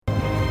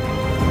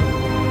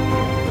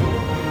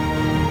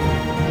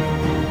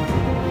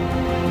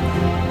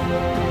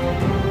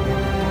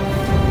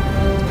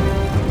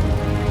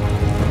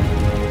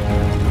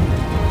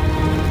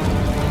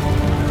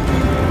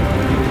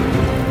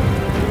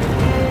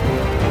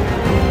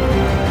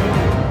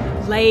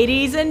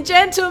Ladies and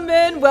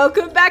gentlemen,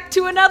 welcome back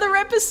to another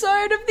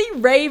episode of the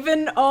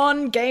Raven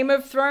on Game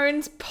of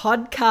Thrones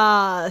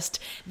podcast.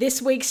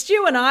 This week,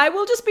 Stu and I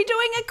will just be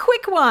doing a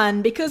quick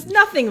one because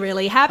nothing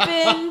really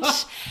happened.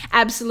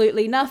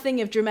 Absolutely nothing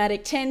of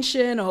dramatic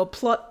tension or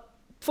plot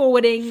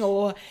forwarding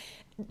or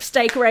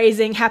stake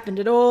raising happened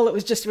at all. It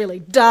was just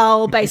really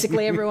dull.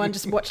 Basically, everyone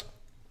just watched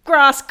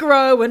grass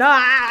grow and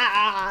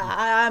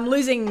I'm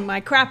losing my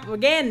crap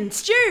again.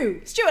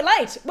 Stuart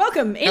Late,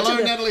 welcome. Hello,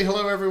 Natalie.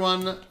 Hello,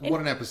 everyone. What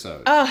an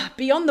episode.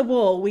 Beyond the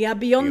Wall. We are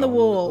beyond the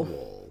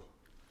wall.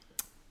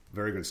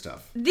 Very good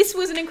stuff. This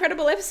was an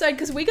incredible episode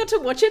because we got to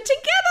watch it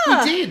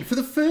together. We did. For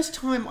the first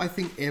time, I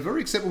think, ever,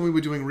 except when we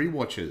were doing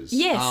rewatches.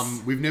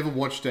 Yes. We've never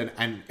watched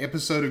an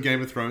episode of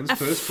Game of Thrones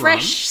first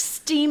fresh,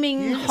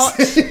 steaming, Yes.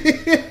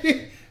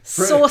 hot,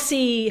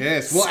 saucy,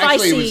 yes. Well,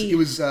 spicy. actually, it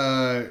was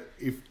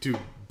if to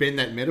bend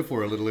that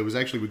metaphor a little, it was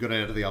actually we got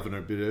out of the oven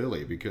a bit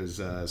early because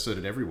so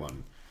did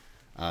everyone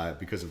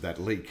because of that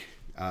leak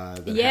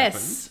that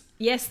happened.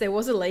 Yes, there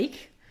was a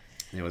leak.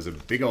 There was a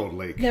big old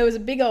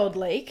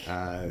leak.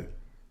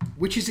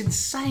 Which is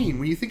insane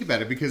when you think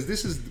about it, because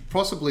this is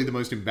possibly the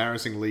most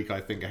embarrassing leak I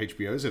think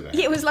HBO's ever had.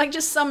 Yeah, it was like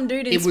just some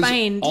dude in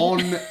Spain. It was on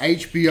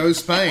HBO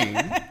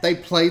Spain. They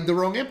played the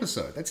wrong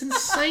episode. That's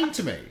insane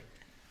to me.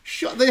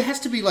 Sure, there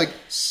has to be like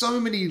so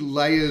many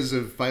layers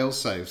of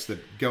fail-safes that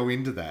go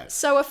into that.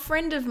 So a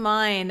friend of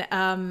mine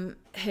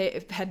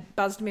had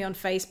buzzed me on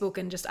Facebook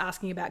and just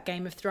asking about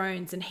Game of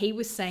Thrones, and he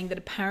was saying that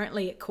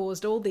apparently it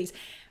caused all these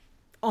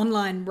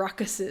online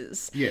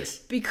ruckuses. Yes.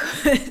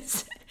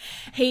 Because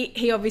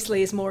he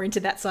obviously is more into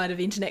that side of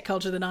internet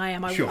culture than I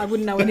am. Sure. I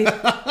wouldn't know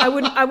I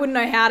wouldn't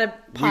know how to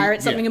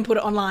pirate something and put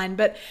it online.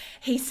 But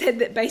he said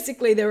that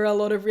basically there were a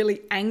lot of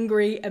really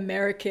angry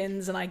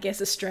Americans and I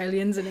guess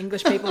Australians and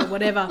English people or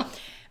whatever,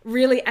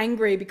 really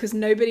angry because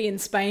nobody in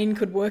Spain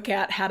could work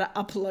out how to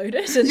upload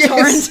it and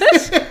torrent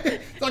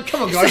it. Like,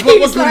 come on, guys,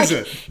 what good is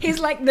it? He's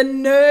like the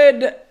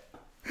nerd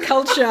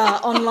culture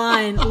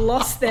online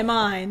lost their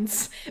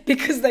minds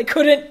because they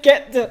couldn't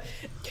get the...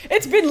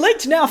 It's been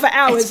leaked now for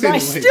hours and I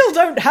still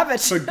don't have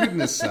it. For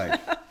goodness sake.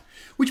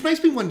 Which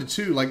makes me wonder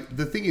too, like,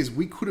 the thing is,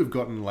 we could have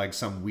gotten like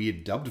some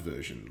weird dubbed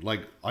version.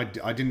 Like, I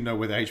didn't know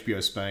whether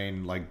HBO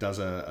Spain like does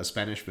a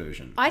Spanish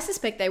version. I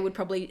suspect they would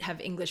probably have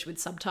English with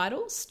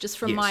subtitles, just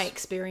from my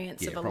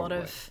experience of a probably. lot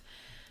of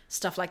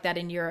stuff like that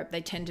in Europe.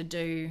 They tend to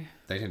do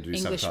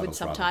English subtitles with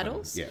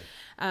subtitles.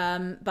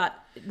 But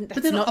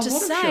that's then not a to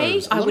lot of say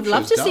shows- a I lot would of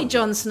love to shows see dub.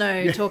 Jon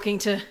Snow talking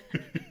to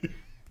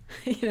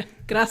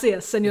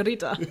gracias,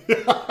 señorita.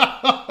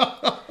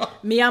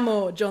 Mi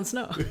amo, Jon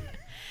Snow.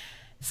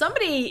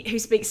 Somebody who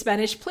speaks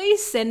Spanish,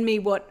 please send me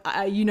what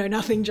you know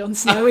nothing Jon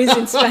Snow is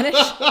in Spanish.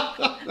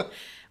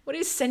 What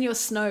is Señor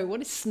Snow?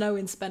 What is snow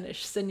in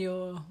Spanish?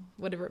 Señor,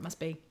 whatever it must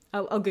be.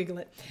 I'll Google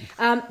it.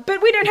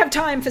 But we don't have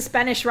time for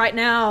Spanish right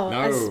now,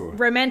 No. as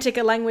romantic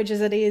a language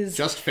as it is.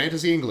 Just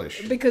fantasy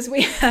English. Because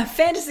we have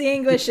fantasy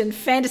English and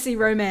fantasy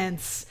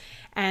romance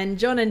and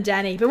John and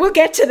Danny. But we'll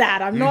get to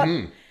that.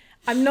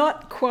 I'm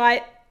not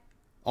quite...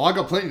 Oh, I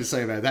got plenty to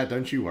say about that,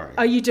 don't you worry.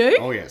 Oh, you do?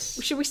 Oh,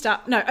 yes. Should we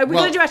start? No, we've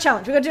got to do our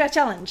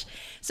challenge.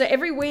 So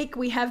every week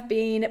we have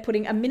been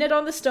putting a minute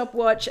on the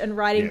stopwatch and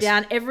writing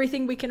down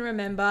everything we can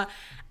remember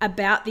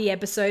about the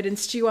episode. And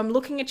Stu, I'm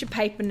looking at your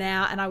paper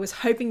now and I was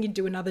hoping you'd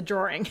do another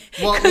drawing.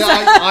 Well,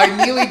 yeah,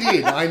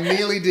 I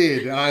nearly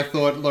did. And I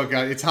thought, look,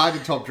 it's hard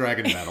to top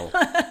Dragon Battle.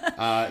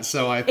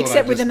 So I thought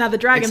Except with another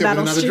dragon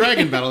battle, Except with Stu. another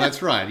dragon battle,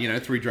 that's right. You know,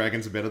 3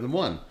 dragons are better than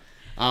 1.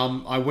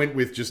 I went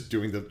with just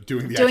doing the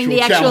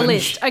actual challenge.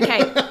 list.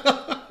 Okay.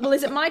 Well,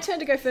 is it my turn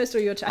to go first or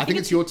your turn? I think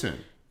it's your turn.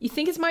 You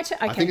think it's my turn?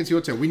 Okay. I think it's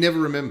your turn. We never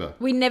remember.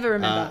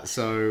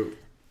 So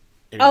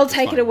Anyway, I'll it's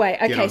take fine. it away.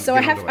 Get Okay, on- so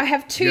get I on to it.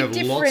 have two You have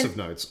different... lots of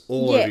notes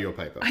all over your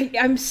paper.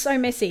 I'm so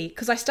messy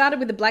because I started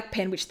with the black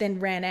pen, which then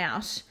ran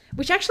out,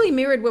 which actually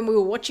mirrored when we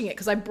were watching it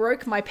because I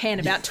broke my pen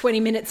about 20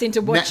 minutes into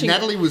watching it.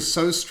 Natalie was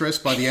so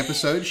stressed by the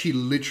episode, she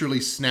literally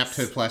snapped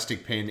her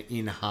plastic pen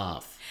in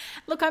half.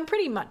 Look, I'm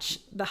pretty much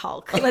the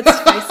Hulk. Let's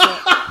face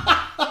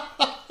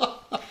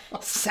it.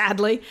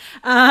 Sadly.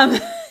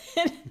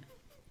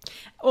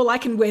 All I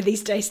can wear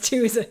these days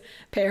too is a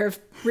pair of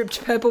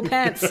ripped purple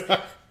pants.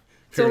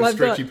 That's all I've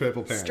got. Stretchy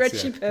purple pants.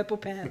 Stretchy purple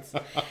pants.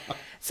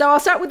 So I'll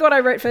start with what I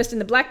wrote first in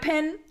the black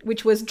pen,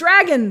 which was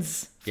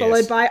dragons,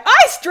 followed by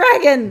ice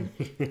dragon,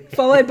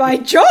 followed by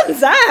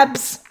John's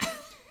abs.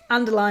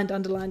 Underlined.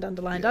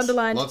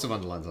 Lots of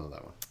underlines on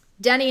that one.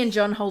 Danny and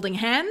John holding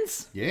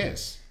hands.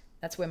 Yes.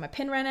 That's where my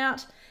pen ran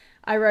out.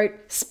 I wrote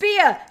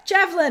spear,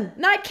 javelin,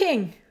 Night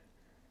King.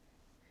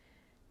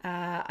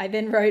 I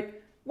then wrote,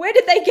 where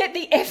did they get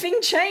the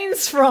effing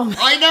chains from?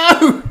 I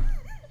know!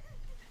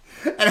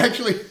 And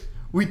actually,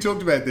 we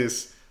talked about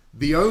this.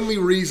 The only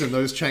reason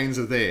those chains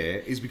are there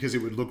is because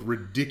it would look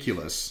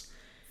ridiculous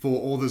for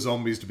all the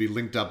zombies to be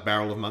linked up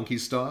Barrel of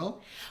Monkeys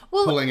style,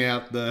 pulling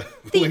out the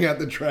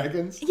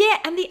dragons. Yeah,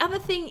 and the other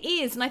thing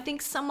is, and I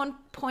think someone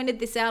pointed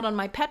this out on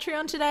my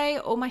Patreon today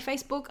or my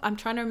Facebook, I'm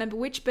trying to remember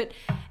which, but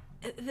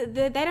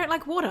they don't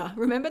like water.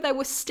 Remember, they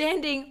were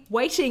standing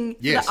waiting for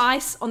Yes. the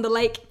ice on the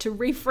lake to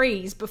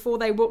refreeze before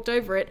they walked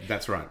over it.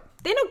 That's right.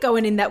 They're not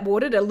going in that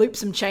water to loop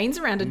some chains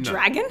around a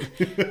dragon.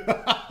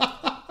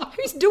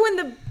 Who's doing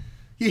the...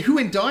 Yeah, who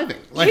went diving?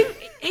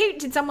 Like,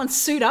 Did someone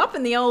suit up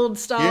in the old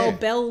style Yeah.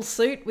 Bell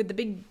suit with the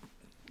big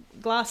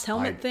glass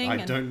helmet thing?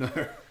 I don't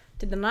know.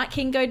 Did the Night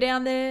King go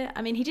down there?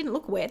 I mean, he didn't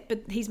look wet,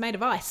 but he's made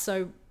of ice,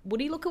 so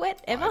would he look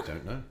wet ever? I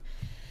don't know.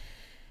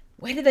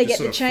 Where did they Just get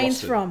the sort of chains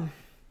frosted. from?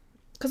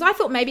 Because I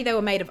thought maybe they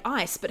were made of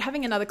ice, but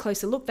having another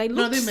closer look, they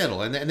No, look... they're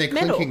metal, and they're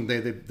metal. clinking.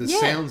 The Yeah.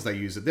 sounds they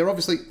use. They're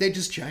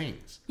just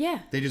chains. Yeah,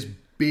 They're just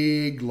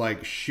big,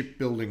 like,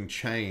 shipbuilding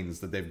chains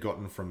that they've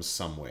gotten from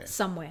somewhere.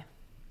 somewhere.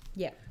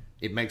 Yeah.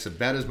 It makes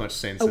about as much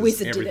sense A as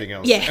wizard everything did it.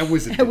 else. Yeah, A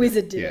wizard a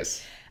wizard did Yes.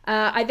 it.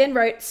 I then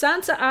wrote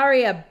Sansa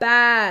Arya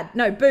bad.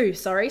 No, boo,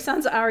 sorry.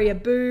 Sansa Arya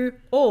boo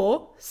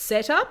or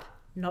setup.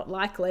 Not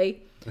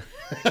likely.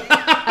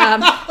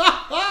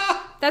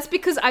 That's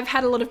because I've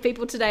had a lot of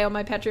people today on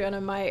my Patreon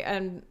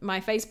and my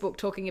Facebook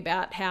talking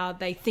about how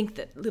they think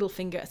that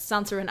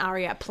Sansa and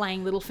Arya are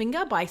playing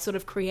Littlefinger by sort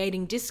of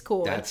creating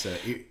discord. That's a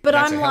But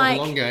that's I'm a hell like,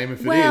 of a long game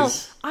if well, it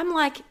is. I'm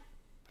like,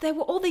 there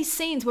were all these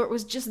scenes where it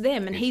was just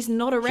them and he's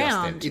not Just them.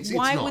 around. It's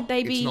Why not, would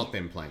they be? It's not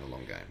them playing a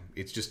long game.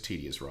 It's just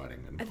tedious writing.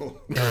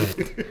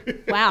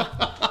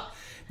 Wow.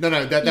 No,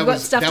 that You've got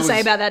was stuff to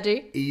say about that, do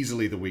you?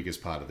 Easily the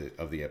weakest part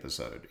of the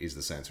episode is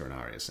the Sansa and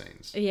Arya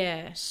scenes.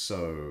 Yeah.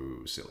 So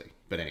silly.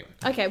 But anyway.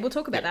 Okay, we'll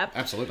talk about that.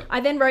 Absolutely.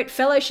 I then wrote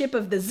Fellowship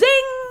of the Zing.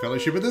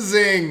 Fellowship of the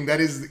Zing. That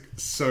is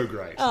so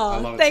great. I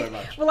love it so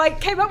much. Well, I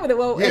came up with it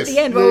at Yes. the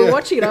end while we were Yeah.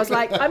 watching it. I was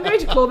like, I'm going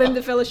to call them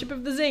the Fellowship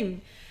of the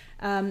Zing.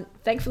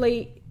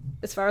 Thankfully,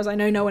 as far as I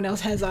know, no one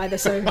else has either,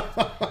 so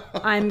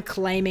I'm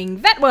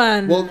claiming that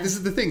one. Well, this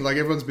is the thing. Like,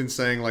 everyone's been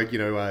saying, like,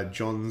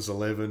 John's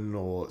 11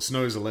 or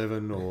Snow's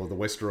 11 or the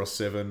Westeros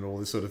 7, all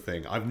this sort of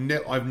thing. I've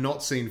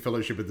not seen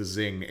Fellowship of the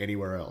Zing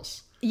anywhere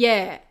else.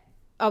 Yeah.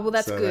 Oh, well,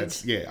 that's So good.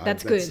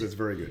 That's good. That's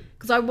very good.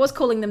 Because I was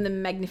calling them the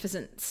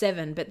Magnificent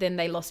Seven, but then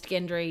they lost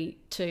Gendry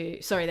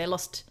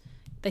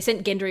They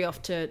sent Gendry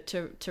off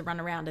to run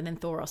around, and then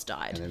Thoros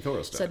died.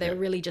 So they're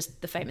really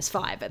just the famous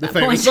five at that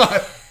Famous point.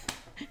 five.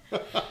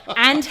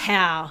 And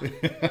how?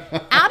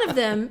 Out of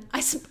them,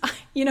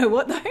 you know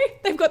what though?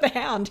 They've got the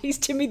Hound. He's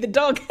Timmy the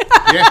dog.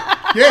 Yeah.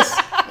 Yes.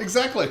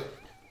 Exactly.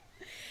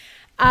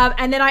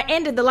 And then I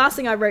ended. The last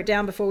thing I wrote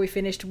down before we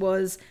finished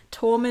was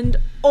Tormund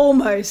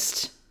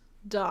almost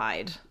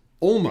died.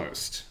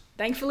 Almost.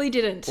 Thankfully,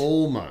 didn't.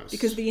 Almost.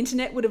 Because the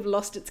internet would have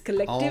lost its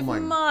collective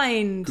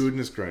mind.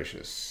 Goodness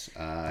gracious.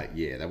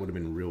 Yeah, that would have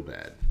been real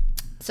bad.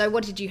 So,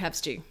 what did you have,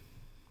 Stu?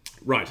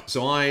 Right.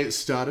 So I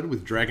started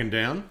with Dragon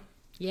Down.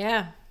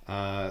 Yeah.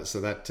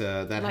 So that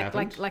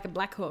happened. Like a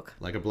Black Hawk.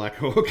 Like a Black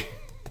Hawk,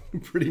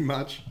 pretty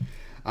much.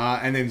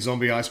 And then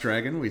Zombie Ice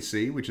Dragon, we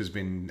see, which has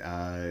been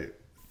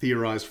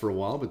theorized for a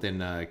while, but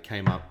then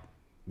came up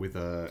with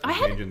a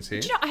vengeance here.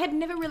 Do you know, I had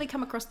never really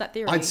come across that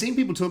theory. I'd seen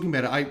people talking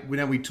about it.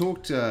 We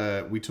talked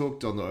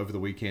over the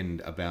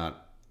weekend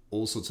about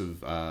all sorts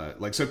of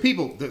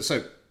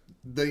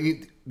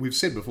we've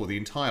said before, the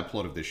entire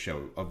plot of this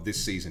show, of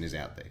this season, is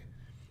out there.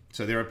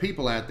 So there are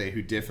people out there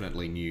who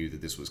definitely knew that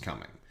this was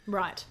coming.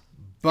 Right.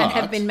 But And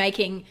have been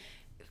making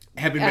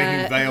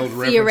veiled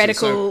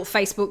theoretical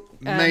references. So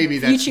Facebook, maybe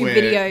that's YouTube where-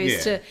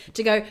 videos yeah.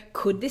 to go,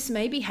 could this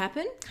maybe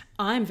happen?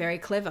 I'm very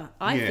clever.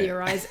 I Yeah.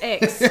 theorize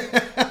X.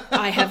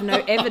 I have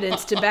no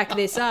evidence to back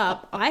this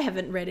up. I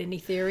haven't read any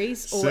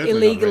theories or Certainly not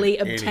illegally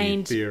read any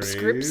obtained theories.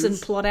 scripts and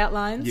plot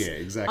outlines. Yeah,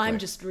 exactly. I'm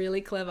just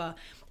really clever.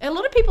 A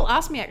lot of people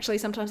ask me actually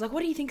sometimes, like,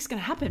 what do you think is going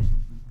to happen?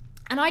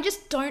 And I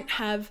just don't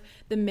have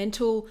the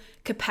mental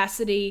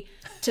capacity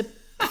to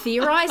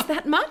theorize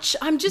that much.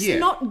 I'm just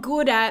not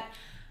good at...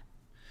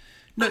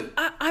 No,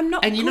 I'm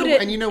not and you good know,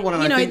 at... and you know what?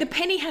 You I know, think the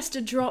penny has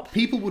to drop.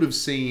 people would have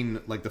seen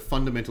like the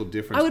fundamental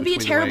difference. I would be a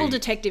between terrible the way...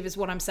 detective is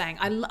what I'm saying.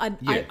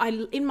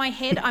 I in my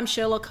head, I'm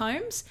Sherlock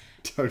Holmes,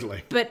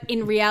 Totally. but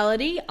in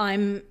reality,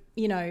 I'm,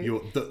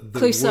 You're the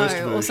Clouseau worst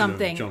version or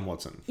something. of John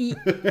Watson.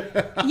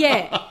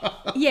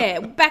 Yeah.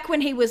 Back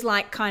when he was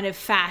like kind of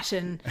fat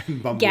and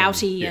bumbling,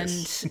 gouty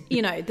yes.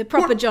 and, the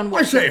proper John I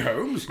Watson. say,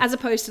 Holmes. As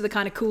opposed to the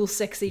kind of cool,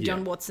 sexy John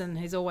Yeah. Watson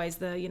who's always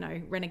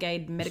the,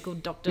 renegade medical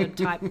doctor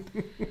type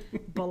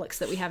bollocks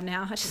that we have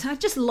now. I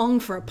just long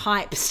for a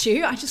pipe,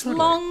 Stu. I just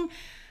long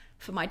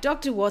for my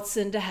Dr.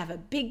 Watson to have a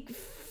big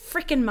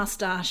frickin'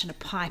 mustache and a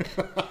pipe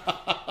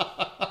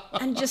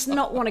and just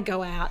not want to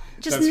go out.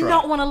 Just That's right.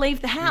 not want to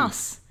leave the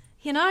house.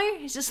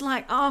 It's just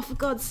like, oh, for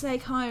God's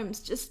sake, Holmes,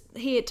 just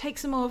here, take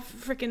some more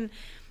frickin'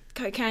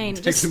 cocaine.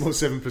 Take some more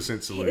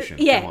 7% solution.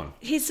 Yeah, Come on.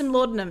 here's some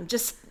laudanum.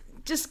 Just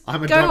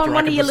I'm a go doctor, on I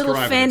one can of your little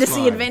prescribe it, it's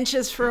fantasy fine.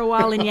 adventures for a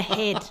while in your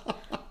head.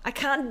 I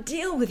can't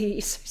deal with you.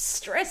 You're so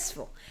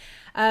stressful.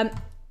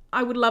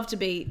 I would love to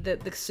be the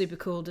super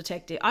cool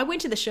detective. I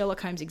went to the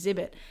Sherlock Holmes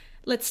exhibit.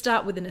 Let's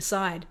start with an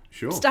aside.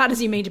 Sure. Start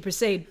as you mean to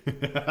proceed.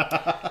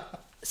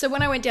 So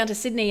when I went down to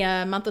Sydney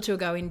a month or two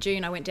ago in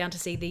June, I went down to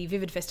see the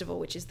Vivid Festival,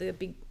 which is the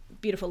big,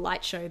 beautiful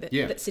light show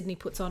that Sydney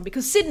puts on.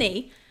 Because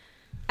Sydney,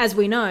 as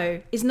we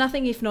know, is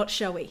nothing if not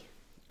showy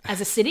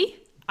as a city.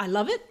 I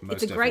love it.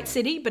 Most it's a great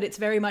definitely. city, but it's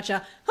very much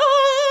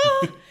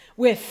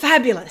we're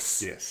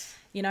fabulous. Yes.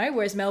 You know,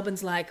 whereas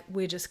Melbourne's like,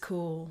 we're just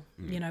cool.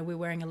 You know, we're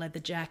wearing a leather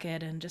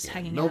jacket and just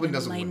hanging Melbourne out in the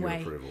doesn't want your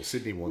laneway. approval.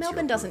 Sydney wants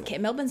Melbourne your doesn't approval. care.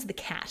 Melbourne's the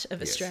cat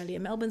of Australia.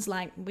 Melbourne's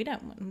like,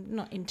 I'm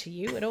not into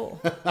you at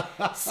all.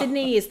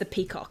 Sydney is the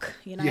peacock,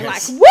 you know,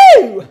 Yes. like,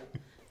 woo!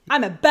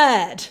 I'm a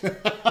bird.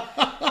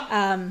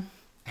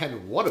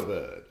 And what a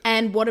bird.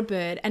 And what a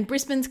bird. And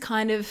Brisbane's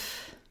the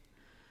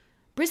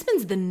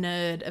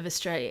nerd of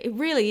Australia. It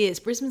really is.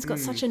 Brisbane's got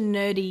such a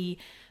nerdy,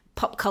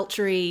 pop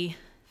culture-y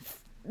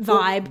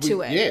vibe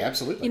to it. Yeah,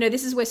 absolutely. You know,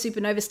 this is where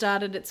Supernova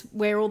started. It's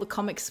where all the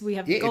comics, we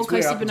have Yeah, Gold it's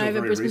where Coast up until Supernova,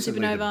 very Brisbane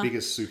recently, Supernova. the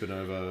biggest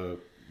supernova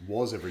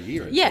was every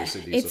year until Yeah,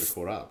 Sydney sort of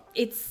caught up.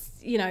 It's,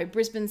 you know,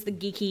 Brisbane's the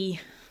geeky...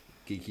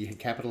 Geeky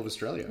capital of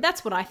Australia.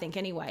 That's what I think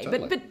anyway.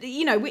 Totally. But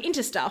you know, we're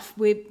into stuff.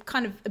 We're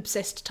kind of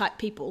obsessed type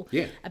people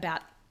Yeah.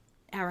 about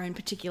our own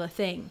particular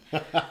thing.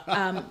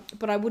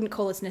 But I wouldn't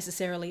call us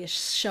necessarily a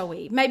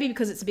showy. Maybe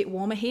because it's a bit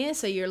warmer here,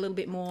 so you're a little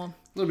bit more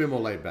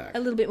laid back. a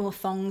little bit more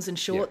thongs and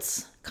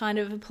shorts kind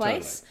of a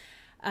place,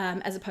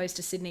 as opposed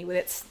to Sydney with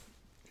its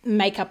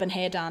makeup and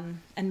hair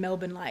done, and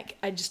Melbourne, like,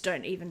 I just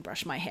don't even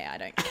brush my hair. I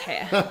don't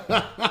care.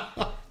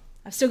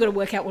 I've still got to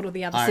work out what all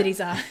the other cities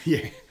are.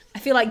 Yeah. I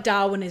feel like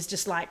Darwin is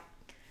just like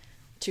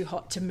too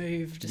hot to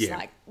move, just Yeah.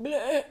 like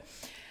bleh.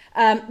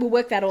 We'll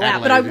work that all out.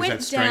 Adelaide But I is went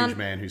that strange down.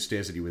 man who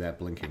stares at you without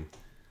blinking.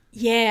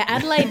 Yeah,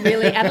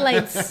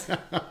 Adelaide's,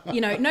 you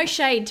know, no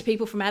shade to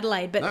people from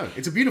Adelaide, but No,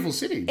 it's a beautiful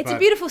city. it's but a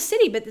beautiful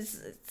city, but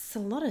it's a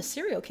lot of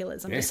serial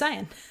killers. I'm just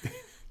saying.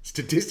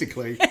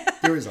 statistically,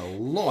 there is a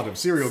lot of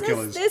serial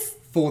killers there's-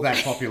 for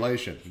that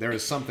population. There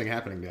is something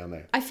happening down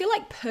there. I feel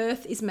like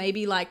Perth is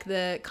maybe like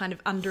the kind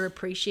of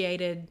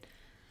underappreciated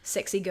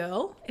sexy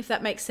girl, if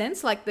that makes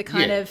sense. Like the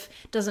kind Yeah. of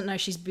doesn't know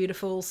she's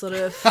beautiful sort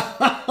of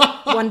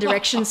One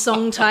Direction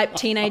song type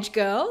teenage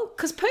girl.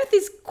 Because Perth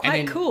is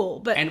quite cool,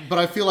 but but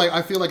I feel like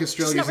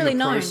Australia's not really in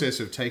the known. process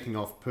of taking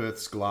off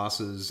Perth's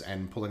glasses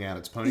and pulling out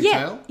its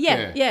ponytail.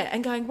 yeah,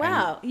 and going,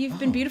 wow, you've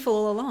been beautiful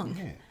all along.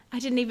 Yeah. I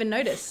didn't even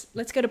notice.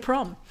 Let's go to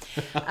prom.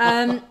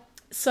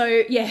 So,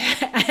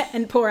 yeah,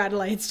 and poor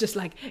Adelaide's just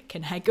like,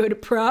 can I go to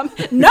prom?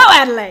 No,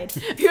 Adelaide,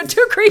 you're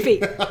too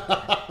creepy.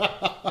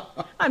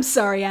 I'm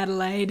sorry,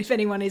 Adelaide, if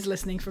anyone is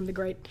listening from the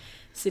great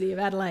city of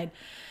Adelaide.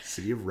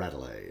 City of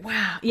Radelaide.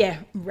 Wow,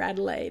 yeah,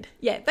 Radelaide.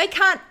 Yeah, they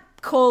can't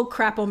call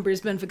crap on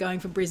Brisbane for going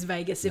for Bris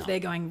Vegas if they're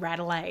going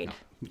Radelaide.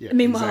 Yeah,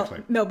 Meanwhile,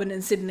 exactly. Melbourne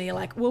and Sydney are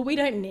like, well, we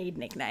don't need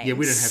nicknames. Yeah,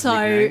 we don't have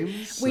so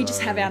nicknames, we just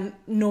so- have our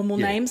normal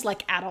names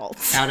like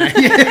adults.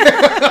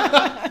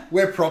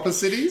 We're proper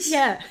cities.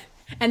 Yeah.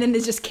 And then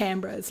there's just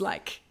Canberra. It's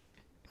like,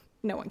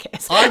 no one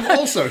cares. I'm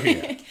also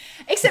here.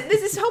 Except there's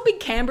this whole big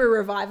Canberra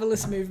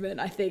revivalist movement,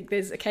 I think.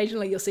 There's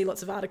occasionally you'll see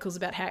lots of articles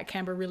about how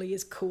Canberra really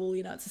is cool.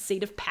 You know, it's a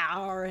seat of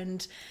power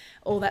and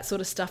all that sort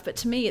of stuff. But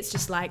to me, it's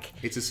just like...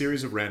 It's a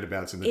series of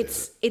roundabouts in the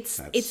desert.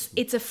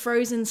 It's a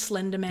frozen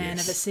Slender Man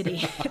Yes. of a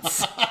city.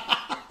 It's,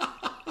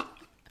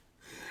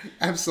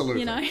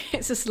 Absolutely. you know,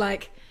 it's just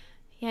like,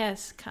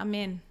 yes, come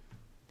in.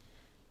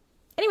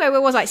 Anyway,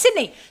 where was I?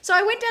 Sydney. So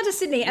I went down to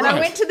Sydney and I Right.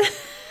 went to the...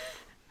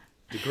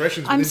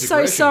 Digressions I'm within so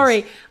digressions.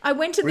 sorry. I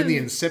went to We're in the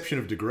inception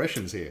of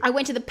digressions here. I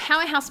went to the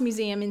Powerhouse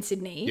Museum in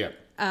Sydney,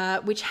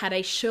 Yep. which had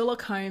a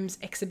Sherlock Holmes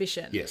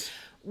exhibition. Yes.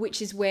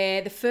 Which is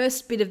where the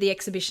first bit of the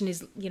exhibition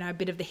is, you know, a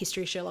bit of the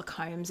history of Sherlock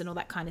Holmes and all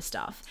that kind of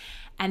stuff.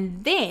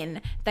 And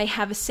then they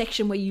have a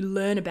section where you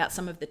learn about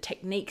some of the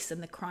techniques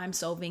and the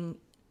crime-solving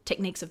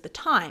techniques of the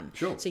time.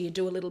 Sure. So you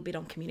do a little bit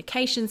on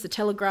communications, the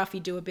telegraph, you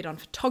do a bit on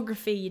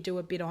photography, you do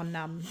a bit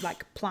on,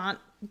 like, plant...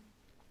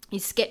 You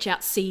sketch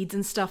out seeds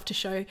and stuff to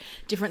show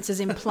differences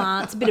in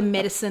plants, a bit of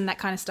medicine, that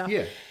kind of stuff.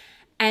 Yeah.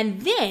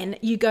 And then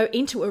you go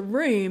into a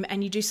room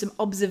and you do some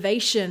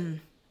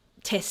observation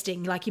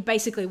testing. Like you're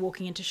basically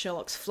walking into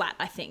Sherlock's flat,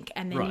 I think.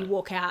 And then you Right.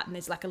 walk out and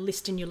there's like a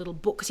list in your little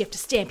book because you have to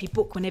stamp your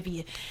book whenever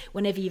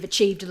you've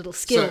achieved a little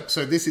skill.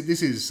 So this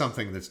is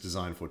something that's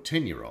designed for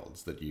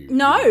 10-year-olds that you...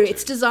 No, you go to.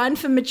 it's designed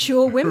for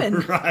mature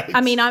women. Right.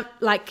 I mean, I'm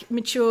like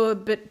mature,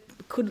 but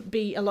could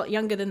be a lot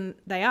younger than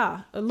they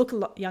are, or look a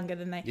lot younger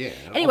than they. Yeah.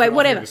 Anyway, often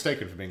whatever.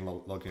 mistaken for being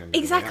logged in.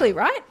 Exactly,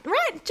 right?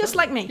 Right, just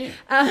like me.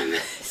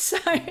 So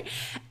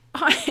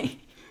I...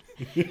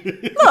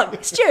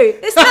 Look, Stu,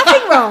 there's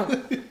nothing wrong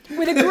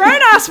with a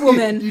grown-ass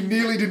woman. You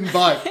nearly didn't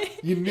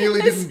bite. You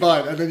nearly didn't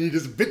bite, and then you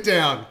just bit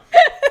down.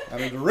 And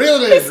then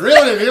reeled in.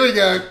 Here we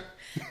go.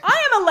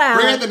 I am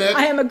Bring out the allowed, net.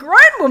 I am a grown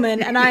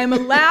woman, and I am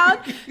allowed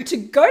to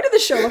go to the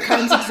Sherlock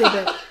Holmes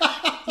exhibit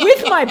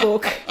with my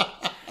book,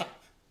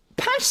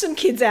 punch some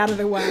kids out of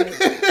the way.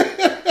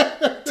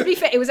 To be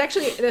fair, it was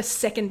actually the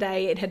second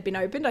day it had been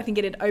opened. I think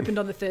it had opened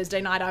on the Thursday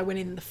night. I went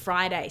in the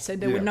Friday, so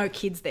there were no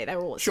kids there. They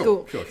were all at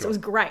school. Sure. So it was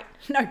great.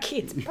 No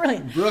kids.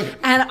 Brilliant. Brilliant.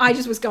 And I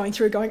just was going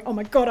through going, oh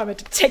my God, I'm a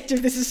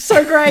detective. This is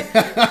so great.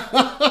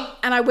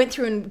 And I went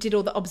through and did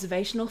all the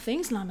observational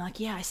things, and I'm like,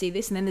 yeah, I see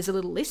this. And then there's a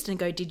little list, and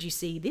go, did you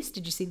see this?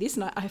 Did you see this?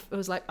 And I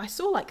was like, I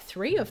saw like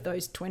 3 of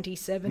those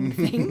 27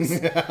 things.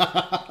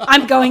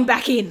 I'm going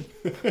back in.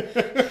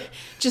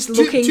 Just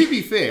looking. To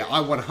be fair, I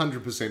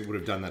 100% would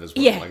have done that as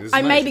well. Yeah, Like, this is I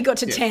amazing. maybe got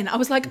to 10. I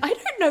was like, I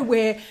don't know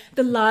where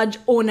the large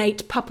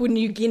ornate Papua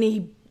New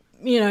Guinea,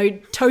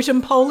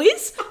 totem pole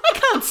is. I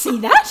can't see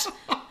that.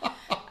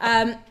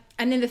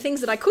 And then the things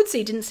that I could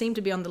see didn't seem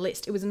to be on the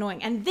list. It was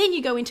annoying. And then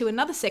you go into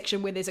another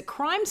section where there's a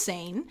crime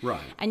scene.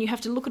 Right. And you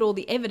have to look at all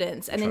the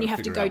evidence. And then you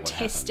have to go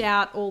test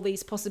out all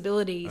these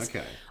possibilities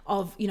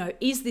of,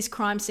 is this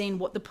crime scene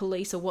what the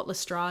police or what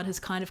Lestrade has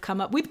kind of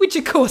come up with? Which,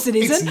 of course, it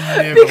isn't.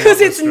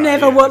 Because it's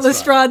never what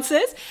Lestrade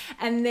says.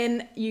 And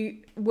then you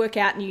work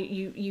out and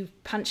you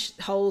punch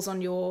holes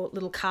on your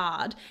little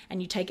card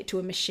and you take it to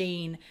a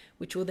machine,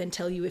 which will then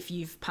tell you if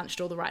you've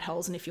punched all the right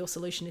holes and if your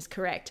solution is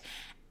correct.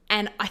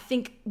 And I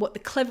think what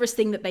the cleverest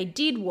thing that they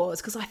did was,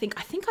 because I think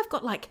I've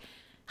got like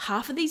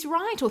half of these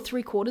right or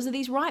 3/4 of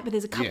these right, but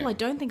there's a couple I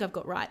don't think I've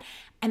got right.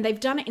 And they've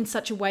done it in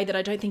such a way that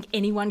I don't think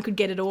anyone could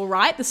get it all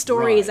right. The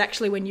story is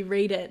actually, when you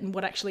read it and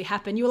what actually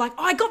happened, you're like,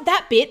 oh, I got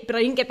that bit, but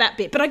I didn't get that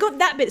bit, but I got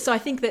that bit. So I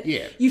think that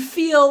you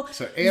feel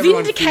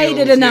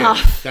vindicated enough.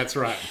 Yeah, that's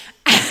right.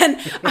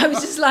 And I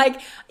was just like,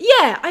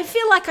 yeah, I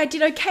feel like I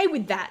did okay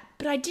with that,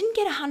 but I didn't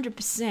get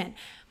 100%.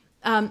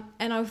 And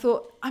I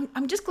thought,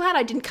 I'm just glad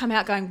I didn't come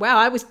out going, wow,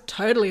 I was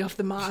totally off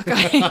the mark.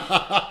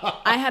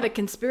 I had a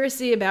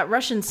conspiracy about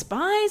Russian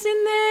spies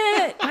in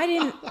there. I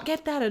didn't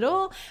get that at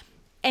all.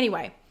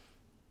 Anyway,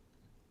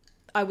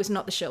 I was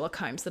not the Sherlock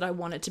Holmes that I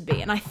wanted to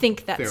be. And I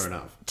think that's, fair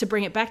enough. To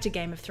bring it back to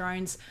Game of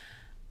Thrones,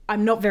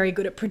 I'm not very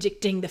good at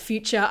predicting the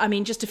future. I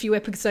mean, just a few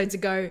episodes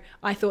ago,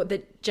 I thought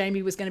that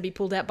Jaime was going to be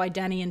pulled out by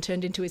Dany and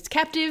turned into his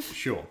captive.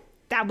 Sure.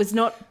 That was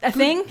not a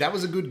thing. That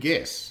was a good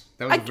guess.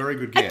 That was a very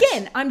good guess.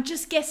 Again, I'm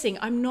just guessing.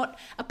 I'm not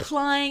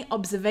applying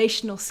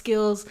observational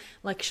skills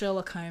like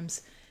Sherlock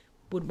Holmes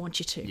would want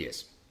you to.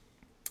 Yes.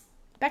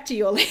 Back to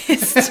your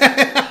list.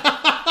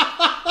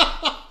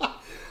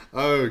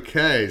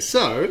 Okay,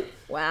 so...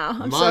 Wow,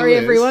 I'm sorry,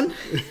 everyone.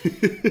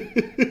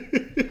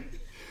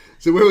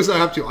 So where was I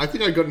up to? I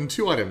think I'd gotten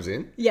 2 items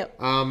in. Yep.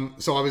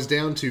 So I was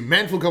down to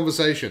Manful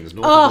Conversations,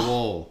 North of the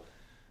Wall.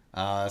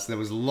 So there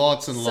was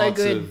lots and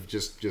lots of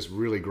just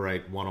really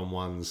great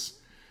one-on-ones.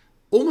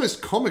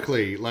 Almost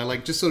comically,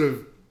 like just sort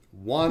of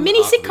one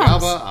mini after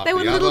sitcoms. The other, They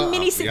were the little other,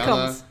 mini after the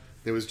other. sitcoms.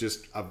 There was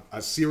just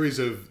a series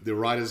of the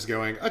writers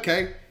going,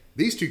 okay,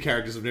 these 2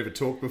 characters have never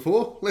talked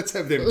before. Let's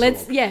have them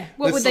talk. Yeah.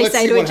 What would they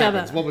say to each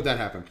other? What would that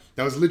happen?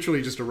 That was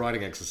literally just a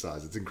writing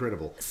exercise. It's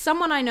incredible.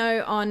 Someone I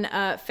know on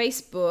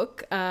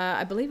Facebook,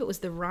 I believe it was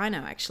the Rhino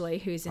actually,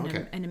 who's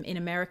in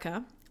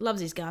America,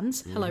 loves his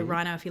guns. Hello,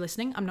 Rhino, if you're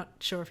listening. I'm not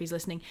sure if he's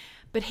listening,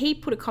 but he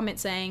put a comment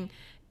saying,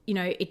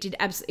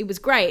 it was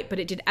great, but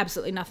it did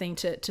absolutely nothing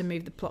to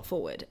move the plot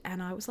forward.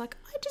 And I was like,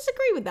 I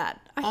disagree with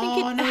that. I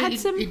think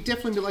it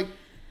definitely,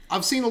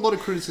 I've seen a lot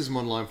of criticism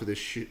online for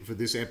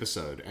this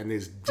episode, and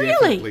there's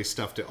definitely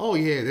stuff to... Oh,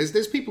 yeah,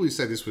 there's people who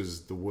say this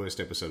was the worst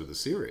episode of the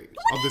series,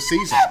 of the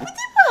season.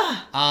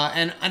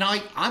 And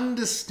I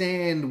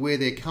understand where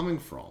they're coming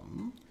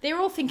from. They're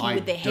all thinking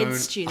with their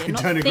heads, Stu. They're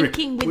not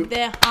thinking with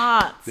their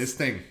hearts. This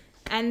thing.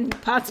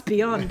 And parts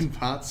beyond.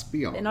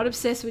 They're not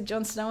obsessed with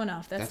Jon Snow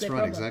enough. That's their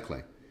problem.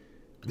 Exactly.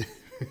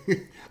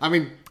 I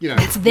mean,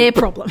 it's their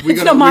problem.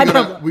 It's not my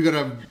problem. We got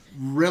a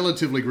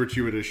relatively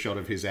gratuitous shot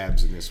of his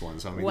abs in this one,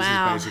 so I mean, this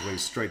is basically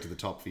straight to the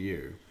top for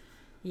you.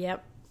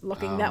 Yep,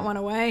 locking that one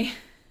away.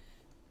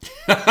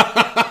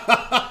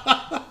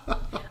 I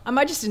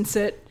might just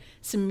insert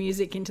some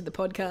music into the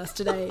podcast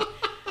today.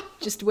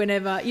 Just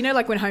whenever,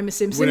 like when Homer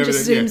Simpson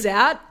zooms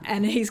out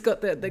and he's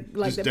got the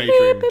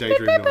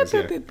daydream noise.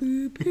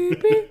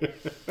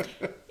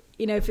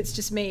 If it's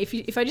just me,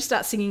 if I just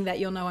start singing that,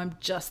 you'll know I'm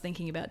just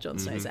thinking about Jon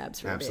Snow's abs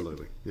for a bit.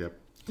 Absolutely, yep.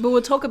 But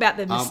we'll talk about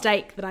the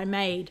mistake that I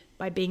made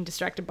by being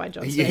distracted by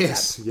Jon Snow's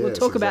abs. We'll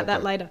talk about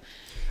that later.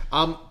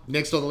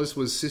 Next on the list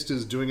was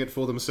sisters doing it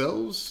for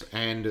themselves,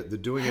 and the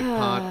doing it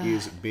part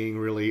is being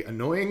really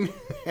annoying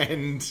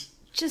and...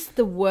 Just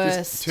the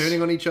worst. Just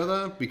turning on each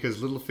other, because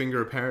Littlefinger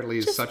apparently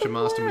is such a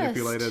master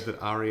manipulator that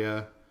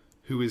Arya,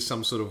 who is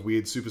some sort of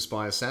weird super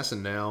spy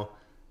assassin now,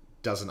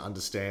 doesn't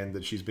understand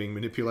that she's being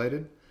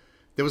manipulated.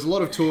 There was a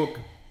lot of talk.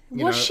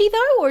 Was she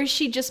though, or is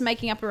she just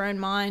making up her own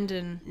mind?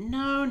 And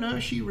no,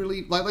 she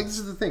really like this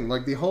is the thing.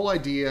 Like the whole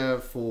idea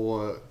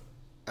for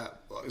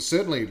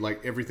certainly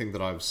like everything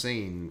that I've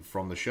seen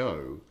from the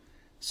show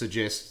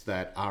suggests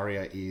that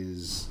Arya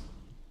is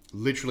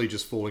literally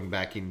just falling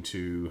back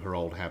into her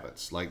old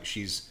habits. Like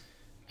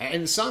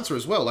and Sansa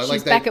as well.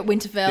 She's back at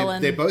Winterfell,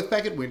 they're both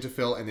back at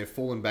Winterfell, and they're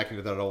fallen back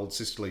into that old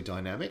sisterly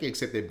dynamic.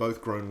 Except they're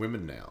both grown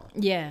women now.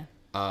 Yeah.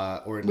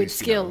 Or at with least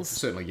skills,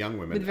 certainly young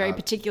women with very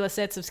particular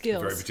sets of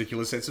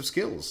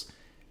skills.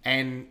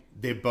 And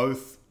they're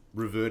both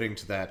reverting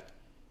to that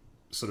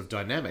sort of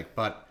dynamic.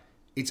 But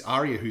it's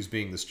Arya who's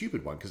being the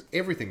stupid one, because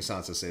everything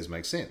Sansa says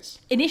makes sense.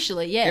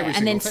 Initially, yeah. Every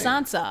And then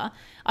single thing. Sansa,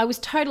 I was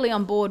totally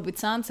on board with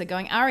Sansa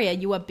going, Arya,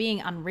 you are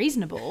being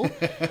unreasonable.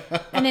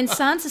 And then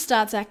Sansa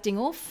starts acting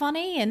all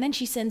funny, and then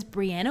she sends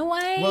Brienne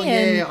away. Well,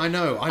 and yeah, I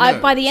know.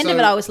 By the end of So-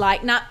 it, I was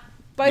like, nah,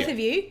 both Yeah, of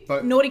you,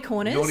 but naughty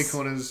corners. Naughty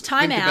corners.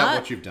 Time think out. about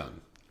what you've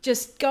done.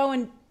 Just go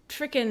and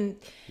frickin'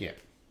 Yeah.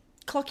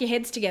 clock your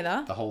heads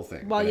together. The whole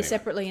thing. While But you're anyway.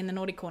 separately in the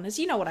naughty corners.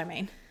 You know what I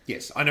mean.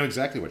 Yes, I know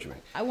exactly what you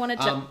mean. I wanted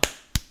to...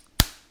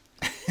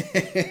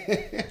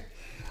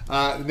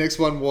 The next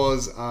one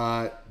was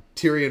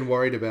Tyrion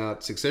worried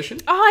about succession.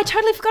 Oh, I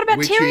totally forgot about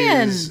Which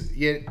Tyrion. is,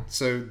 yeah,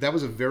 so that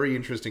was a very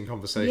interesting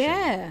conversation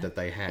Yeah, that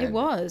they had. it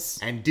was.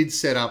 And did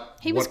set up...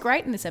 He was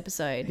great in this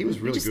episode. He was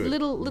really Just good.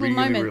 little really,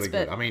 moments, really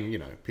good. but I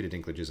mean, Peter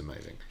Dinklage is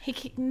amazing.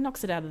 he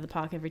knocks it out of the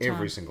park every time.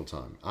 Every single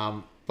time.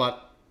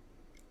 But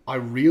I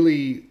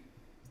really...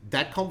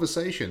 That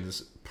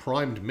conversation's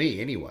primed me,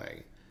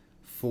 anyway,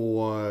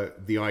 for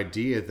the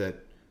idea that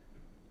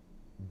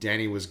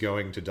Dany was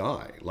going to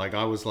die. Like,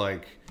 I was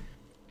like...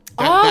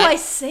 I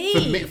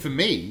see. For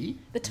me,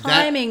 The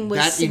timing was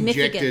that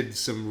significant. injected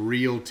some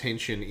real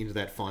tension into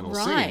that final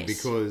scene, Right.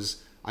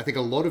 because I think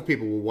a lot of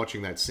people were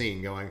watching that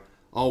scene going,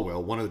 oh,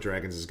 well, one of the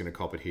dragons is going to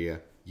cop it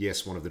here.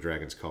 Yes, one of the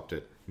dragons copped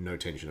it. No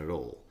tension at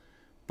all.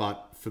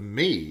 But for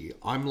me,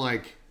 I'm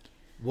like,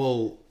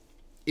 well,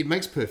 it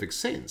makes perfect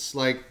sense.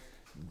 Like,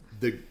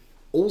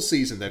 all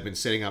season they've been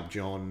setting up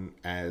Jon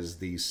as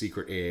the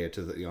secret heir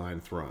to the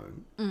Iron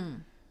Throne.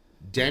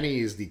 Dany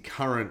is the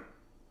current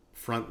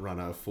front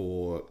runner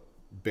for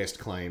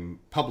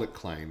public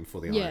claim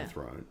for the Iron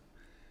Throne.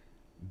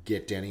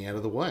 Get Dany out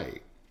of the way.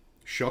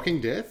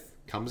 Shocking death,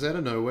 comes out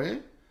of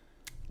nowhere.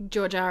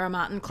 George R. R.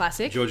 Martin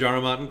classic. George R.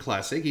 R. Martin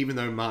classic, even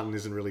though Martin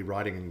isn't really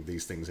writing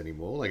these things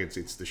anymore. Like,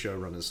 it's the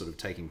showrunners sort of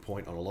taking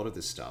point on a lot of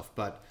this stuff.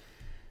 But,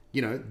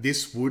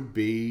 this would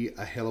be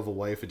a hell of a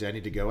way for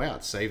Dany to go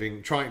out,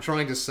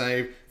 trying to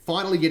save,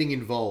 finally getting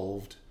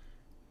involved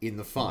in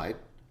the fight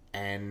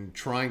and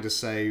trying to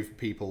save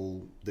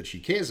people that she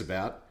cares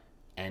about,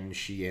 and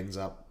she ends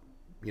up,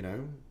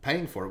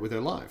 paying for it with her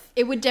life.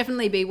 It would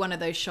definitely be one of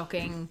those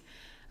shocking,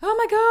 oh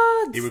my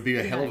god. It would be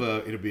a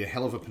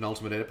hell of a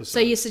penultimate episode. So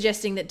you're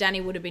suggesting that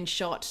Dany would have been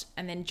shot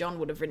and then Jon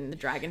would have ridden the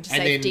dragon to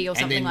safety or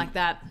something like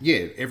that?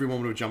 Yeah,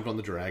 everyone would have jumped on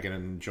the dragon,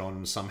 and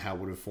Jon somehow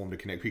would have formed a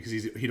connection, because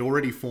he'd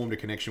already formed a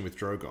connection with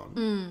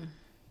Drogon.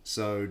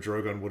 So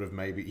Drogon would have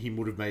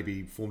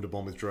maybe formed a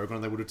bond with Drogon,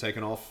 and they would have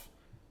taken off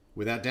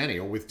without Dany,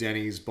 or with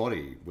Dany's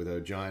body with a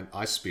giant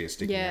ice spear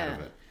sticking out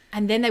of it.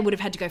 And then they would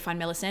have had to go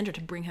find Melisandre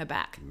to bring her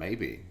back.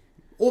 Maybe.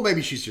 Or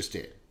maybe she's just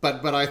dead.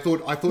 But I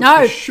thought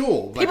No, for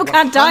sure, people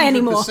can't die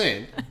anymore.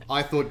 100%,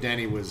 I thought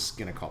Dany was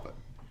going to cop it.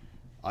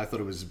 I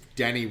thought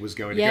Dany was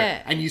going to Yeah.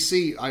 go. And you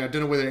see, I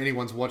don't know whether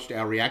anyone's watched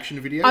our reaction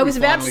video. I was We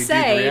about to finally did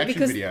say, the reaction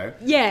because- video.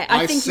 yeah,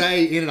 I think-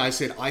 say in it, I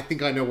said, I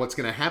think I know what's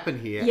going to happen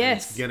here.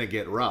 Yes. And it's going to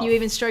get rough. You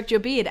even stroked your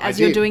beard, I as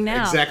you're did, doing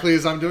now. Exactly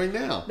as I'm doing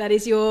now. That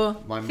is your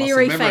My muscle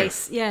theory memory.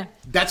 face. Yeah.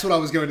 That's what I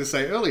was going to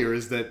say earlier,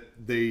 is that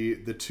the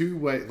two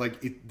way,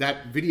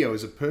 that video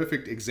is a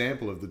perfect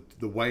example of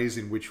the ways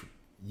in which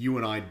you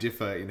and I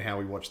differ in how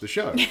we watch the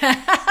show.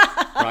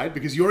 Right?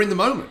 Because you're in the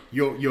moment.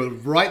 You're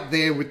right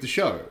there with the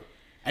show.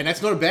 And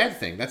that's not a bad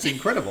thing. That's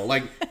incredible.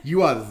 Like,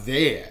 you are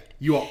there.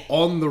 You are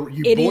on the...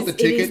 You bought the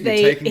ticket, you're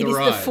taking the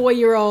ride. It is the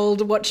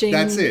 4-year-old watching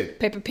That's it.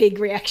 Peppa Pig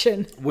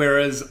reaction.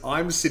 Whereas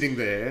I'm sitting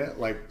there,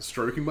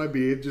 stroking my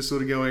beard, just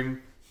sort of going,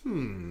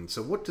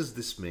 so what does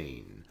this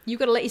mean? You've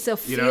got to let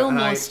yourself feel and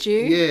more, Stu.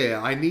 Yeah,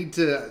 I need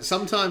to...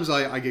 Sometimes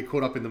I get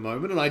caught up in the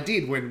moment, and I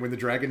did when the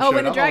dragon showed up.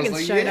 when the I dragons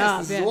was like, showed yes, up,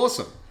 this yeah. is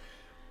awesome.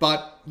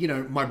 But,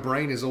 my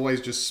brain is always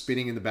just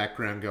spinning in the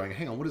background going,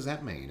 hang on, what does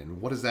that mean? And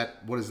what does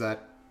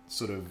that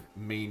sort of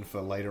mean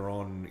for later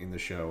on in the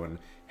show? And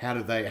how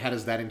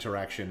does that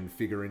interaction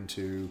figure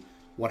into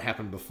what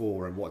happened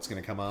before and what's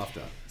going to come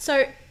after?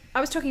 So I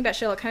was talking about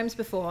Sherlock Holmes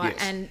before, Yes.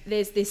 and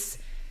there's this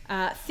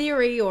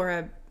theory or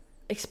a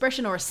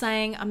expression or a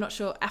saying, I'm not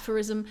sure,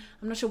 aphorism,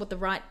 I'm not sure what the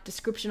right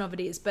description of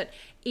it is, but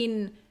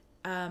in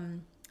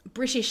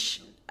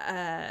British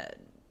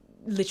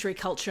literary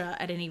culture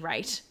at any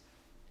rate,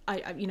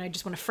 I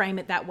just want to frame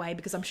it that way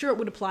because I'm sure it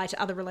would apply to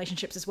other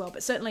relationships as well.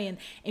 But certainly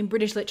in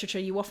British literature,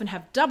 you often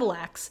have double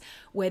acts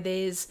where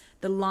there's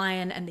the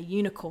lion and the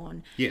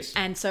unicorn. Yes.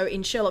 And so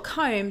in Sherlock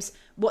Holmes,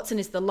 Watson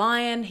is the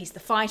lion, he's the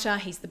fighter,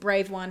 he's the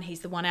brave one, he's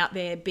the one out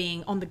there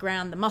being on the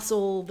ground, the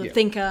muscle, the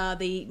thinker,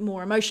 the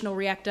more emotional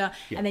reactor.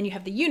 Yeah. And then you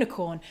have the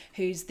unicorn,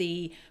 who's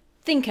the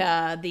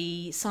thinker,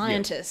 the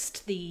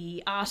scientist,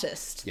 the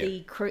artist,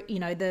 the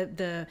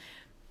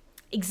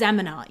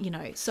examiner,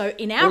 So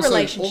in our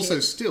relationship... Also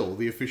still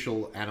the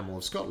official animal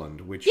of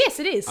Scotland, which Yes,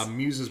 it is.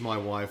 amuses my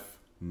wife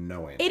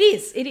no end. It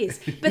is.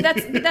 But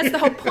that's the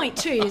whole point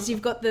too, is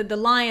you've got the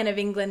lion of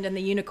England and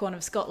the unicorn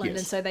of Scotland. Yes.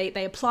 And so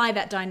they apply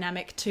that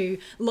dynamic to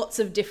lots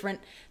of different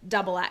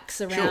double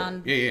acts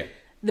around Yeah.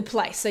 the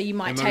place. So you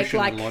might Emotion,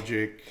 take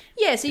logic.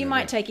 Yeah, so you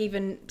might take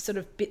even sort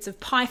of bits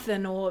of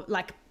Python or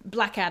like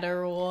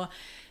Blackadder or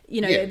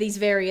Yeah. these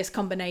various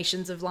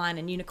combinations of lion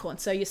and unicorn.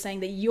 So you're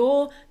saying that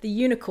you're the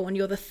unicorn,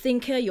 you're the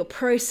thinker, you're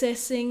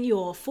processing,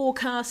 you're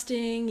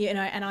forecasting,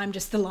 and I'm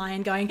just the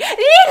lion going.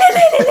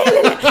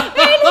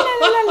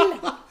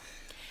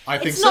 I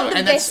think It's so. not the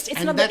And best. that's, It's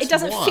and not. that's It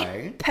doesn't why,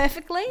 fit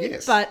perfectly,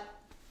 Yes. but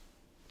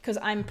because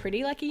I'm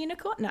pretty like a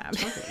unicorn. No, I'm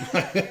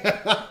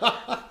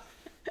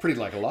pretty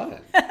like a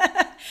lion.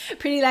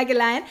 pretty like a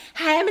lion.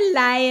 Hi, I'm a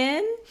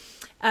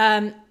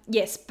lion.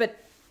 Yes, but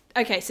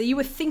okay. So you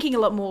were thinking a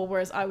lot more,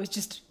 whereas I was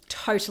just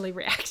totally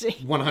reacting.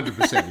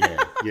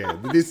 100%, yeah.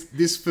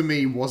 This for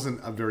me wasn't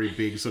a very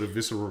big sort of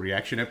visceral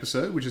reaction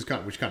episode, which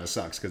kind of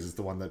sucks because it's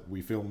the one that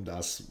we filmed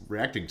us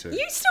reacting to.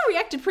 You still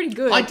reacted pretty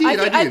good. I did.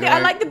 I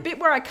like the bit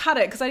where I cut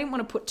it because I didn't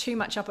want to put too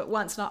much up at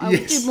once. And I would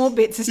Yes. do more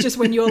bits. It's just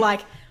when you're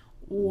like,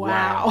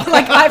 wow. Wow.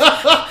 Like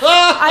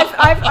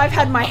I've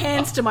had my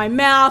hands to my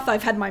mouth.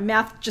 I've had my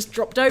mouth just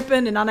dropped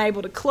open and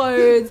unable to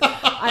close.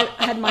 I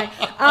had my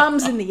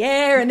arms in the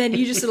air, and then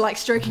you just sort of like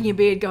stroking your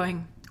beard,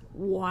 going,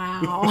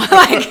 wow.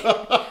 Like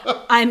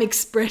I'm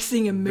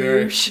expressing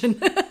emotion.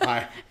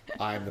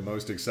 I'm the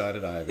most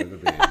excited I've ever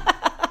been.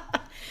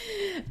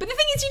 But the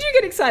thing is, you do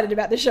get excited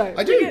about the show.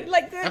 I do.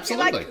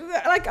 Absolutely.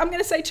 Like I'm going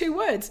to say two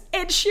words: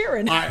 Ed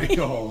Sheeran.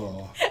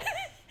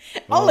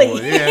 Ollie. Oh,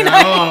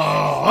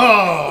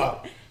 yeah.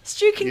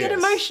 Stu can get Yes.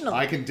 emotional.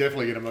 I can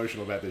definitely get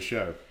emotional about this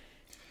show.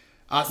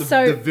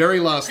 So- The very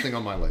last thing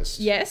on my list.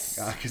 Yes.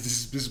 Because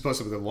this is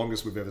possibly the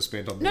longest we've ever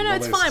spent on No, the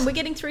it's list. fine. We're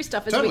getting through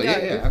stuff as Totally, we go.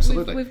 yeah,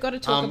 absolutely. We've got to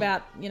talk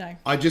about,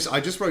 I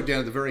just wrote down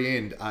at the very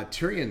end,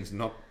 Tyrion's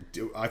not...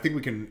 I think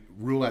we can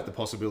rule out the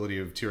possibility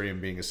of Tyrion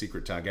being a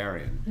secret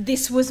Targaryen.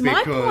 This was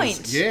my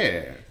point.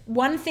 Yeah.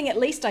 One thing at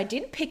least I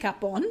did pick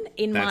up on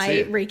in That's my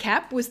it.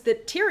 recap was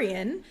that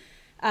Tyrion,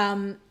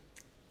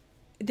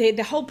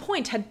 the whole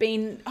point had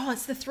been,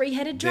 it's the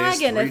three-headed There's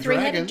dragon, a three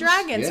three-headed dragons,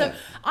 dragon. So yeah.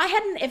 I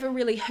hadn't ever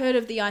really heard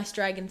of the ice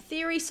dragon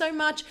theory so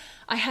much.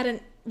 I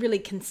hadn't really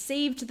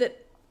conceived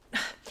that.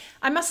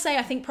 I must say,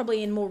 I think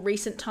probably in more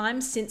recent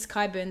times, since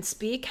Qyburn's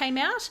spear came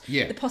out,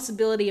 Yeah. the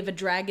possibility of a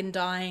dragon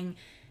dying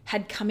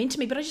had come into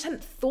me, but I just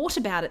hadn't thought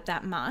about it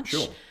that much.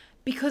 Sure.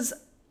 Because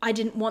I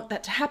didn't want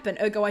that to happen.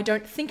 Ergo, I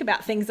don't think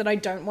about things that I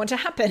don't want to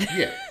happen.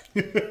 Yeah.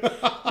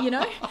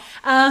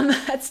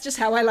 That's just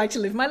how I like to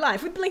live my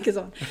life, with blinkers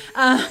on.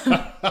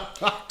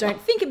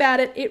 Don't think about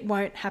it; it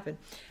won't happen.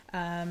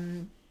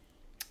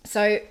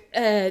 So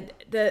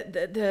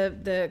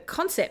the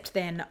concept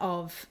then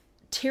of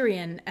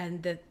Tyrion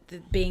and the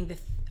being the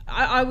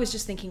I was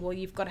just thinking, well,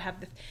 you've got to have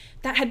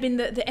that had been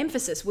the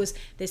emphasis was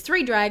there's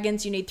three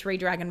dragons, you need three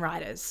dragon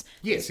riders.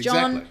 Yes, there's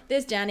Jon, exactly.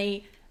 there's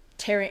Dany.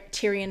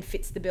 Tyrion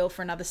fits the bill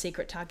for another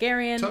secret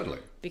Targaryen. Totally.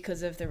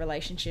 Because of the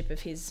relationship of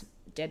his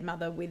dead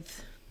mother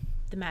with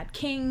the Mad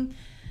King.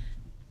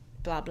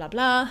 Blah, blah,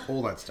 blah.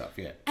 All that stuff,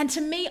 yeah. And to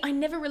me, I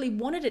never really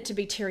wanted it to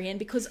be Tyrion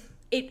because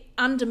it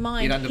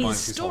undermined, his whole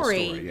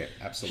story. story, yeah,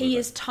 absolutely. He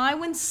is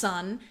Tywin's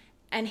son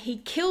and he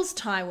kills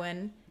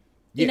Tywin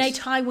in a Yes.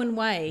 Tywin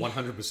way.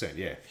 100%,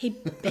 yeah. He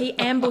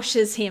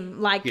ambushes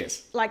him like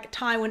Yes.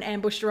 Tywin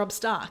ambushed Robb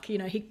Stark.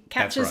 He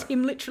captures right.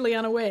 him literally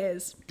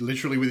unawares.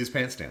 Literally with his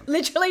pants down.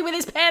 Literally with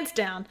his pants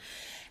down.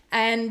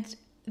 And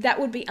that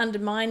would be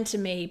undermined to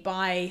me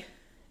by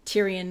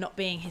Tyrion not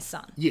being his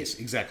son. Yes,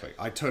 exactly.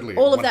 I totally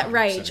All of that 100%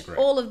 rage, agree.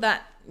 all of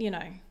that,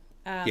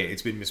 yeah,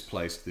 it's been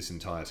misplaced this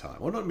entire time.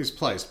 Well, not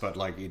misplaced, but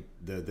like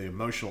the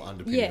emotional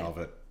underpinning Yeah. of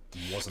it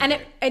wasn't And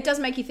there. it does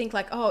make you think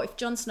like, if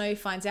Jon Snow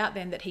finds out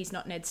then that he's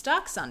not Ned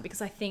Stark's son, because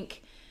I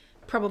think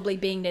probably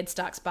being Ned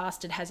Stark's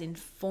bastard has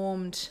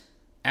informed...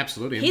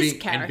 Absolutely. his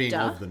And being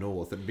character. of the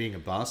North and being a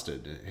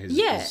bastard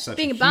is such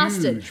being a a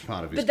bastard. huge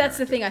part of his But that's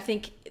the character.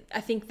 thing.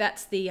 I think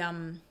that's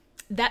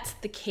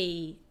the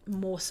key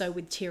more so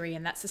with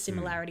Tyrion. That's the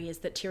similarity is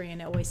that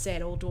Tyrion always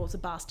said all dwarves are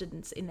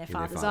bastards in their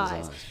father's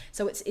eyes.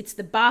 So it's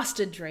the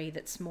bastardry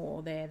that's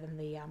more there than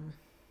the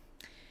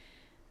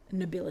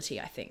nobility,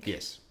 I think.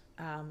 Yes.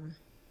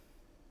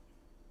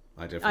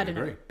 I definitely I don't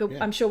agree. know. But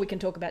Yeah. I'm sure we can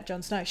talk about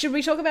Jon Snow. Should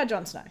we talk about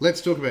Jon Snow?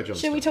 Let's talk about Jon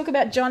Snow. Should we talk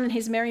about Jon and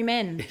his merry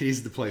men It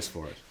is the place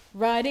for it.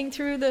 riding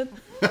through the...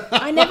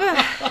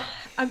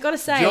 I've got to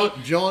say...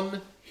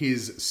 John,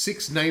 his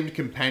 6 named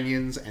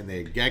companions and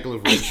their gaggle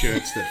of red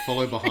shirts that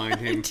follow behind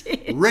him,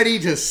 ready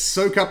to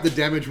soak up the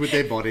damage with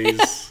their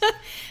bodies.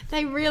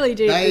 They really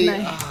do,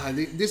 don't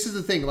they? This is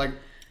the thing, like,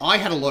 I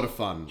had a lot of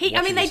fun. They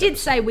watching did this episode.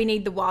 say we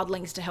need the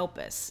wildlings to help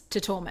us to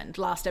Tormund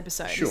last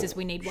episode. Sure, He says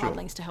we need sure.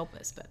 wildlings to help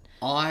us, but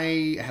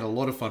I had a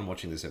lot of fun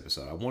watching this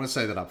episode. I want to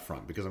say that up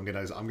front because I'm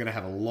gonna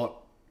have a lot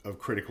of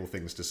critical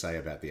things to say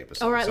about the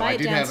episode. All right, so lay I it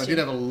did down, have I Stu. did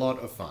have a lot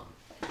of fun.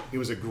 It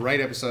was a great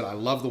episode. I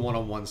love the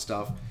one-on-one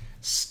stuff.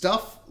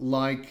 Stuff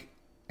like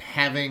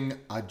having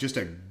just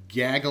a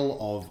gaggle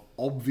of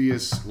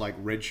obvious like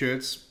red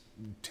shirts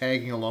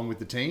tagging along with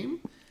the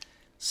team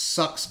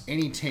sucks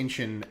any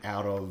tension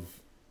out of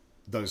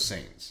those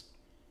scenes.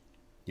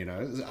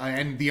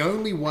 And the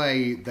only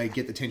way they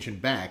get the tension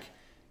back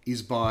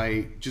is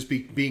by just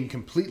being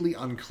completely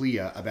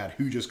unclear about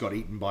who just got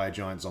eaten by a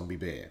giant zombie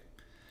bear.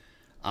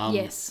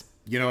 yes.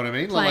 You know what I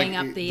mean? Playing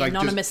up the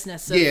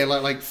anonymousness of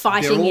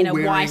fighting they're all in a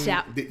wearing,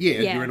 whiteout.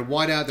 You're in a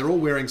whiteout. They're all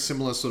wearing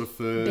similar sort of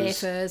furs. Bare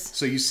furs.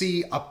 So you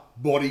see a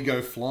body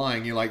go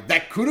flying. You're like,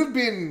 that could have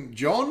been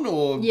Jon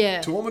or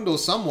Tormund or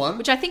someone.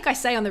 Which I think I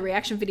say on the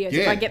reaction videos.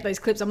 If I get those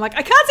clips, I'm like,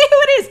 I can't see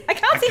who it is. I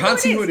can't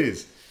see who it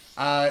is.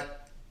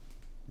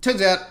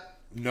 Turns out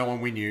no one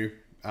we knew.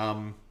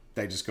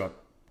 They just got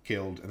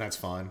killed, and that's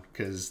fine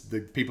because the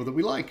people that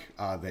we like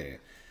are there.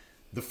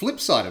 The flip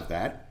side of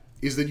that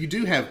is that you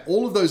do have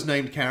all of those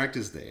named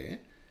characters there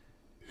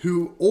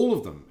who, all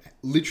of them,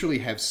 literally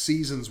have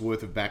seasons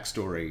worth of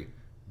backstory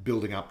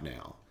building up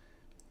now.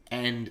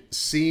 And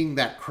seeing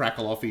that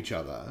crackle off each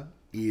other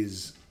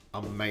is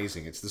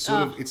amazing. It's the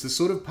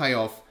sort of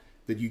payoff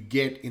that you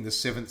get in the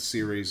 7th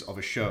series of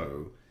a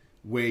show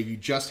where you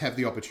just have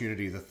the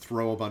opportunity to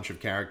throw a bunch of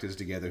characters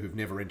together who've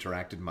never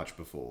interacted much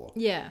before.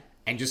 Yeah.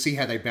 And just see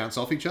how they bounce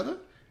off each other.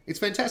 It's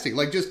fantastic.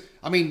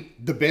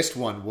 The best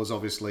one was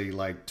obviously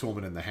like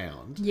Tormund and the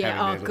Hound.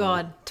 Yeah,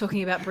 God.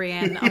 Talking about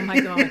Brienne. Oh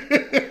my God.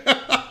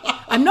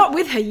 I'm not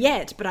with her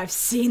yet, but I've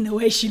seen the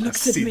way she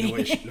looks at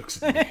me.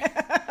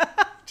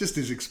 Just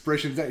his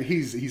expressions.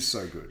 He's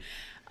so good.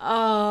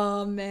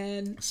 Oh,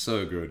 man.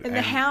 So good. And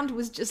the Hound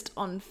was just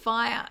on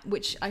fire,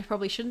 which I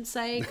probably shouldn't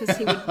say because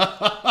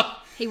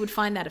he would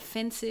find that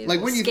offensive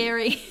or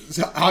scary.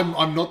 So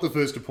I'm not the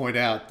first to point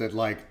out that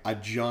like a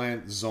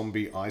giant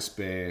zombie ice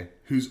bear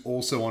who's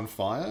also on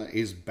fire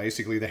is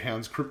basically the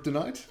Hound's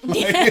kryptonite.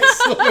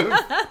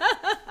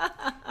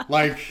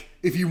 Like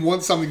if you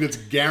want something that's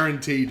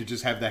guaranteed to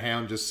just have the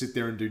Hound just sit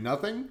there and do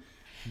nothing,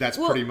 that's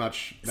pretty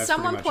much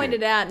someone pretty much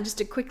pointed out, and just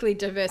to quickly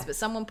diverse, but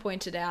someone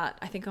pointed out,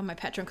 I think on my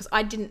Patreon, because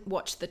I didn't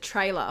watch the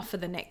trailer for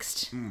the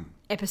next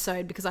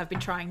episode because I've been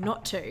trying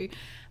not to,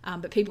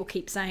 but people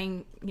keep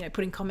saying,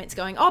 putting comments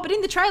going, oh, but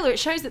in the trailer it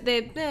shows that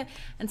they're there.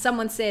 And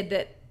someone said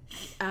that,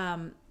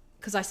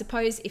 because I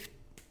suppose if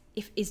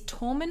is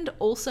Tormund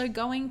also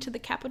going to the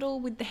capital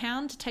with the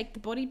Hound to take the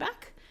body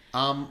back?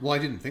 Well, I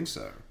didn't think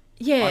so.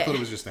 Yeah. I thought it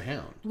was just the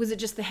Hound. Was it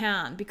just the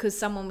Hound? Because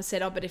someone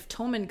said, but if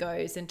Tormund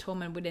goes, then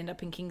Tormund would end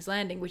up in King's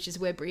Landing, which is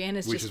where Brienne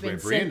has just been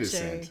sent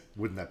to.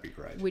 Wouldn't that be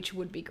great? Which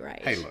would be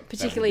great. Hey, look.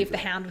 Particularly if the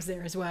Hound was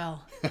there as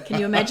well. Can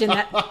you imagine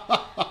that?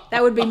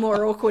 That would be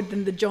more awkward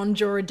than the Jon,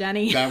 Jorah,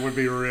 Dany. That would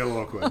be real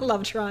awkward.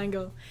 Love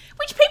triangle.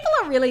 Which people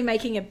are really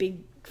making a big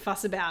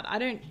fuss about. I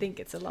don't think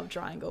it's a love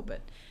triangle, but...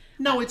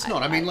 No, it's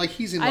not.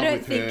 He's in love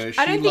with her.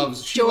 I don't think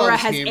Jorah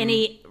has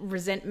any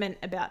resentment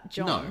about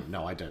Jon.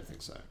 No, I don't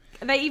think so.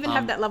 They even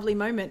have that lovely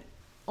moment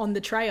on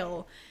the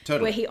trail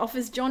where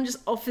Jon just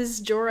offers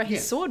Jorah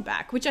his sword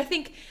back, which I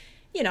think,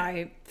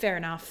 fair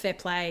enough, fair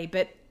play,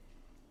 but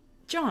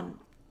Jon,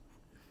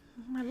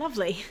 my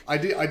lovely. I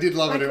did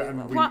love it.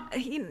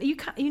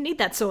 You need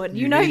that sword.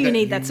 You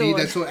need that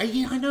sword.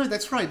 Yeah, I know,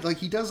 that's right. Like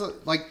he does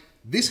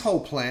this whole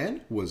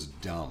plan was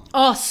dumb.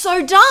 Oh,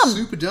 so dumb.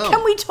 Super dumb.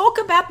 Can we talk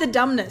about the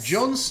dumbness?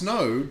 Jon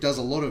Snow does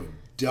a lot of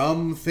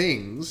dumb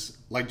things,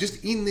 like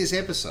just in this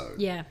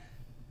episode. Yeah.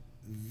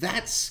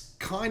 That's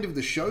kind of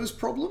the show's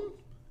problem.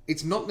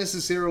 It's not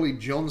necessarily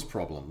Jon's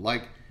problem.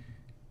 Like,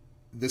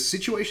 the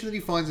situation that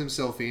he finds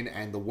himself in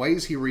and the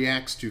ways he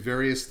reacts to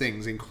various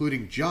things,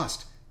 including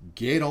just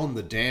get on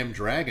the damn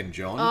dragon,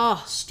 Jon.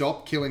 Oh.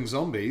 Stop killing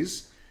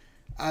zombies.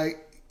 It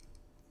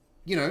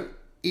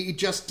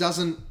just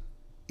doesn't...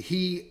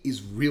 He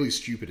is really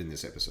stupid in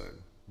this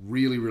episode.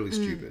 Really, really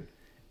stupid.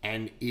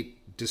 And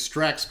it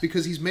distracts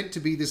because he's meant to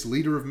be this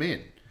leader of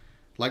men.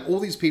 Like, all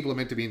these people are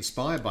meant to be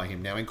inspired by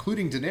him now,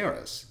 including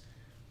Daenerys.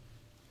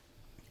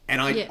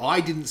 And I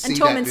didn't see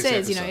that Tormund this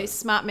says, episode.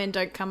 smart men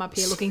don't come up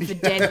here looking for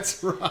dead.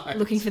 That's right.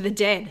 Looking for the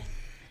dead.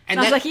 And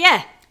I was like,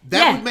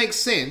 that would make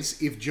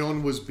sense if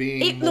Jon was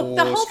being more strategic.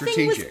 The whole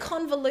thing was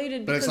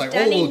convoluted but because it's like,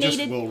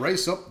 Dany we'll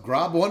race up,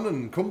 grab one,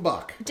 and come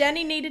back.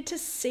 Dany needed to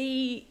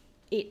see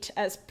it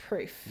as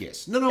proof.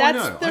 Yes. No,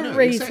 That's I know.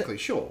 reason. Exactly,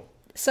 sure.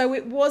 So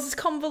it was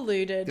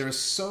convoluted. There are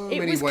so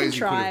many ways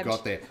you could have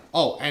got there.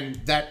 Oh, and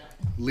that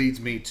leads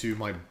me to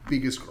my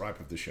biggest gripe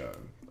of the show,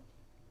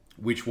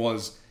 which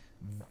was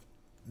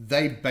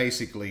they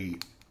basically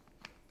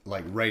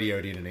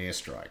radioed in an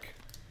airstrike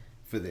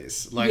for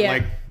this.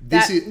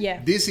 This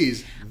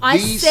is the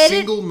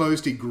single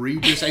most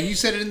egregious, and you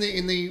said it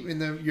in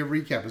your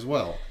recap as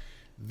well.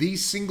 The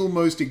single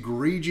most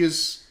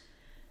egregious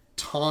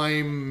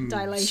time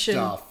dilation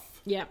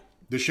stuff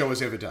the show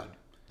has ever done.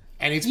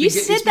 And you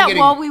said that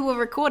while we were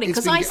recording,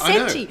 because I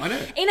said to you,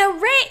 in a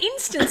rare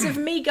instance of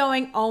me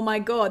going, oh my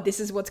God, this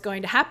is what's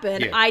going to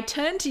happen, I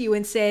turned to you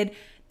and said,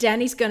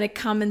 Dany's going to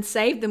come and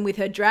save them with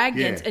her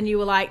dragons. And you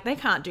were like, they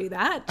can't do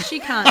that. She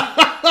can't.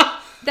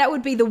 That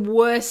would be the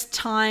worst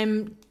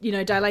time,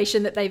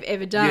 dilation that they've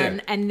ever done.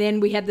 Yeah. And then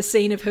we had the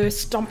scene of her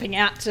stomping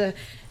out to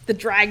the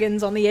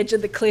dragons on the edge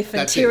of the cliff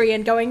and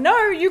Tyrion going,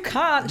 no, you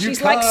can't.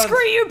 She's like, screw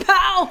you,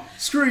 pal.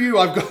 Screw you.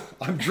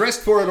 I'm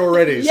dressed for it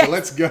already. So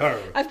let's go.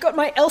 I've got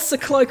my Elsa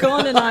cloak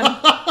on and I'm,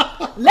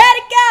 let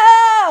it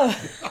go.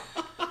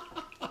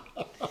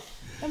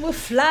 And we'll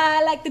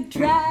fly like the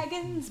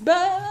dragons, but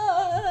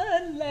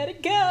let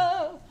it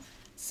go.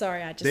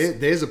 Sorry, I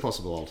just... There's a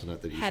possible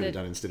alternate that you Had should have it-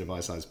 done instead of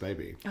Ice Ice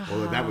Baby.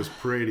 Although that was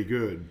pretty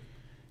good.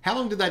 How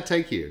long did that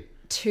take you?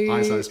 Too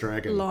Ice Ice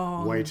Dragon.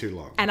 long. Way too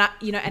long. And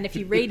and if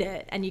you read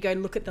it and you go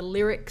look at the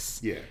lyrics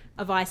Yeah.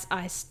 of Ice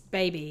Ice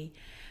Baby,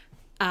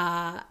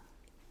 it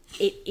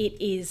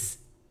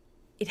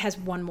has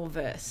one more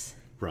verse.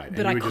 Right. and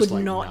But you I were could just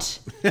like, not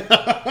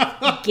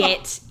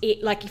get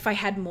it. Like, if I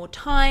had more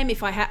time,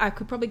 I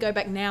could probably go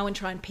back now and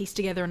try and piece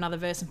together another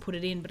verse and put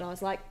it in. But I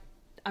was like,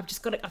 I've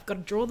got to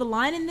draw the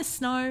line in the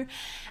snow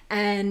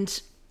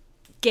and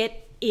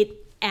get it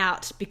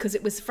out, because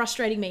it was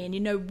frustrating me. And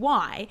you know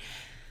why?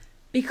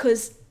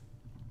 Because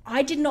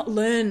I did not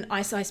learn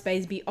Ice Ice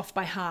Baby off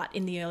by heart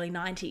in the early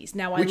 90s.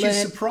 Now Which is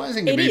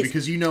surprising to me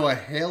because you know a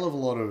hell of a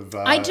lot of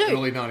I do.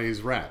 early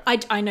 90s rap.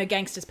 I know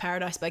Gangsta's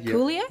Paradise by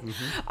Coolio.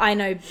 I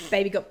know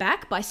Baby Got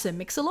Back by Sir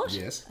Mix-a-Lot.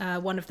 Yes.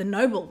 One of the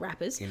noble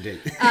rappers.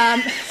 Indeed.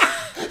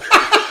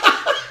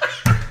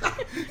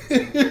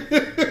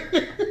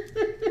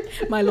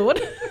 My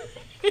lord.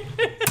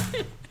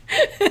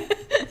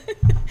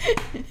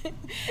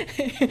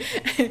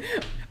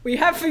 We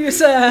have for you,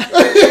 sir,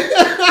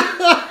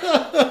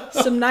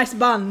 some nice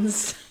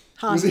buns.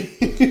 Was he,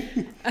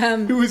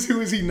 who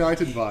was he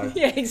knighted by?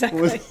 Yeah,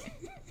 exactly. Was-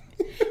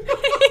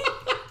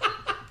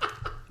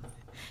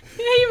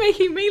 Yeah, you're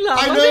making me laugh.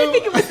 I know. don't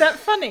think it was that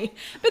funny.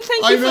 But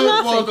thank you for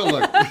laughing.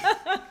 Well,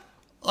 look,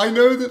 I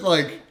know that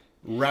like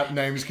rap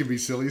names can be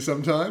silly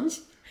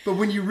sometimes, but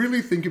when you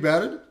really think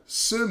about it,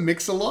 Sir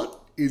Mix-a-Lot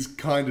is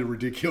kind of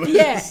ridiculous.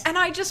 Yeah, and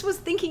I just was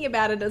thinking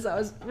about it as I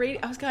was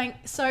reading. I was going,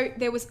 so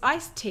there was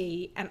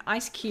Ice-T and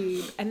Ice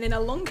Cube, and then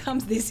along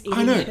comes this idiot.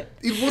 I know.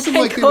 It wasn't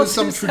and like there was calls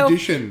some himself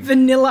tradition.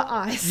 Vanilla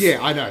Ice. Yeah,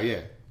 I know,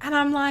 yeah. And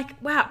I'm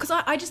like, wow, because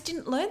I just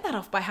didn't learn that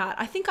off by heart.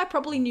 I think I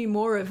probably knew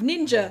more of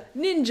Ninja,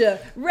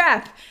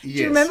 Rap. Do you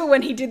Yes. remember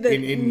when he did the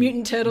In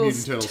Mutant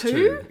Turtles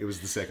 2? It was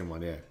the second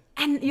one, yeah.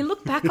 And you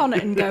look back on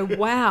it and go,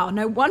 wow,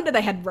 no wonder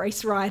they had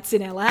race riots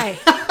in LA.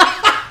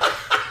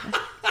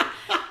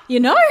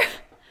 You know?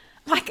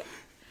 Like,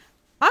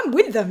 I'm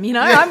with them, you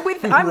know? Yeah,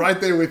 I'm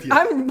right there with you.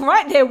 I'm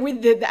right there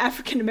with the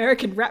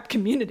African-American rap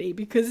community,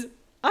 because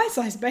Ice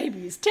Ice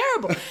Baby is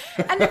terrible.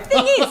 And the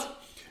thing is...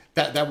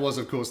 That was,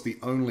 of course, the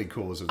only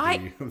cause of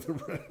the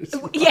race.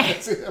 Yeah.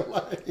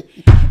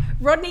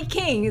 Rodney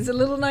King, is a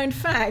little known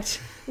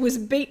fact, was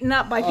beaten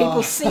up by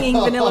people singing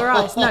Vanilla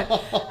Ice.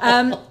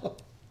 No.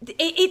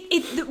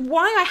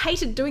 Why I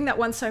hated doing that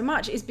one so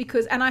much is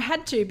because, and I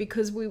had to,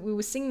 because we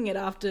were singing it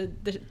after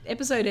the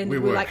episode ended. We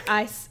were like,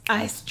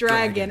 Ice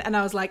Dragon. And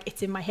I was like,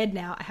 it's in my head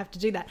now. I have to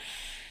do that.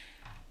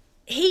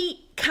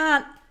 He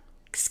can't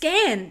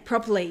scan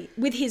properly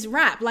with his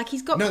rap. Like,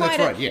 he's got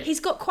he's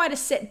got quite a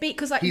set beat,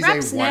 because like he's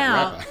raps a white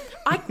now.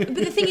 rapper. But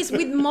the thing is,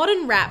 with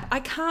modern rap,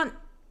 I can't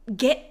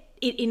get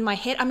it in my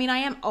head. I mean, I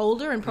am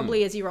older, and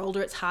probably as you're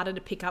older, it's harder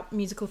to pick up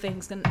musical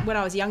things than when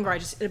I was younger. I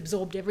just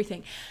absorbed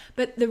everything.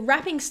 But the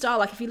rapping style,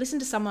 like if you listen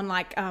to someone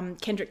like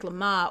Kendrick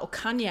Lamar or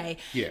Kanye,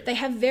 they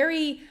have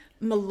very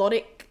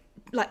melodic,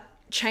 like,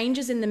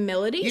 changes in the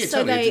melody. Yeah,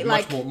 so totally. they It's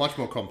like much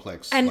more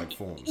complex and like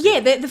forms.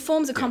 Yeah, the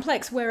forms are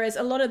complex. Whereas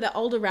a lot of the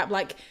older rap,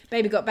 like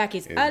Baby Got Back,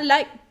 is I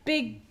like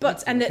big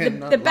butts, and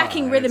the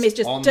backing rhythm is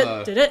just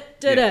da da da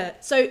da da.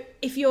 So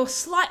if you're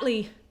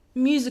slightly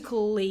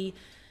musically,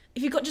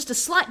 if you've got just a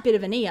slight bit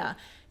of an ear,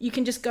 you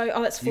can just go,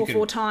 oh, that's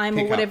 4/4 time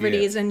or whatever it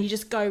is, and you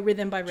just go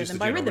rhythm by rhythm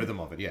by rhythm. Rhythm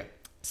of it, yeah.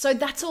 So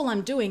that's all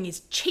I'm doing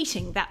is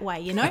cheating that way,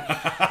 you know.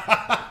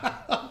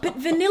 But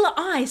Vanilla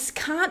Ice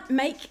can't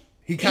make.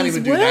 He can't his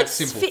even do that words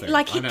simple fit. thing.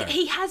 Like I know.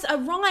 he has a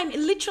rhyme. It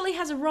literally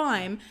has a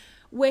rhyme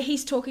where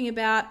he's talking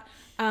about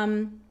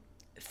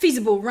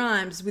feasible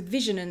rhymes with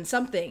vision and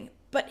something,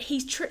 but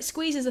he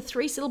squeezes a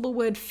 3-syllable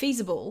word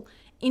feasible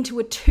into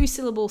a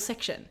 2-syllable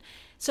section.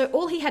 So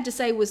all he had to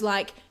say was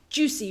like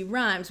juicy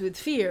rhymes with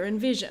fear and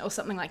vision or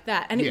something like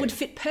that, and it would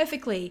fit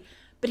perfectly.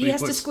 But he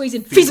has to squeeze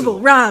in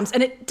feasible rhymes,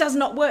 and it does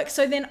not work.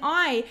 So then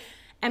I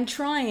am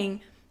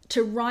trying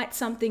to write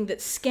something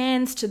that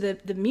scans to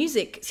the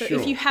music. So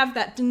if you have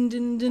that dun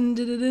dun dun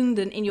dun dun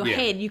dun in your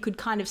head, you could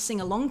kind of sing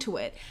along to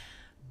it.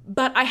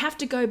 But I have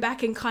to go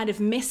back and kind of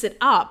mess it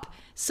up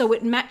so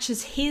it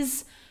matches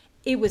his.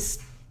 It was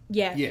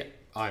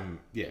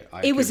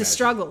it was a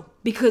struggle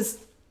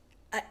because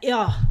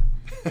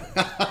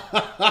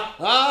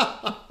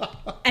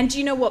And do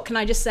you know what? Can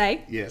I just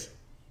say? Yes.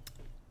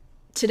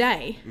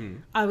 Today,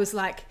 I was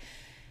like,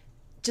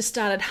 just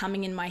started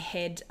humming in my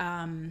head.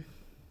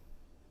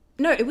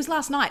 No, it was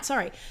last night.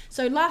 Sorry.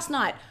 So last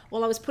night,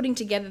 while I was putting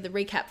together the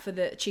recap for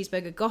the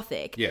Cheeseburger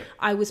Gothic,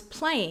 I was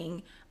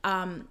playing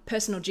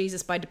Personal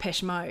Jesus by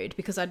Depeche Mode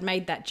because I'd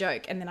made that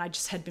joke, and then I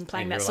just had been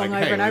playing that song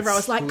over and over. I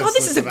was like, God,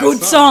 this is a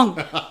good song.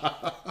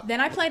 Then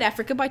I played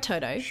Africa by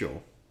Toto.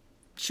 Sure.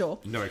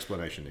 No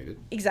explanation needed.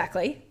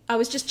 Exactly. I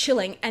was just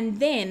chilling, and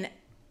then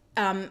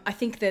I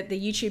think that the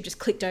YouTube just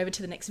clicked over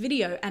to the next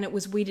video, and it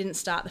was We Didn't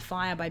Start the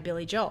Fire by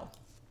Billy Joel.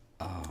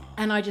 Oh.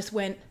 And I just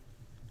went,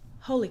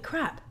 holy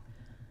crap.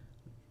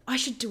 I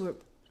should do a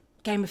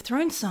Game of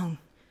Thrones song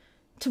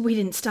to We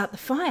Didn't Start the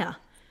Fire.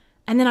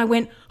 And then I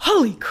went,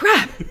 holy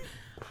crap.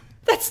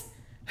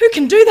 Who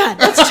can do that?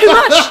 That's too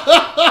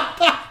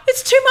much.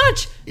 It's too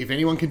much. If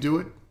anyone can do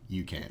it,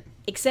 you can.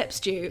 Except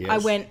Stu, Yes. I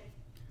went,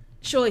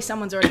 surely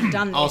someone's already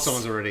done this. Oh,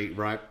 someone's already,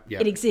 right? Yeah.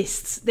 It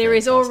exists. There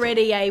is Fantastic.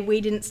 already a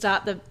We Didn't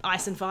Start the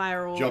Ice and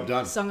Fire or Job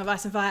done. Song of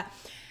Ice and Fire.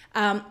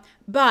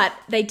 But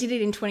they did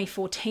it in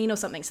 2014 or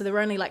something. So there were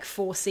only like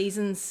 4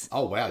 seasons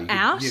Oh, wow.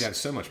 out. You'd have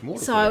so much more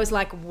to So put I in. was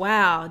like,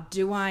 wow,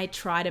 do I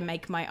try to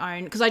make my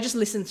own? Because I just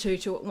listened to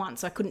it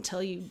once. I couldn't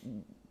tell you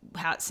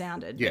how it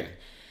sounded. Yeah.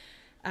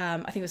 I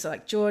think it was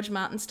like George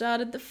Martin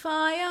started the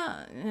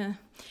fire.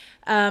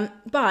 Yeah.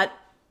 But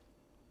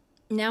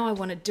now I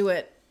want to do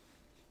it,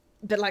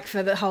 but like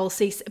for the whole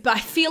season. But I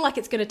feel like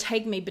it's going to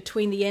take me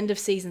between the end of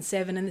season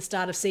 7 and the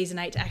start of season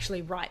 8 to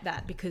actually write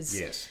that because...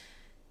 Yes.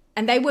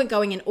 And they weren't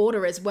going in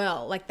order as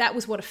well. Like that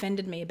was what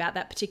offended me about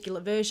that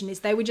particular version is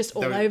they were just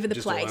all over the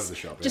just all place. over the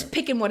shop, just yeah.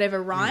 picking whatever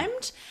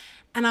rhymed.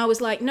 And I was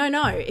like, no.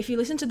 If you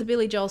listen to the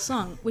Billy Joel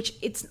song, which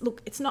it's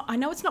not, I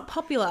know it's not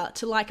popular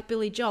to like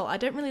Billy Joel. I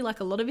don't really like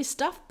a lot of his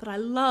stuff, but I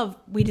love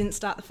We Didn't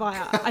Start the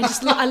Fire.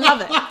 I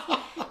love it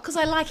because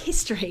I like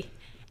history.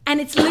 And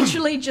it's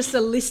literally just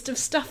a list of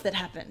stuff that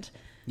happened.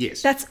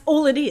 Yes. That's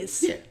all it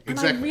is. Yeah,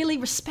 exactly. And I really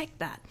respect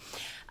that.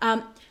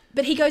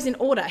 But he goes in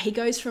order. He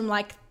goes from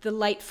like the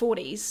late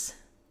 40s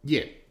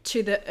Yeah.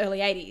 to the early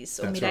 80s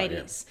or That's mid 80s. right,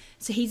 yeah.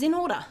 So he's in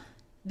order.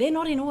 They're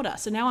not in order.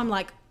 So now I'm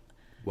like,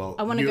 Well,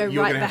 I wanna go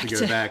you're right gonna have back to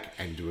go to- back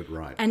and do it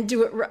right. and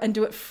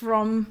do it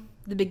from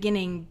the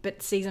beginning,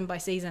 but season by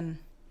season.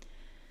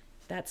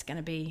 That's going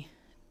to be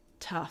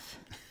tough.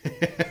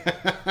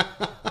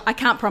 I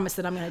can't promise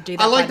that I'm going to do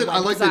that. I like by that. the way, I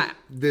like because that.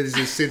 There's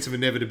this sense of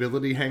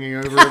inevitability hanging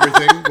over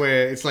everything,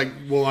 where it's like,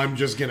 well, I'm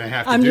just gonna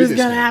have to. I'm do just this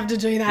going to now. have to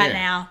do that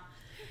now.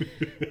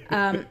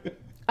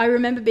 I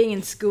remember being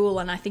in school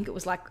and I think it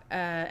was like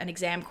an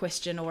exam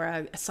question or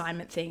an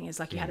assignment thing. It's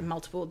like you had a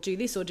multiple, do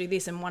this or do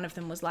this. And one of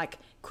them was like,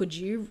 could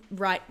you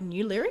write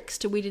new lyrics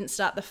to We Didn't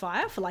Start the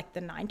Fire for like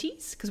the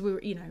 90s? Because we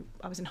were,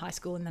 I was in high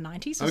school in the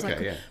 90s. So I was Okay,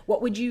 like, yeah.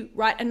 what would you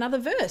write another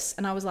verse?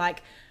 And I was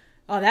like,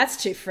 oh,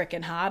 that's too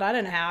freaking hard. I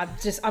don't know how.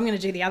 I'm going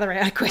to do the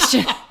other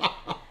question.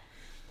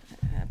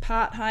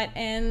 Part, height,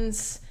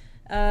 ends.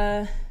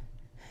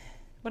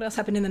 What else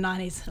happened in the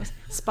 90s?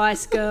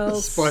 Spice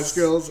Girls. Spice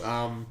Girls.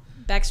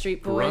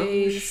 Backstreet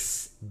Boys.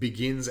 Grunge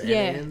begins and Yeah,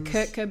 ends.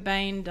 Kurt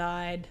Cobain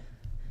died.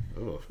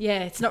 Oh.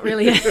 Yeah, it's not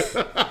really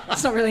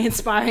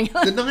inspiring.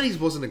 The 90s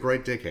wasn't a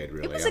great decade,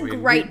 really. It was a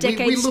great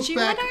decade, We look Stu.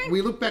 back, I don't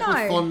we look back know.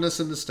 with fondness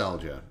and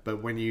nostalgia,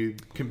 but when you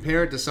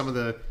compare it to some of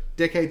the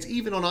decades,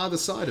 even on either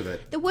side of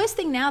it, The worst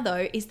thing now,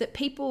 though, is that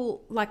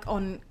people like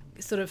on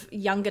sort of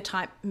younger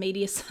type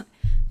media,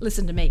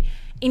 listen to me,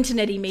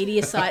 internet-y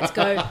media sites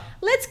go,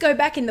 let's go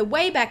back in the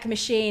Wayback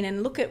Machine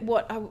and look at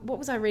what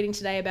was I reading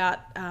today about,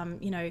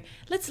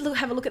 let's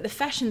have a look at the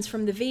fashions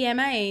from the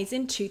VMAs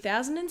in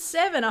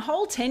 2007, a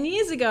whole 10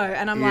 years ago.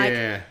 And I'm like,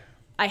 yeah.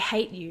 I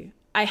hate you.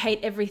 I hate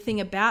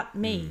everything about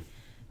me.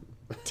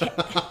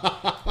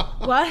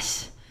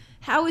 What?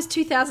 How was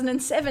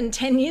 2007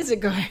 10 years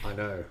ago? I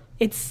know.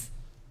 It's...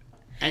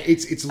 And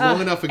it's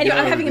long enough ago. anyway,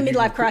 I'm having a that you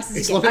midlife can- crisis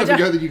It's again. long I enough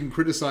ago don't- that you can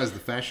criticize the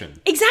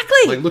fashion.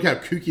 Exactly. Like, look how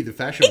kooky the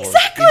fashion was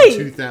Exactly. in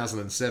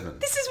 2007.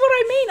 This is what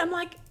I mean. I'm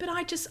like, but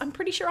I'm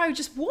pretty sure I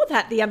just wore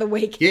that the other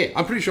week. Yeah,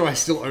 I'm pretty sure I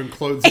still own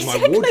clothes in my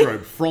Exactly.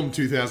 wardrobe from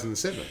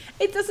 2007.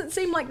 It doesn't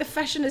seem like the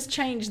fashion has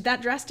changed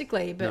that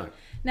drastically, but No.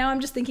 now I'm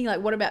just thinking, like,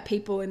 what about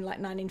people in like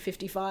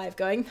 1955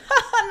 going,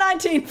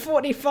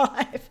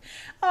 1945?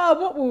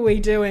 Oh, what were we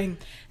doing?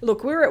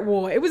 Look, we're at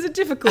war. It was a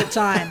difficult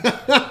time.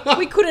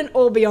 We couldn't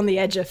all be on the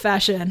edge of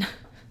fashion.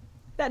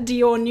 That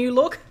Dior new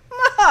look,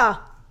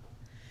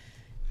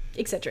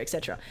 etc.,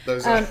 etc.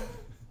 Those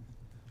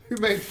who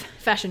made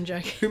Fashion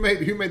joke. who made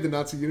the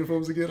Nazi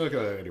uniforms again?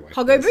 Okay, anyway.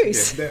 Hoggo Yes,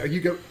 Booze. Yeah, there you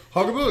go.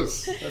 Hoggo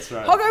Booze. That's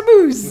right. Hoggo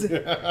Booze.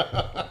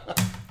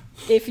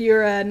 If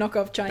you're a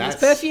knockoff Chinese That's-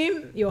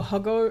 perfume, you're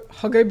Hoggo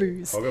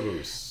Booze. Hoggo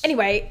Booze.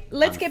 Anyway,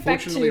 let's get back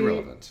Unfortunately to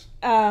relevant.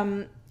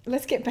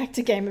 let's get back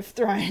to Game of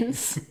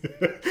Thrones.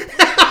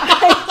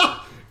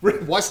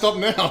 Why stop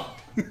now?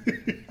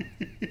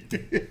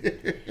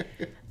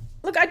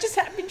 Look, I just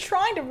have been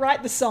trying to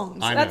write the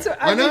songs. I know. That's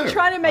what I I've know. been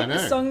trying to make I the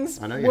know.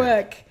 songs I know you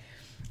work.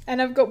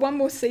 And I've got one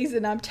more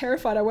season. I'm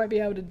terrified I won't be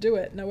able to do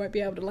it, and I won't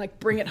be able to like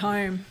bring it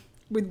home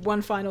with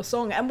one final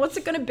song. And what's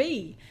it going to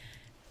be?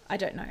 I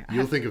don't know.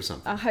 You'll think of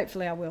something.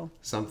 Hopefully, I will.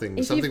 Something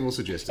If something you've- will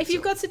suggest itself. If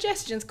you've got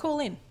suggestions, call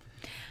in.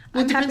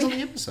 Well, it I'm depends happy- on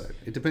the episode.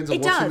 It depends on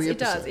It what's in does. the It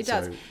does. episode. It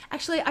does. So-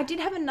 Actually, I did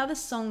have another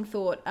song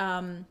thought.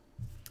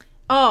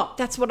 Oh,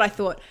 that's what I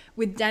thought.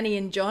 With Danny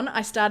and John,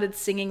 I started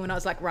singing when I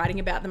was like writing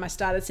about them. I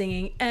started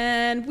singing,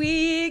 and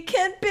we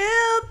can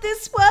build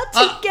this world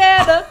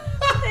together.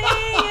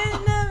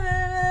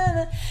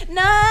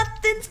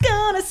 Nothing's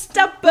gonna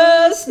stop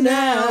us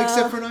now.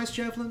 except for an ice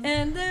javelin.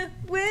 And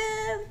we'll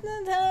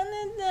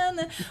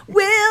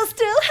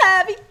still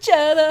have each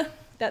other.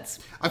 That's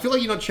I feel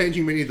like you're not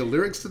changing many of the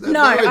lyrics to that.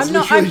 no, though. It's I'm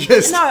not. literally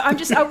just... I'm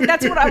just.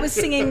 That's what I was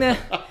singing.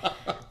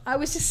 I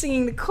was just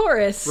singing the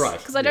chorus, Right,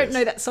 Because I don't yes.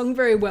 know that song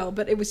very well,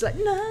 but it was like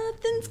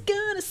nothing's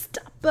gonna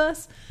stop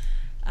us.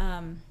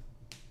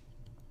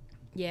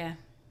 Yeah.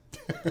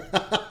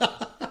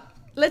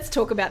 let's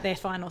talk about their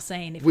final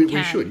scene if we can.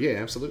 We should, yeah,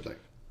 absolutely.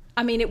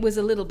 I mean, it was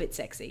a little bit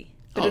sexy,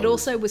 but Oh, it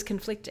also was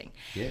conflicting.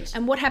 Yes.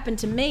 And what happened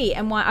to me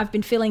and why I've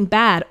been feeling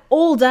bad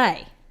all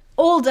day,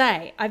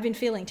 I've been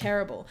feeling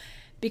terrible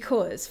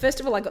because, first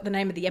of all, I got the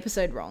name of the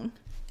episode wrong.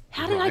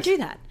 How did I Right. do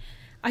that?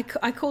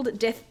 I called it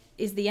Death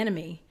is the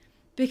Enemy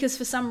because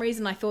for some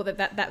reason I thought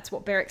that's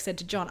what Beric said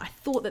to Jon. I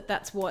thought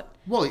that's what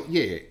Well,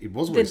 yeah, it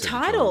was what the he said to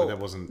Jon, title, but that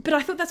wasn't... but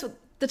I thought that's what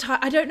the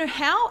title, I don't know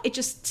how, it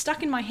just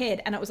stuck in my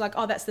head and it was like,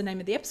 oh, that's the name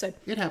of the episode.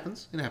 It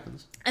happens. It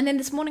happens. And then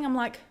this morning I'm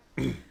like,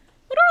 what are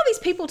all these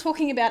people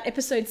talking about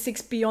episode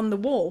 6 Beyond the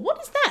Wall?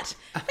 What is that?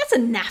 That's a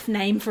naff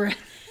name for an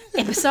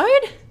episode.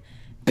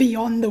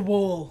 Beyond the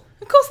Wall.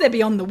 Of course they're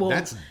beyond the wall.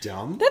 That's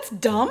dumb. That's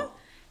dumb.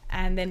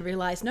 And then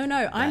realised, no,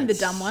 I'm the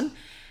dumb one.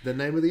 The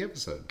name of the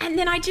episode. And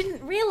then I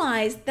didn't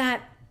realise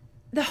that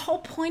the whole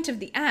point of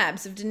the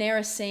abs, of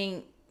Daenerys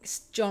seeing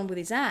Jon with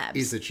his abs,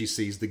 Is that she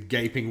sees the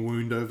gaping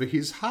wound over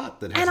his heart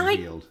that and hasn't I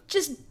healed.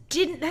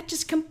 that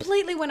just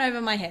completely went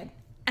over my head.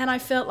 And I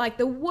felt like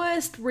the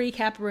worst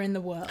recapper in the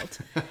world.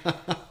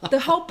 The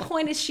whole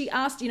point is she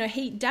asked,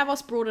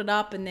 Davos brought it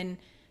up and then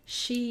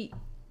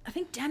I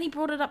think Dany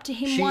brought it up to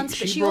him once,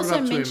 but she she brought it also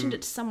up to mentioned him.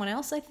 it to someone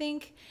else, I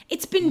think.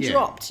 It's been Yeah.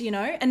 dropped,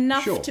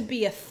 enough Sure. to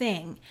be a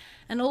thing.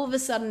 And all of a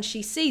sudden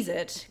she sees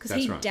it because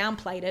That's he right.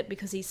 downplayed it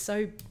because he's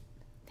so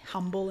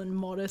humble and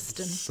modest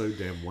and So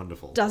damn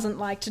wonderful. doesn't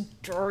like to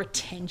draw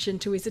attention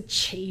to his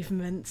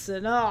achievements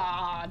and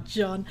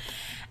Jon,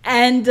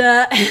 and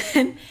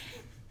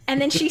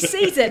and then she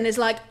sees it and is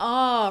like,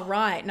 oh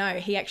right, no,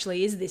 he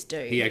actually is this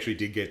dude. He actually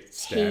did get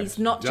stabbed. He's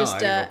not died, just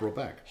and got brought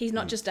back. he's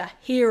not just a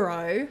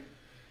hero.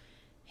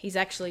 He's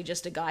actually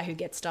just a guy who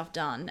gets stuff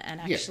done, and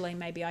actually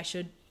maybe I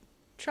should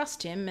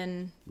trust him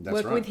and That's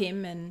work right. with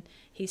him. And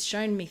he's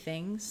shown me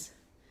things.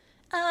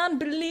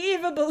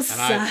 Unbelievable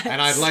sights.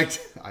 And I'd like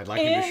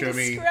him to show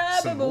me some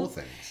Indescribable. more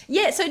things.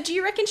 Yeah, so do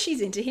you reckon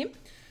she's into him?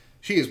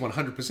 She is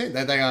 100%.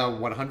 They are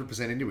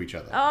 100% into each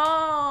other.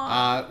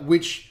 Oh.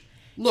 Which,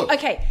 look,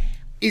 Okay.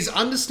 is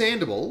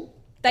understandable.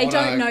 They on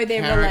don't a know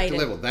they're character related.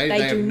 Level. They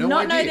have do no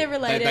not know idea. they're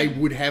related. They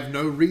would have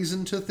no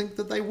reason to think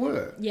that they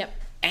were. Yep.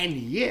 And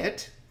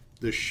yet,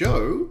 the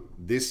show,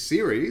 this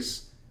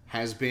season,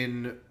 has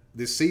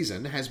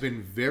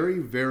been very,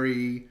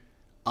 very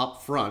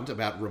upfront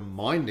about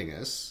reminding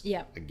us,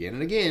 Yep. again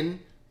and again,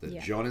 that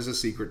Yep. Jon is a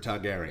secret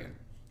Targaryen.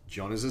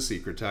 Jon is a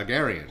secret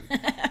Targaryen.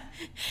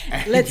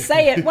 Let's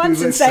say it once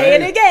and Let's say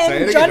it again.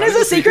 say it Jon again. is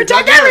a secret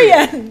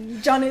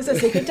Targaryen. Jon is a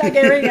secret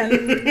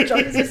Targaryen. Jon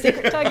is a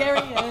secret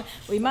Targaryen.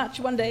 We march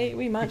one day,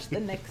 we march the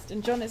next,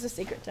 and Jon is a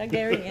secret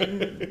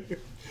Targaryen.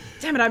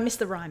 Damn it, I missed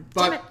the rhyme.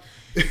 Damn it.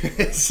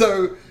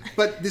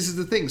 But this is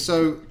the thing.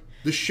 So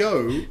the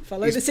show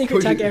Follow is the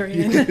secret putting-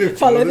 Targaryen.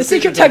 Follow the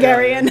secret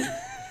Targaryen.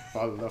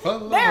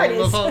 There it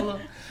is.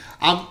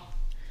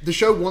 The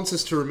show wants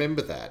us to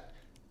remember that,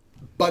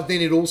 but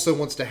then it also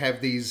wants to have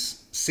these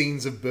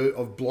scenes of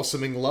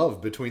blossoming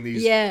love between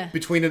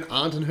between an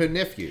aunt and her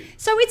nephew.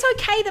 So it's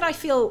okay that I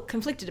feel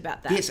conflicted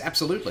about that. Yes,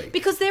 absolutely.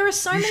 Because there are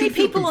so You many should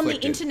feel people on the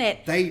conflicted.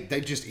 internet.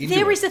 They just into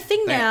There it. is a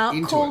thing They're now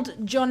into called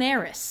it. Jon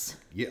Eris.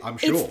 Yeah, I'm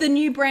sure. It's the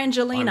new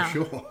Brangelina. I'm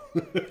sure.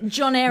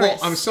 Jon Eris. Well,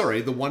 I'm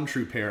sorry. The one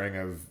true pairing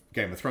of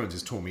Game of Thrones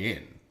is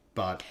Tormund,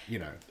 but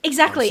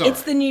Exactly. I'm sorry.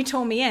 It's the new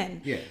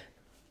Tormund. Yeah.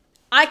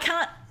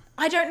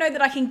 I don't know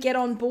that I can get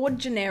on board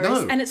Daenerys,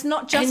 No. and it's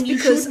not just And you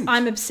because shouldn't.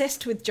 I'm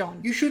obsessed with Jon.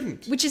 You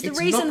shouldn't. Which is the It's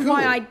reason not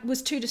why cool. I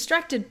was too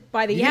distracted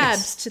by the Yes.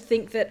 abs to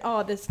think that,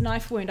 this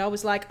knife wound. I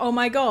was like, oh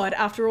my God,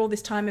 after all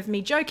this time of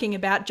me joking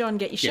about Jon,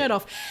 get your shirt Yeah.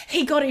 off.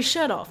 He got his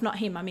shirt off. Not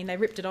him. I mean, they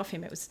ripped it off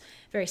him. It was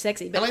very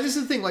sexy. But And this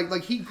is the thing.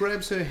 Like he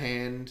grabs her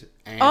hand,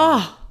 and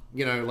Oh.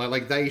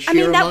 like they share I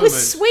mean, a that moment.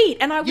 was sweet.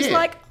 And I was Yeah.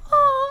 like,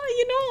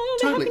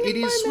 Totally, having a it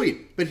is moment.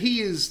 sweet. But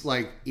he is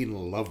like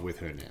in love with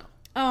her now.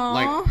 Aw.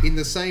 Like in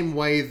the same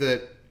way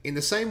that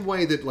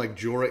like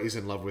Jorah is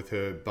in love with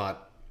her,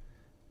 but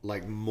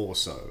like more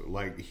so.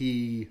 Like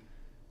he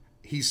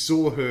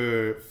saw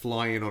her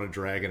fly in on a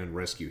dragon and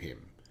rescue him.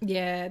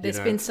 Yeah, there's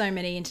know? been so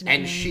many internet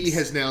And memes. she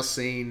has now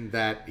seen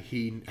that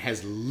he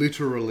has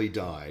literally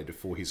died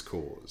for his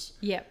cause.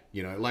 Yep.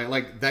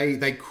 Like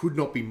they could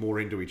not be more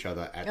into each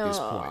other at this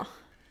point.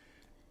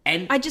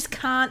 And I just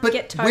can't but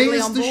get totally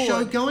where's on the board.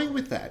 show going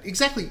with that?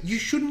 Exactly. You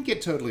shouldn't get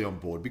totally on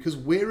board because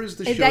where is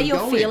the Is show that your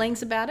going?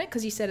 feelings about it?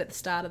 Because you said at the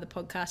start of the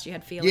podcast you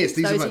had feelings. Yes,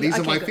 these are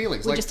Okay, my good.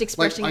 feelings. We're Like, just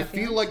expressing I your feel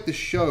feelings. like the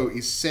show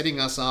is setting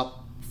us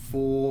up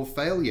for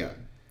failure.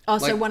 Oh,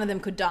 so like- one of them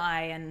could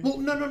die and... Well,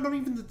 no, not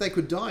even that they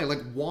could die.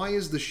 Like, why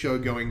is the show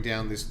going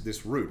down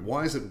this route?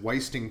 Why is it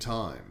wasting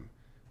time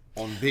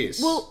on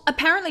this? Well,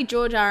 apparently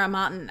George R. R.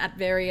 Martin, at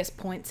various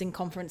points in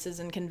conferences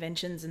and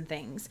conventions and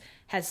things,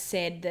 has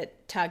said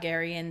that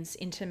Targaryens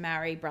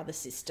intermarry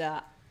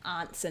brother-sister,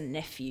 aunts and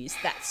nephews,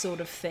 that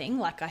sort of thing.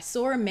 Like, I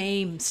saw a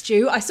meme,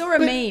 Stu. I saw a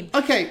meme.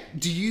 Okay,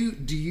 do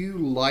you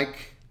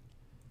like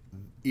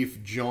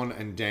if Jon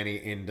and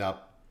Dany end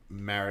up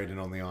married and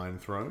on the Iron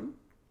Throne?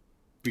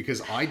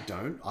 Because I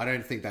don't. I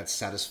don't think that's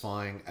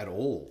satisfying at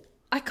all.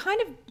 I don't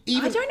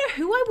know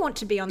who I want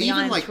to be on the Even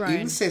Iron like Throne.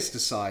 incest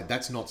aside,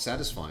 that's not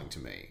satisfying to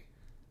me.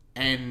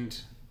 And,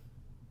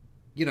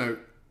 you know,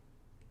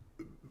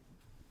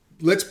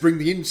 let's bring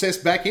the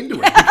incest back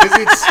into it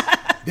because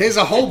there's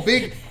a whole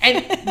big...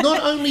 And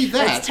not only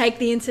that... Let's take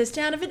the incest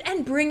out of it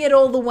and bring it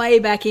all the way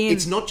back in.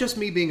 It's not just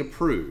me being a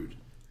prude.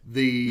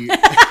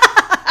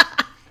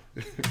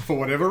 For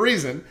whatever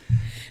reason,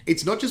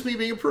 it's not just me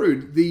being a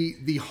prude.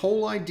 The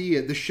whole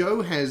idea... The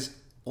show has,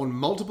 on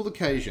multiple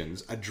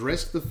occasions,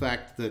 addressed the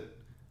fact that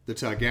the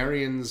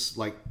Targaryens,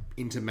 like,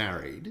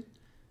 intermarried,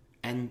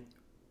 and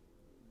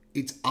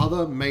its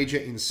other major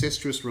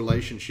incestuous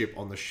relationship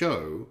on the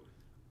show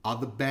are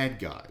the bad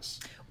guys.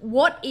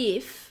 What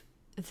if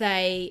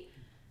it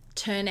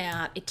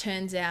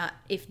turns out,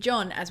 if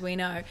Jon, as we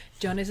know,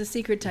 Jon is a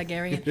secret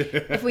Targaryen.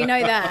 If we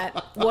know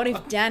that, what if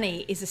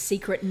Dany is a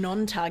secret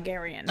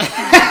non-Targaryen?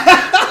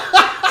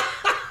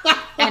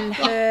 And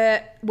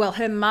her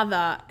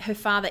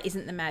father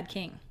isn't the Mad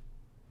King.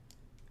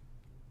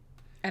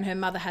 And her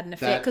mother had an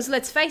affair. Because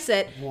let's face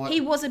it,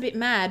 he was a bit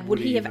mad. Would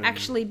he have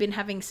actually been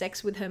having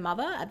sex with her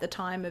mother at the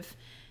time of...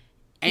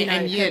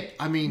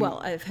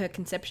 of her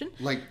conception.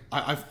 Like,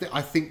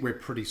 I think we're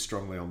pretty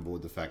strongly on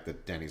board the fact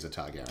that Dany's a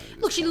Targaryen.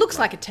 Look, she looks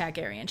like a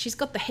Targaryen. She's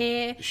got the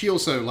hair. She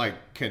also,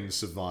 like, can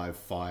survive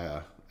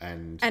fire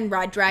and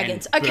ride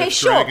dragons. And okay,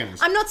 sure. Dragons.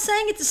 I'm not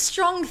saying it's a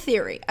strong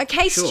theory.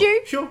 Okay, sure,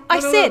 Stu? Sure.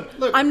 No.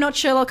 Look, I'm not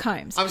Sherlock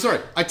Holmes. I'm sorry.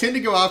 I tend to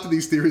go after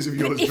these theories of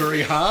yours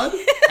very hard,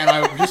 and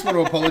I just want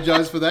to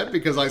apologise for that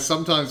because I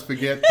sometimes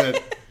forget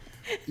that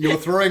you're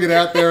throwing it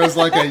out there as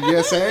like a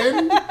yes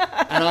and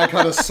I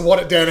kind of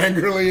swat it down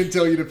angrily and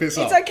tell you to piss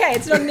off. It's okay.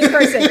 It's not an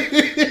impro scene.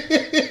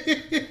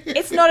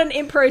 It's not an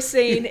impro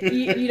scene.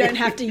 You don't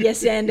have to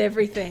yes and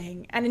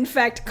everything. And in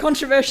fact,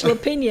 controversial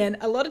opinion,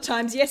 a lot of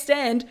times yes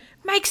and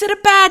makes it a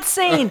bad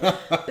scene.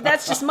 But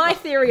that's just my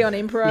theory on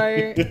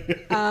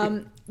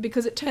impro.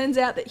 Because it turns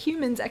out that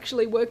humans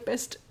actually work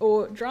best,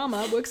 or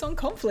drama works on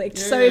conflict.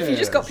 Yes. So if you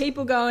just got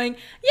people going,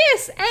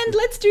 yes, and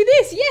let's do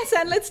this, yes,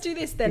 and let's do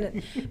this,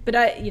 then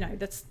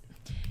it's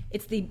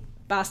the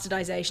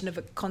bastardization of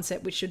a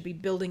concept which should be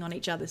building on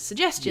each other's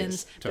suggestions.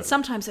 Yes, totally. But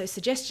sometimes those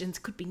suggestions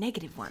could be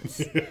negative ones.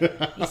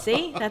 You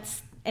see?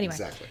 Anyway.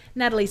 Exactly.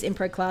 Natalie's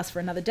impro class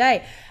for another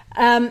day.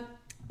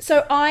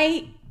 So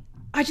I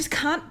just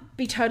can't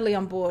be totally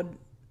on board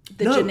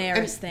the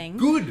Daenerys thing.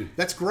 Good.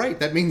 That's great.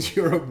 That means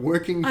you're a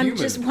working human. I'm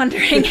just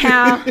wondering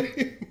how...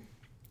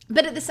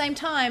 But at the same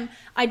time,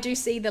 I do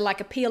see the, like,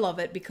 appeal of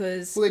it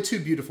because... Well, they're two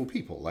beautiful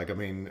people. Like, I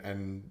mean,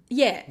 and...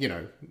 Yeah. You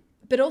know...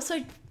 But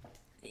also,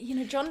 you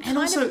know, Jon kind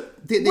of...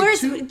 They're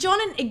whereas Jon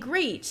and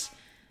Ygritte...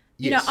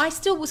 You know, I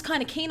still was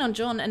kind of keen on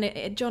Jon,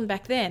 and Jon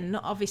back then,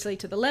 not obviously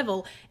to the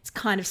level, it's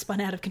kind of spun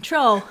out of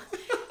control.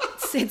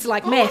 It's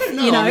like meth,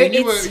 you know. I mean,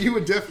 you were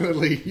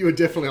definitely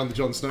on the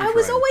Jon Snow train. I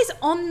was always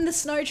on the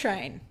Snow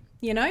train,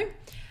 you know.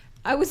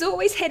 I was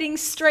always heading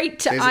straight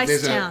to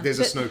Icetown. There's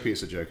a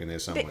Snowpiercer joke in there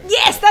somewhere.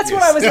 Yes, that's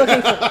what I was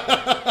looking for.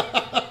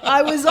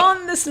 I was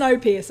on the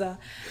Snowpiercer.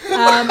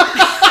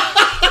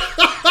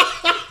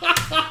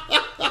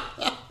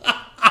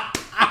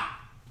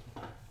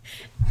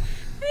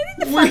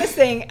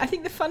 I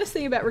think the funnest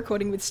thing about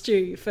recording with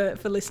Stu for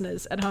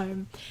listeners at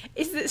home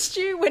is that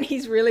Stu, when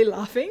he's really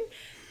laughing,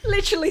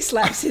 literally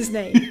slaps his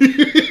knee.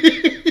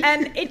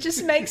 And it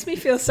just makes me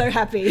feel so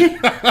happy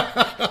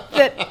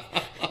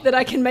that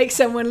I can make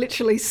someone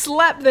literally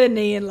slap their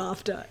knee in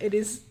laughter. It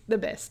is the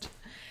best.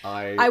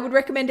 I would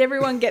recommend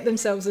everyone get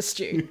themselves a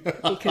Stu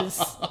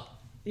because,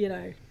 you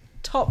know,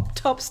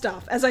 top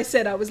stuff. As I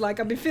said, I was like,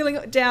 I've been feeling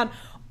it down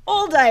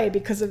all day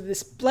because of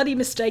this bloody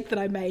mistake that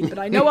I made, but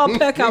I know I'll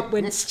perk up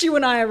when Stu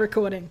and I are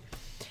recording.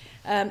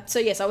 So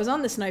yes, I was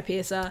on the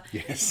Snowpiercer.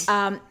 Yes.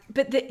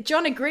 But the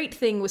Jon Ygritte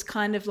thing was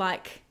kind of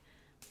like,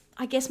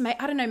 I guess,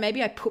 I don't know,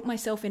 maybe I put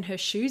myself in her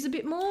shoes a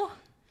bit more.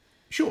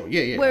 Sure,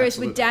 yeah. Whereas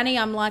absolutely. with Dany,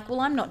 I'm like,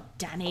 well, I'm not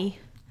Dany.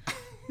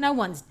 No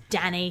one's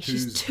Dany.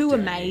 She's too Dany?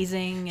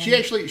 Amazing. He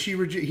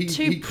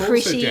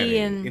calls her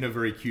Dany in a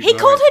very cute He moment.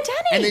 called her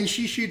Dany. And then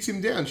she shoots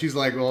him down. She's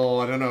like, oh,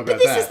 I don't know about But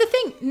this that. is the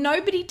thing.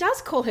 Nobody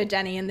does call her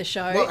Dany in the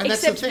show,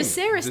 except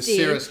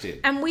Viserys did.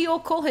 And we all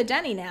call her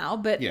Dany now,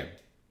 but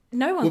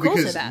no one calls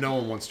her that. Because no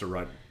one wants to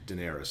write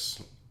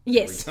Daenerys.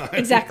 Yes,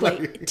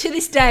 exactly. To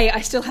this day,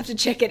 I still have to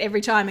check it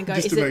every time and go,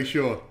 just is to it make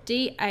sure.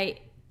 Daenerys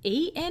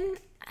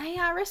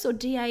or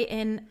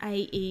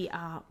Daenerys?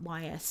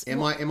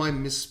 Am I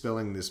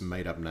misspelling this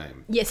made-up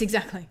name? Yes,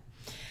 exactly.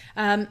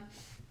 But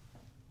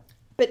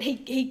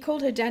he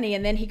called her Dany,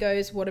 and then he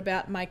goes, what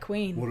about my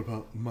queen? What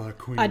about my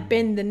queen? I'd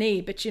bend the knee,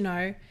 but, you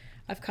know,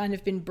 I've kind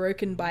of been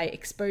broken by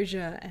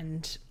exposure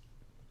and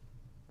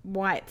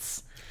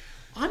whites.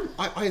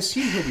 I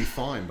assume he'll be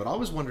fine, but I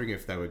was wondering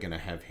if they were going to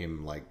have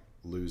him, like,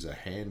 lose a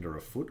hand or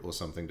a foot or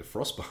something to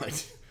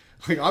frostbite.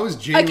 Like, I was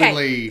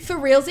genuinely... Okay, for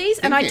realsies,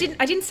 and I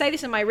didn't say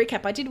this in my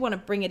recap. I did want to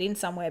bring it in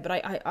somewhere, but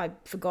I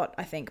forgot,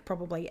 I think,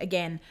 probably,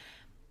 again.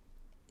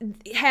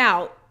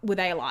 How were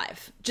they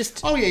alive?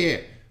 Just... Oh, yeah.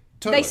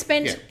 Totally. They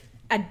spent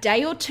a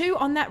day or two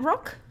on that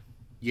rock?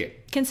 Yeah.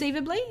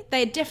 Conceivably.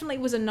 There definitely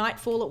was a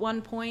nightfall at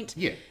one point.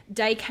 Yeah.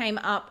 Day came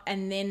up,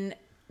 and then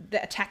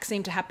the attacks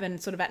seem to happen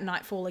sort of at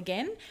nightfall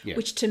again, Yeah.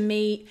 which to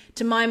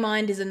my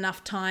mind is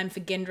enough time for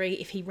Gendry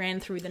if he ran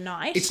through the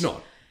night. It's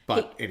not.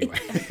 But anyway,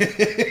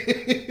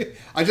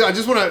 I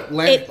just want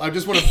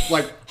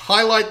to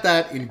highlight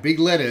that in big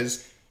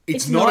letters.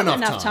 It's not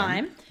enough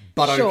time.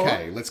 But Sure.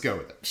 okay, let's go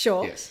with it.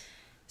 Sure. Yes.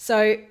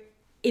 So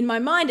in my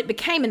mind, it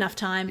became enough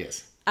time.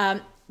 Yes.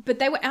 But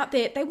they were out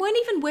there. They weren't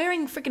even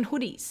wearing freaking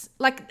hoodies.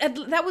 Like,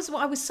 that was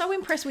what I was so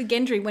impressed with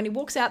Gendry when he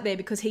walks out there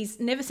because he's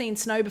never seen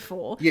snow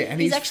before. Yeah, and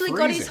he's actually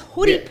freezing. got his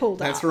hoodie Yeah,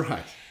 pulled up. That's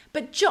right.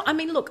 But John, I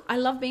mean, look, I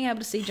love being able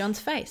to see John's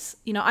face.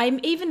 You know, I'm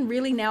even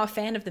really now a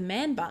fan of the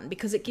man bun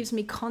because it gives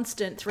me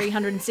constant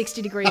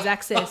 360 degrees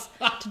access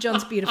to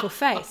John's beautiful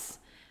face.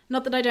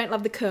 Not that I don't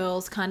love the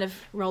curls kind of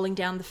rolling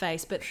down the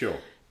face, but, Sure.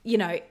 you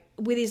know,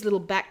 with his little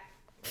back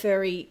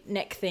furry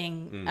neck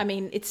thing, I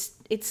mean, it's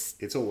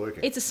all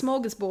working. It's a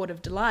smorgasbord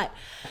of delight.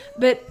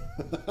 But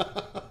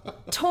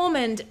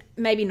Tormund,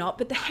 maybe not,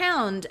 but the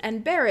Hound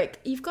and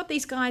Beric, you've got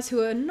these guys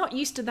who are not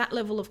used to that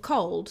level of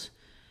cold.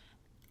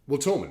 Well,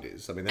 Tormund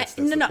is. I mean, that's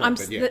No, the point, I'm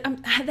but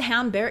yeah. the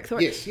Hound, Beric,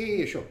 Thor. Yes,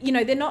 yeah, sure. You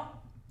know, they're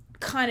not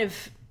kind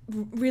of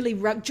really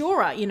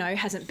Jorah, you know,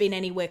 hasn't been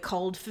anywhere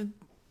cold for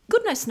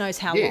goodness knows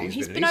how Yeah, long. he's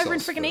He's been been in over in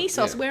Essos freaking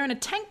for- Essos yeah. wearing a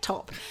tank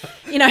top.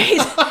 You know,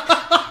 he's...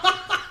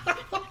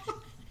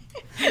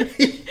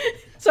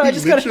 So I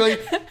just got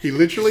He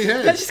literally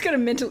has. I just got a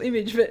mental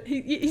image, but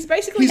he's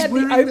basically He's had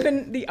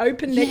wearing the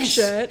open neck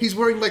shirt. He's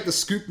wearing like the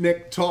scoop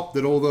neck top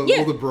that all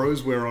the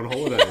bros wear on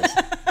holidays.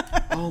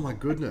 Oh my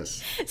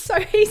goodness. So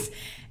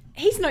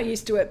he's not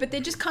used to it, but they're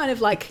just kind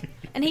of like,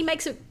 and he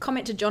makes a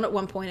comment to John at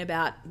one point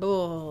about,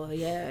 oh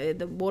yeah,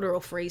 the water will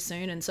freeze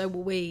soon, and so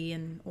will we,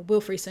 or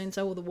we'll freeze soon,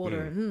 so will the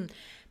water.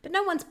 But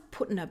no one's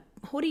putting a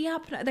hoodie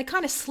up. They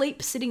kind of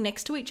sleep sitting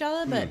next to each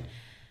other. But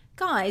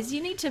guys,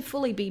 you need to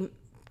fully be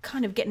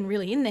kind of getting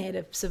really in there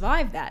to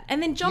survive that.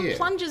 And then John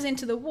plunges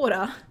into the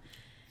water.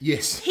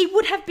 Yes. He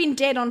would have been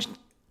dead on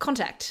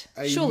contact,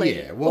 surely.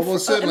 Yeah, well,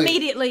 certainly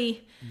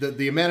immediately.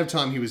 The amount of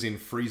time he was in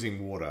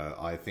freezing water,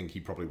 I think he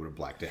probably would have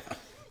blacked out.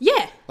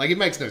 Yeah. Like, it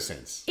makes no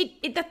sense.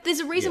 There's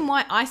a reason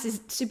why ice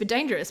is super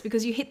dangerous,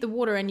 because you hit the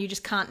water and you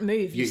just can't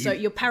move. So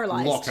you're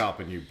paralyzed. Lock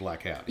up and you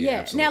black out. Yeah.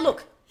 Absolutely. Now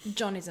look,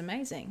 John is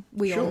amazing.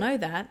 We all Sure. know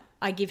that.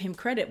 I give him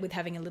credit with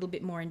having a little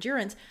bit more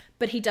endurance,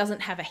 but he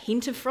doesn't have a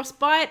hint of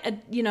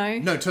frostbite, you know.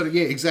 No, totally.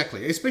 Yeah,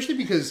 exactly. Especially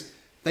because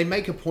they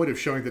make a point of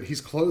showing that his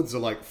clothes are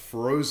like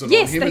frozen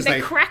Yes, on him they as they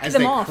crack as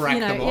them they off, crack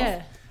you know, them off.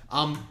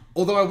 yeah.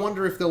 Although I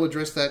wonder if they'll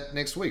address that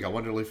next week. I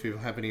wonder if he'll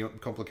have any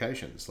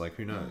complications. Like,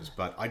 who knows?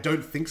 But I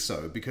don't think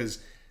so,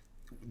 because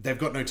they've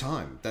got no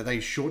time. They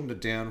shortened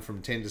it down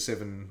from 10 to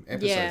 7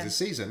 episodes this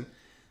season.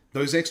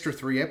 Those extra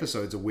 3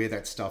 episodes are where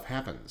that stuff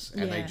happens,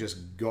 and they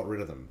just got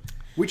rid of them,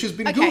 which has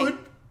been good.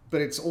 But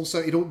it's also,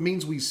 it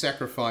means we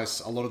sacrifice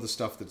a lot of the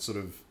stuff that sort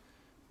of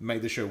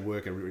made the show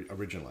work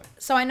originally.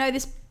 So I know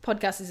this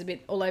podcast is a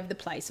bit all over the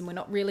place and we're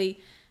not really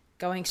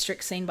going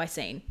strict scene by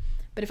scene.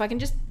 But if I can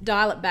just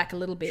dial it back a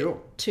little bit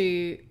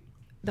to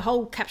the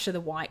whole capture the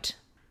white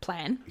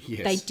plan.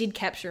 Yes. They did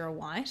capture a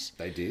white.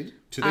 They did.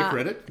 To their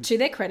credit. To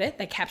their credit,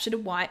 they captured a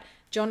white.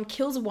 John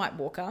kills a White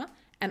Walker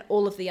and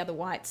all of the other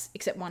whites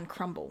except one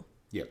crumble.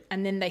 Yep.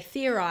 And then they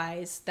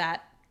theorize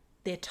that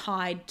they're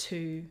tied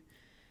to...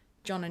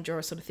 John and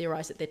Jorah sort of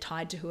theorise that they're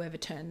tied to whoever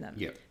turned them.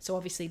 Yep. So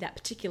obviously that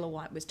particular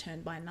white was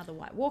turned by another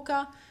White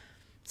Walker,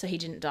 so he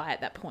didn't die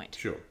at that point.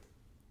 Sure.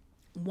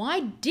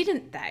 Why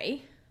didn't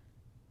they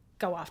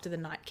go after the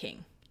Night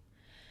King?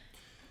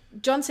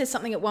 John says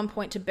something at one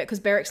point to because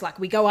Beric's like,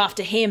 we go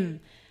after him.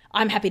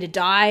 I'm happy to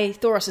die.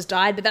 Thoros has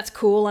died, but that's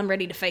cool. I'm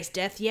ready to face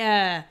death.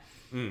 Yeah.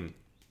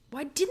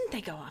 Why didn't they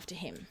go after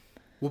him?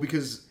 Well,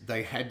 because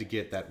they had to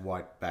get that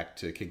white back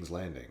to King's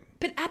Landing.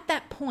 But at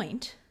that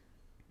point...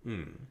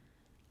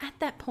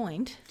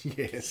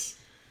 Yes.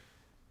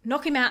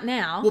 Knock him out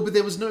now. Well, but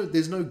there's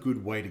no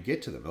good way to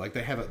get to them. Like,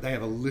 they have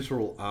a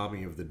literal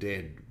army of the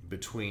dead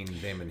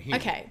between them and him.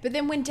 Okay, but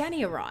then when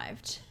Dany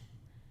arrived,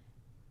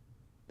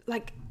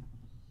 like,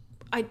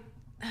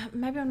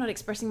 maybe I'm not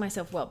expressing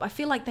myself well, but I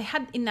feel like they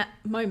had in that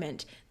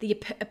moment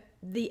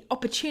the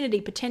opportunity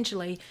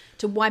potentially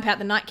to wipe out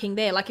the Night King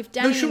there. Like, if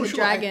Dany and the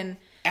dragon...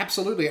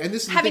 Absolutely, and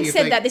this is Having the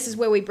thing, said that, this is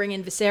where we bring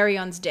in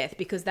Viserion's death,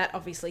 because that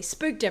obviously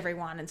spooked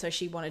everyone, and so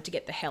she wanted to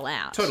get the hell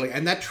out. Totally,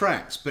 and that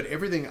tracks, but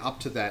everything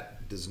up to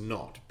that does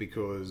not,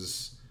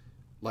 because,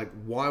 like,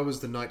 why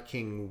was the Night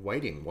King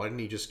waiting? Why didn't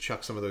he just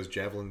chuck some of those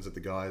javelins at the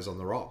guys on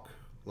the rock?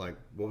 Like,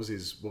 what was he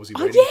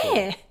waiting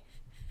for?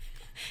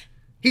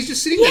 He's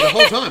just sitting there the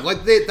whole time.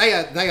 Like,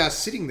 they are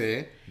sitting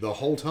there the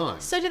whole time.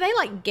 So do they,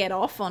 like, get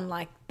off on,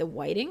 like, the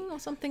waiting or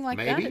something like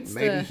that?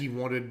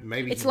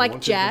 It's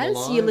like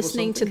jazz. You're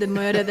listening to the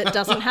murder that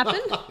doesn't happen.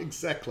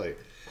 Exactly.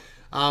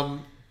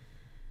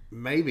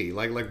 Maybe.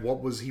 Like,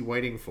 what was he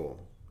waiting for?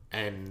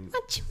 And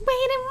what you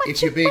waiting?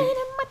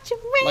 What you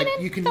waiting?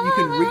 Like,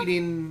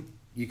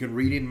 you can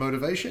read in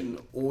motivation,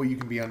 or you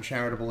can be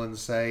uncharitable and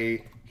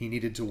say he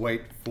needed to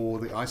wait for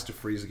the ice to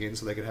freeze again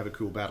so they could have a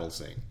cool battle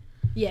scene.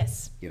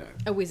 Yes. You know,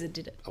 a wizard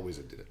did it.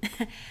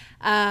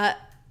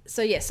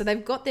 So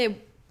they've got their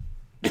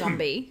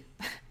zombie.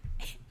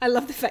 I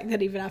love the fact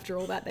that even after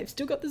all that, they've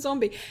still got the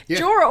zombie. Yeah.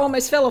 Jorah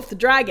almost fell off the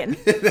dragon.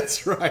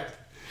 That's right.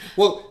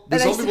 Well, the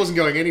But zombie wasn't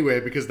going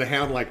anywhere because the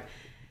hound like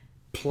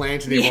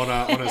planted him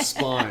on a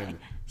spine.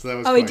 So that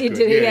was Oh, he quite did, good.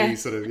 did he? Yeah, Yeah. he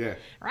sort of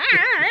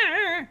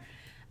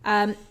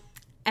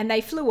And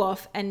they flew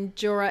off, and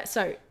Jorah...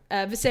 So,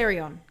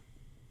 Viserion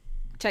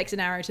takes an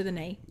arrow to the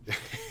knee,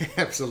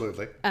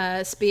 Absolutely.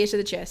 spear to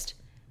the chest.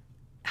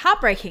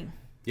 Heartbreaking.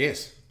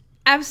 Yes.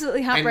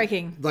 Absolutely And,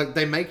 heartbreaking. like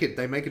they make it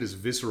as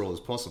visceral as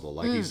possible.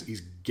 Like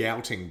he's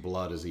gouting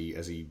blood as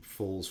he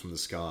falls from the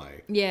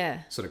sky. Yeah.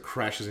 Sort of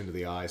crashes into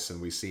the ice, and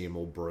we see him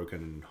all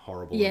broken and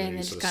horrible. Yeah, and and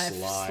he then just sort kind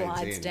of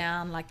slides in.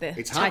 down like the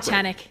It's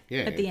Titanic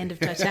heartbreaking. at the Yeah. end of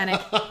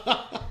Titanic.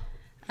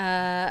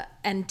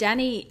 And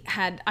Dany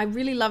I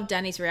really loved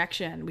Dany's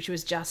reaction, which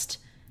was just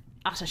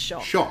utter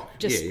shock. Shock.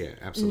 Just Yeah,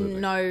 absolutely.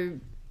 no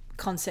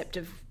concept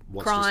of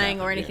What's just crying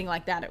happened, or anything yeah.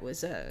 like that. It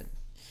was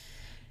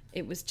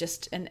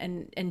just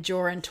and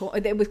Jorah and Tor.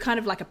 It was kind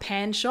of like a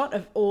pan shot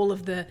of all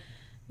of the,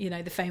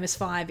 the famous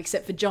five,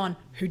 except for Jon,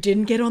 who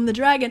didn't get on the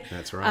dragon.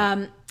 That's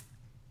right.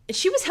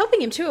 She was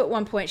helping him too at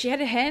one point. She had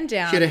her hand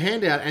down. She had a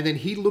hand out, and then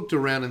he looked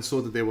around and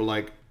saw that there were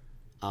like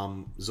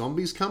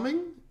zombies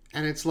coming,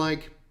 and it's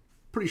like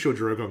pretty sure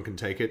Drogon can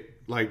take it.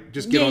 Like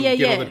just get on. Get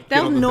on the, get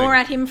They'll on the gnaw thing.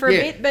 at him for a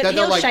bit, but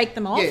they'll, he'll shake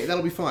them off. Yeah,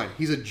 that'll be fine.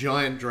 He's a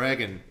giant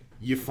dragon.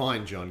 You're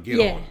fine, Jon. Get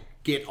Yeah. on.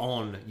 Get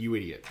on, you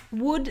idiot.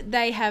 Would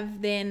they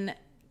have then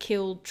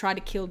tried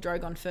to kill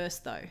Drogon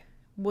first, though?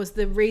 Was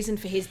the reason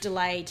for his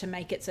delay to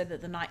make it so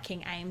that the Night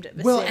King aimed at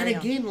Viserion? Well, and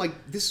again,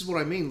 like, this is what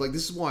I mean. Like,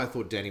 this is why I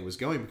thought Dany was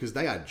going, because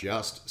they are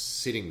just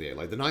sitting there.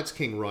 Like, the Night's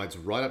King rides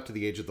right up to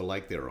the edge of the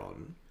lake they're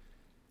on,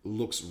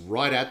 looks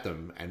right at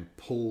them, and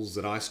pulls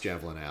an ice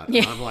javelin out.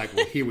 Yeah. And I'm like,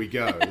 well, here we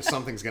go.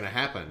 Something's going to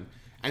happen.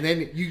 And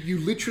then you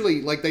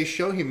literally, like, they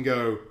show him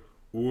go,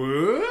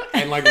 what?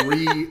 And, like,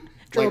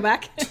 Draw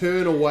back.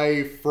 turn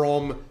away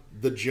from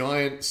the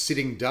giant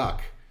sitting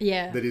duck.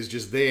 Yeah. That is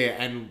just there,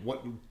 and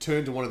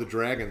turn to one of the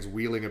dragons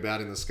wheeling about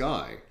in the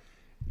sky.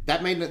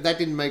 That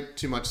didn't make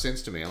too much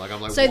sense to me. Like,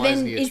 I'm like, So why then,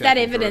 isn't he is that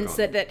attacking evidence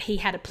Drogon? that he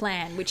had a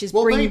plan, which is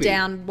Well, bring maybe.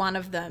 down one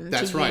of them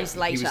That's to right. use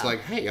later? He was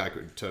like, hey, I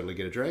could totally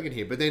get a dragon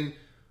here, but then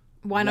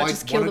why not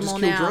just kill them all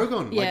now?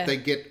 Drogon? Yeah. Like, they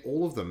get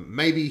all of them.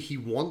 Maybe he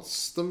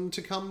wants them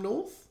to come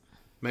north.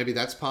 Maybe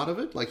that's part of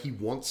it. Like, he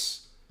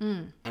wants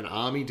an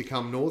army to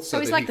come north. So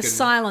he's that like he the can...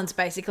 silence,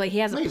 basically. He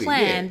has a Maybe,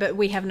 plan, yeah. but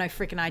we have no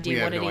freaking idea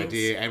We what have it no is.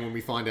 idea, and when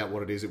we find out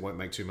what it is, it won't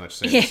make too much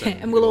sense. Yeah,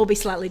 and we'll all be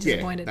slightly Yeah,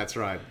 disappointed. that's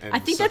right. And I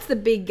think that's the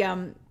big,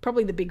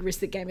 probably the big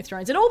risk that Game of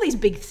Thrones and all these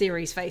big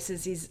series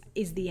faces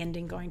is the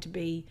ending going to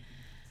be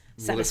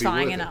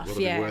satisfying enough? Will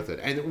it Yeah. be worth it?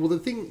 And well, the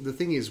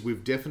thing is,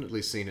 we've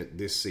definitely seen it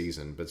this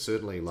season, but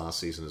certainly last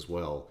season as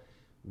well.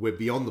 We're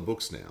beyond the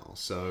books now,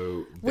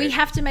 so We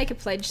have to make a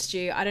pledge,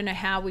 Stu. I don't know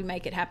how we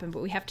make it happen,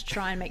 but we have to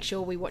try and make sure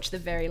we watch the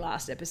very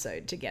last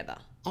episode together.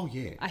 Oh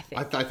yeah, I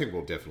think. I think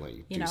we'll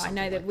definitely. You do know, I something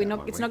know that like we're not.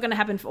 won't It's we? not going to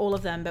happen for all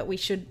of them, but we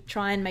should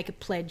try and make a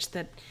pledge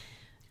that.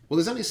 Well,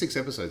 there's only 6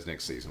 episodes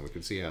next season. We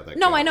can see how that.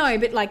 No, goes. I know,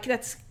 but like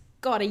that's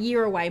a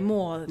year away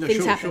more. No,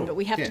 Things sure, happen, sure. but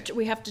we have Yeah. to.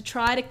 We have to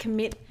try to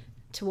commit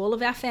to all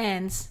of our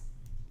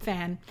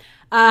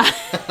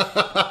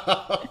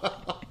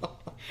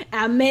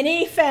our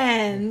many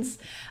fans.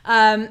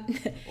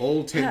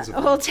 All tens of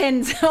them. All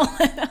tens.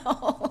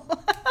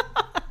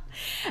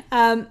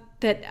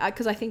 That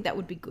because I think that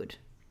would be good.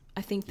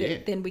 I think that Yeah.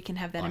 then we can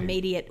have that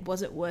immediate.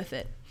 Was it worth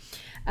it?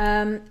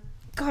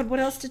 God, what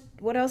else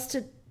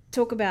to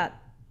talk about?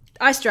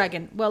 Ice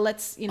Dragon. Well,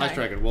 let's Ice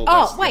Dragon, well,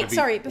 that's oh gonna wait, be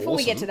sorry. Before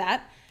we get to awesome.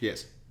 that,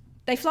 Yes.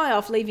 they fly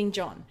off, leaving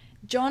Jon.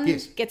 Jon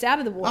Yes. gets out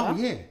of the water.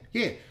 Oh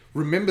yeah.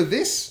 Remember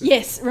this?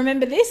 Yes,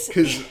 remember this?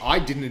 Because I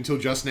didn't until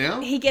just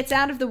now. He gets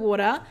out of the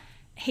water.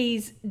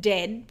 He's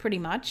dead, pretty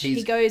much.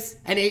 He goes.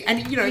 and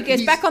you know he goes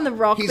he's- back on the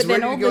rock, he's but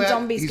then ready to all go the out-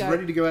 zombies He's go.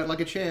 ready to go out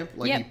like a champ.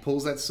 Like Yep. he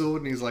pulls that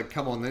sword and he's like,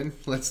 "Come on, then,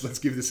 let's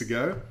give this a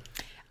go."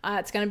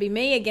 It's going to be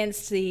me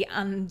against the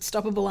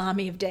unstoppable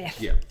army of death.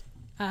 Yeah.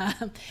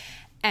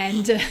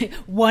 And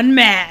one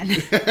man,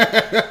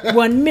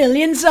 1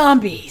 million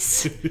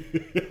zombies.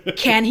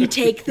 Can he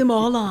take them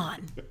all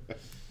on?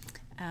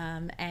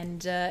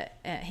 And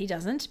he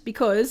doesn't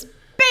because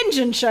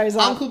Benjen shows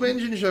up. Uncle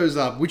Benjen shows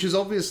up, which is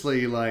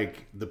obviously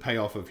like the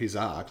payoff of his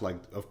arc. Like,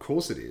 of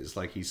course it is.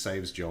 Like, he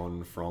saves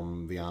Jon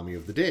from the army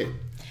of the dead.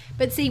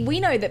 But see, we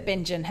know that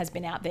Benjen has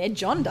been out there.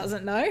 Jon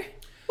doesn't know.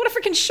 What a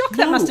freaking shock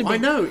that must have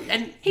been. I know.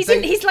 And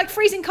He's like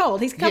freezing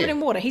cold. He's covered Yeah. in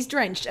water. He's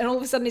drenched. And all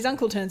of a sudden his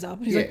uncle turns up.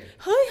 And he's Yeah. like,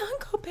 hi,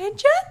 Uncle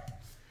Benjen.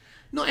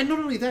 no, and not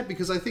only that,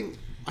 because I don't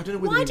know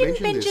whether Why we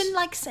didn't mentioned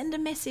Benjen this. send a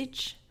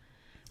message?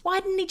 Why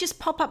didn't he just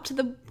pop up to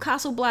the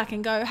Castle Black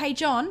and go, hey,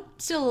 Jon,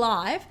 still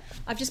alive.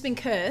 I've just been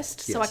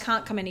cursed, so I Yes.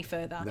 can't come any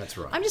further. That's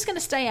right. I'm just going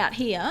to stay out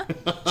here,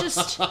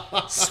 just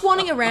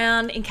swanning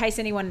around in case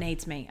anyone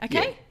needs me,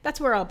 okay? Yeah. That's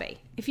where I'll be.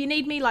 If you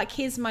need me, like,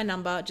 here's my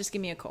number. Just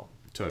give me a call.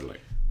 Totally.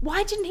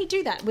 Why didn't he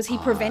do that? Was he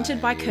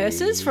prevented by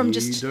curses from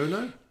just don't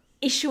know.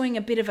 issuing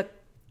a bit of a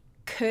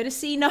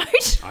courtesy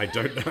note? I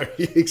don't know.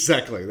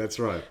 Exactly. That's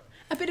right.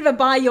 A bit of a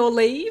by your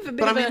leave? A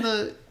bit But of I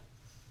mean,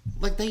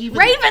 they even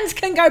Ravens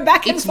can go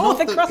back and it's forth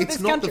not across it's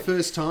this not country. the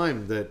first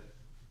time that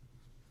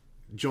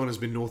Jon has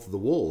been north of the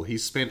Wall.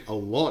 He's spent a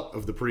lot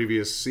of the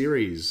previous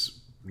series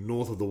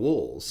north of the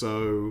Wall.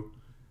 So,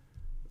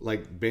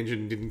 like,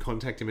 Benjen didn't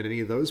contact him at any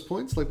of those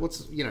points? Like,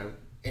 what's,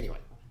 anyway.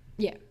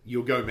 Yeah.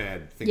 You'll go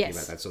mad thinking Yes.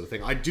 about that sort of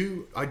thing. I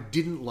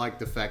didn't like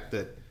the fact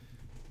that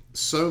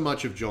so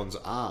much of Jon's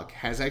arc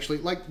has actually,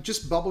 like,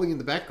 just bubbling in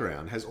the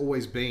background has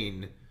always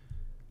been,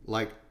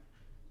 like,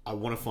 I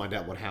want to find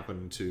out what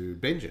happened to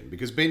Benjen.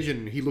 Because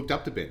Benjen, he looked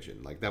up to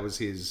Benjen. Like, that was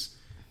his...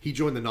 He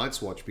joined the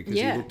Night's Watch because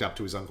he looked up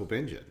to his uncle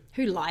Benjen.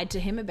 Who lied to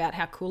him about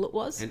how cool it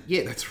was. And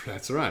yeah,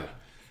 that's right.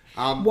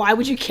 Why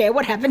would you care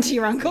what happened to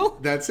your uncle?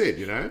 That's it,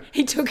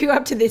 He took you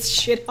up to this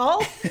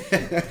shithole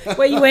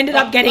where you ended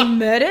up getting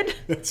murdered.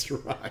 That's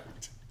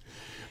right.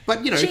 But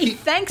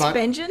thanks,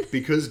 Benjen.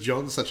 Because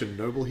Jon's such a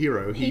noble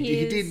hero, he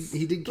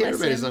did care Bless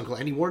about his him. uncle,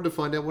 and he wanted to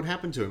find out what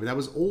happened to him. And that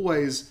was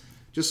always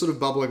just sort of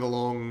bubbling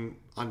along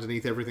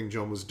underneath everything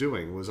Jon was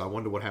doing. Was I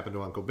wonder what happened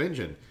to Uncle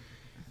Benjen?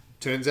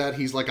 Turns out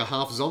he's like a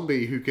half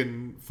zombie who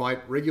can fight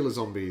regular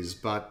zombies,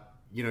 but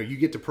you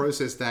get to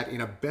process that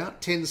in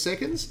about 10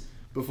 seconds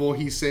before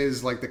he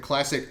says like the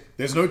classic,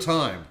 "There's no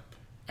time,"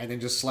 and then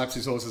just slaps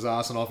his horse's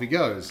ass and off he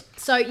goes.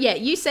 So, yeah,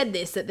 you said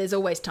this, that there's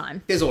always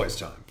time. There's always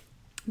time.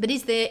 But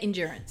is there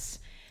endurance?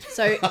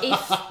 So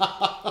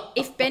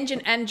if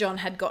Benjen and Jon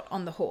had got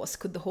on the horse,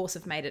 could the horse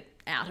have made it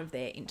out of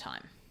there in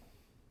time?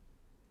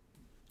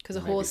 Because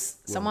a horse...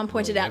 Someone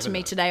pointed out to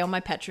me today on my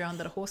Patreon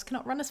that a horse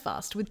cannot run as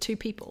fast with two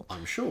people.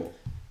 I'm sure.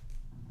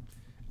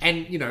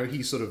 And,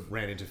 he sort of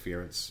ran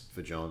interference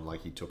for Jon,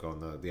 like he took on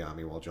the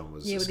army while Jon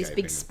was escaping. With his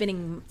big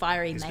spinning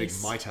fiery his mace.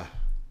 His big mitre.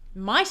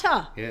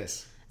 Mitre?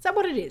 Yes. Is that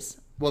what it is?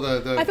 Well,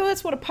 I thought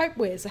that's what a pope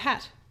wears, a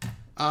hat.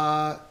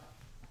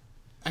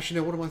 Actually,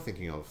 no, what am I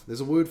thinking of?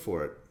 There's a word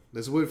for it.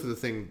 There's a word for the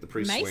thing the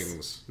priest Mace?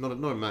 swings. Not a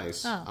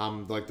mace.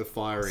 Oh. Like the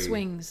fiery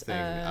Swings. thing.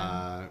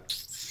 A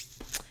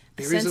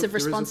sense of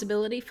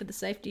responsibility for the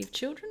safety of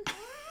children?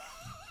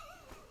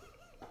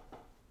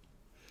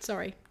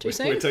 Sorry, too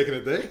soon? We're taking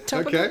it there?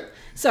 Topical? Okay.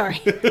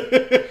 Sorry.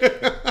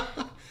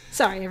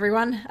 Sorry,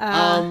 everyone.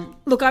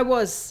 Look, I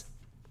was,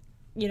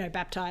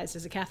 baptized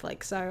as a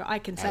Catholic, so I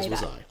can say As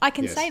was that. I. I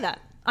can Yes. say that.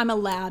 I'm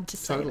allowed to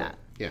say Totally. that.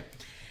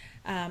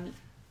 Yeah.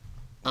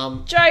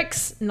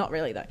 Jokes, not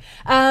really though.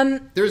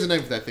 There is a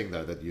name for that thing,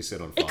 though, that you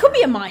said on fire. It could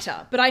be a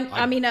mitre, but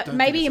I mean, don't think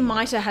maybe it's a a mitre.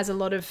 mitre has a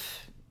lot of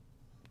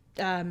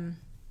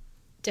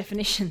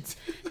definitions.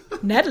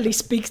 Natalie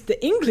speaks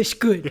the English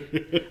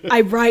good.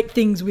 I write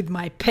things with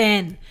my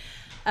pen.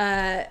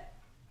 Yeah,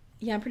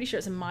 I'm pretty sure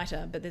it's a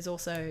mitre, but there's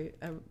also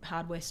a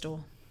hardware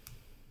store.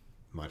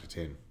 Mitre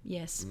 10.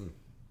 Yes.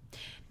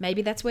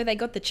 Maybe that's where they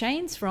got the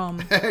chains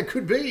from. It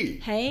could be.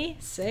 Hey,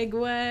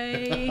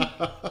 segue.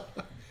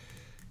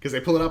 Because they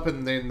pull it up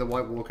and then the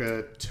White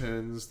Walker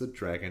turns the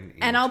dragon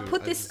into And I'll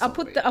put a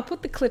zombie. I'll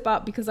put the clip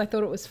up because I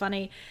thought it was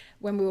funny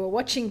when we were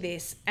watching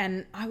this,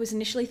 and I was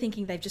initially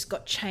thinking they've just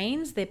got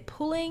chains, they're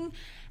pulling,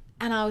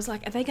 and I was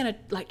like, are they going to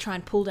like try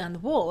and pull down the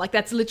wall? Like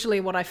that's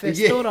literally what I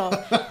first thought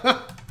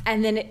of.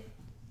 And then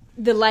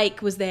the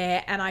lake was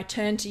there, and I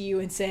turned to you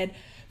and said,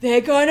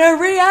 "They're going to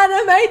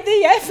reanimate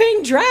the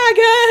effing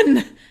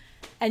dragon,"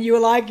 and you were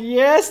like,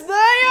 "Yes,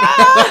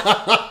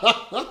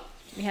 they are."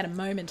 We had a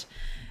moment.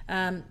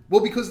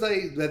 Well, because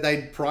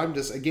they primed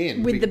us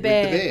again With the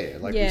bear.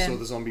 Like Yeah. we saw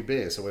the zombie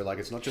bear, so we're like,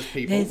 it's not just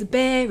people. There's a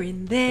bear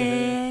in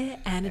there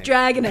and a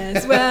dragon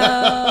as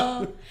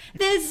well.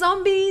 There's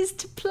zombies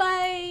to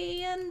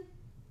play and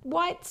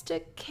whites to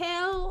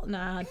kill.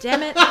 No,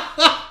 damn it.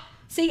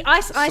 See,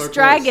 Ice close.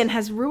 Dragon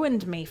has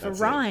ruined me for That's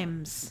it.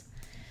 rhymes.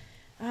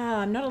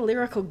 I'm not a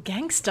lyrical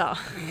gangster.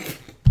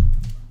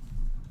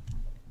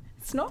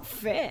 It's not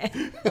fair.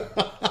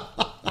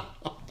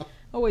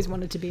 Always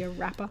wanted to be a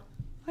rapper.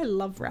 I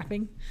love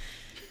rapping.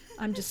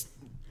 I'm just...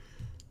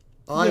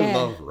 I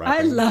love rapping.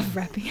 I love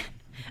rapping.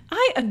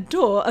 I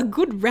adore a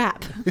good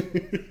rap.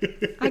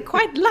 I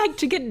quite like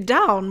to get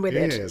down with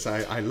it. Yes,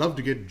 I love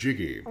to get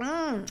jiggy.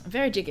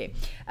 Very jiggy.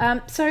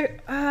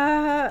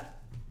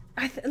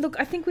 Look,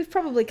 I think we've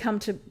probably come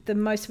to the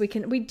most we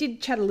can... We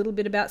did chat a little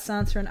bit about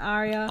Sansa and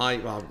Arya.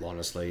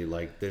 Honestly,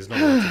 like, there's not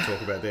much to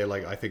talk about there.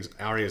 Like, I think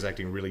Arya's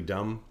acting really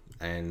dumb,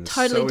 and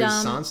Totally so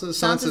dumb. is Sansa.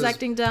 Sansa's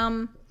acting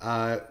dumb.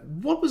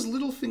 What was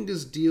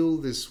Littlefinger's deal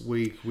this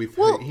week with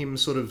him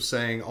sort of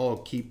saying, "Oh,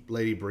 keep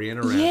Lady Brienne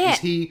around"? Yeah. Is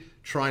he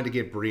trying to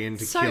get Brienne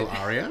to kill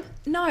Arya,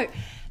 No.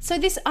 So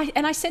this...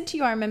 I said to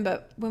you, I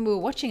remember when we were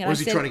watching it, or is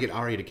I he said... trying to get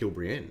Arya to kill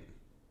Brienne?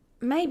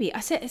 Maybe.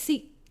 I said,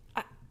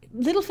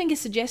 Littlefinger's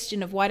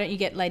suggestion of why don't you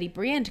get Lady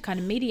Brienne to kind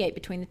of mediate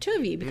between the two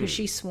of you because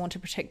she's sworn to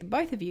protect the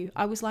both of you.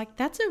 I was like,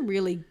 that's a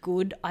really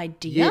good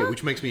idea. Yeah,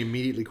 which makes me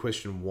immediately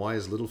question, why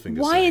is Littlefinger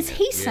Why saying is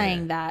he it?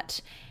 saying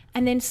that?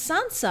 And then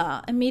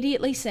Sansa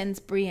immediately sends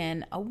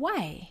Brienne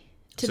away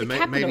to the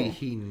capital. Maybe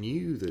he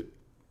knew that,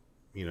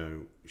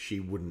 she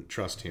wouldn't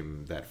trust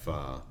him that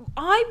far.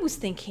 I was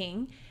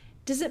thinking,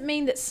 does it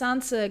mean that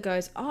Sansa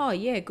goes, oh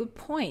yeah, good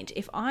point.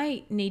 If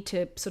I need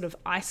to sort of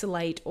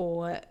isolate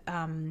or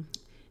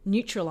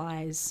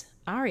neutralize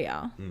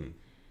Arya,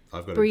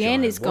 I've got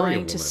Brienne a is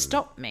going to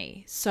stop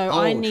me. So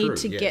I need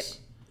to get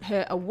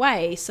her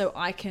away so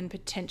I can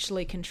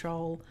potentially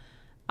control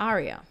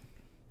Arya.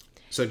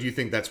 So do you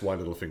think that's why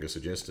Littlefinger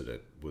suggested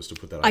it, was to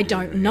put that idea I in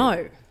don't her head?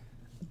 know.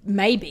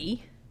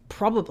 Maybe.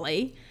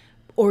 Probably.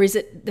 Or is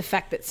it the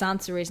fact that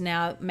Sansa is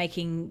now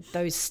making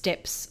those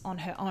steps on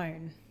her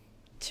own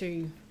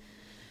to...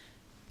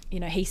 You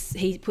know,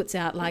 he puts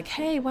out like,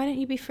 hey, why don't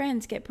you be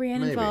friends? Get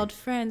Brienne Maybe. involved.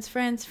 Friends.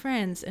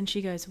 And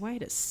she goes,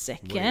 wait a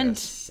second.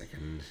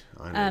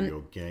 I know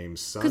your game,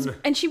 son.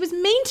 And she was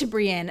mean to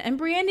Brienne. And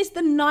Brienne is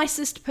the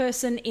nicest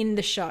person in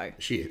the show.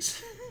 She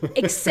is.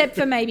 Except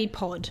for maybe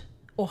Pod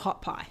or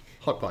Hot Pie.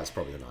 Hot Pie's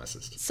probably the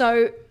nicest.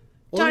 So...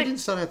 Well, he didn't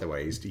start out that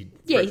way. He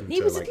threatened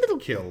he was to, a little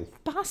kill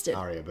bastard.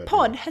 Arya, but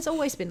Pod has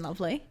always been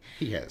lovely.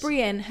 He has.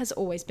 Brienne has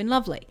always been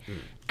lovely.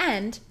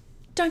 And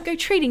don't go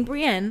treating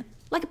Brienne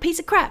like a piece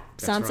of crap,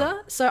 That's Sansa.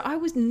 right. So I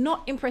was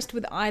not impressed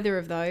with either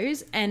of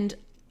those. And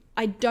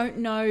I don't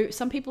know.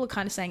 Some people are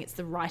kind of saying it's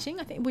the writing.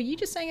 I think, were you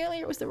just saying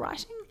earlier it was the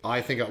writing?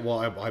 I think, I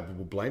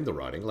will blame the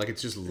writing. Like,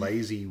 it's just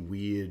lazy,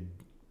 weird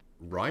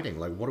writing.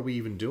 Like, what are we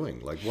even doing?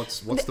 Like,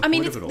 what's the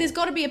point of it all? There's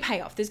got to be a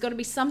payoff. There's got to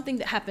be something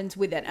that happens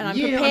with it, and I'm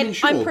Yeah, I prepared. mean,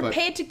 sure,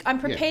 I'm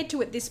prepared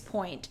to at this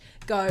point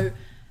go.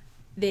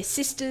 They're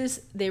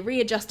sisters. They're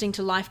readjusting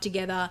to life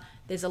together.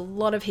 There's a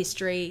lot of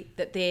history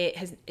that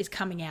is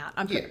coming out.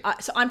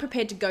 So I'm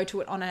prepared to go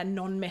to it on a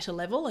non-meta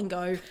level and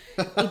go.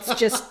 It's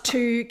just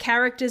two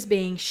characters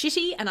being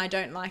shitty, and I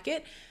don't like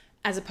it,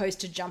 as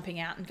opposed to jumping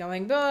out and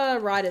going,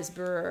 writers,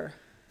 brr.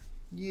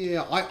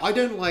 Yeah, I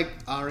don't like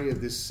Arya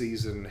this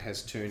season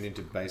has turned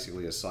into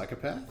basically a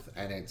psychopath,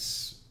 and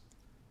it's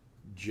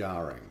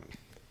jarring.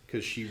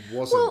 Because she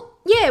wasn't... Well,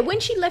 yeah, when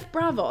she left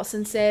Braavos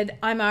and said,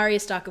 I'm Arya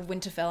Stark of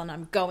Winterfell and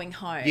I'm going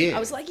home, Yeah. I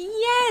was like,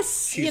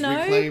 yes, She's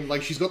reclaimed...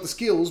 Like, she's got the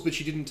skills, but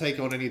she didn't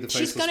take on any of the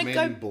she's faceless going to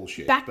men go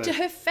bullshit. back to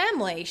her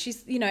family.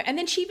 She's, and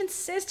then she even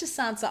says to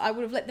Sansa, I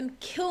would have let them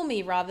kill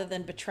me rather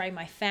than betray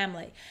my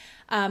family.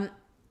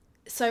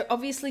 So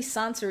obviously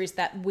Sansa is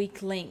that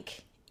weak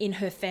link in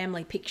her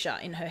family picture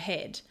in her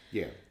head.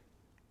 Yeah.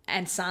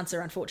 And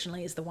Sansa,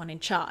 unfortunately, is the one in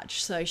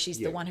charge. So she's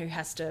Yeah. the one who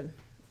has to,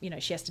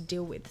 she has to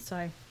deal with.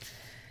 So...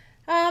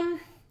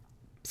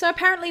 So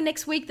apparently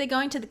next week they're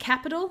going to the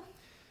capital.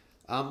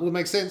 Well, it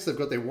makes sense. They've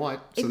got their white.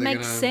 So It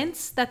makes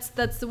sense. That's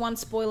the one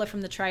spoiler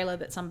from the trailer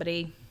that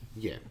somebody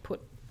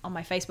put on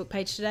my Facebook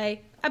page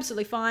today.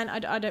 Absolutely fine.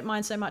 I don't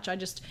mind so much. I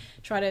just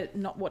try to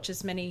not watch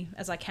as many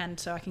as I can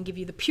so I can give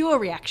you the pure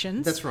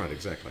reactions. That's right,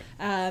 exactly.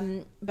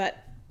 But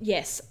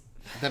yes.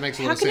 That makes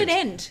a lot of sense. How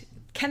sense.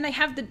 can it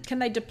end? Can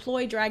they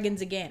deploy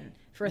dragons again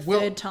for a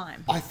third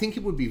time? I think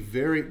it would be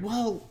very...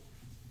 Well...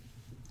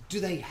 Do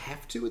they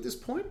have to at this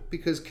point?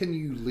 Because can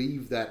you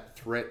leave that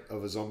threat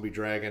of a zombie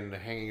dragon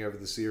hanging over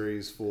the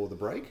series for the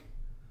break?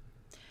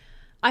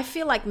 I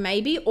feel like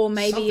maybe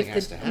Something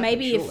has to happen,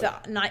 if surely.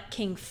 the Night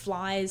King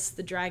flies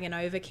the dragon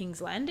over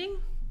King's Landing.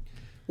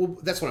 Well,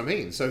 that's what I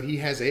mean. So he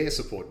has air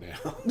support now.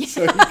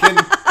 So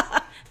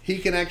he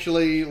can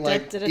actually,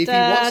 like, if he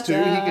wants to,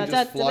 he can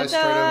just fly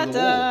straight over the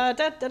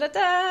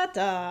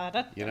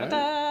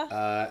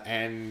wall.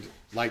 And,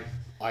 like,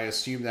 I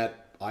assume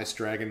that Ice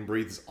Dragon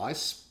breathes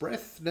ice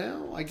breath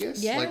now, I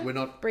guess? Yeah, Like, we're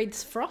not...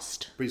 breathes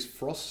frost. Breathes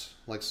frost,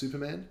 like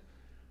Superman.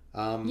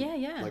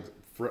 Yeah. Like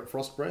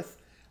frost breath.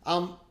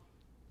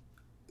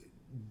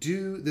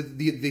 Do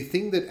the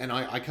thing that, and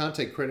I can't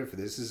take credit for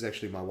this. This is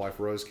actually my wife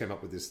Rose came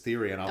up with this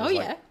theory, and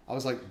I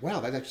was like, wow,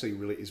 that actually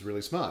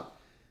really smart.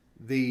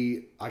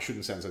 I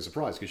shouldn't sound so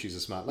surprised because she's a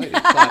smart lady,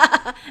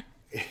 but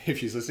if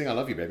she's listening, I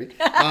love you, baby.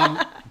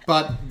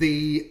 But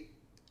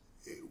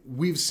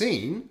we've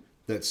seen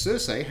that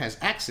Cersei has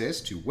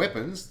access to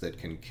weapons that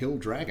can kill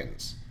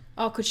dragons.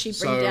 Oh, could she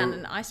bring down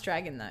an ice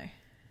dragon though?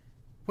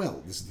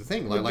 Well, this is the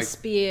thing. Would the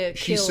spear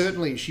she kill?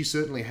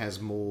 certainly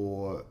has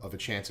more of a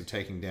chance of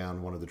taking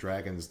down one of the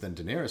dragons than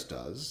Daenerys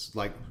does.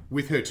 Like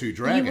with her two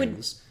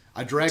dragons,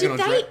 a dragon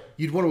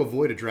you'd want to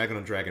avoid a dragon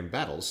on dragon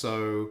battle.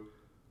 So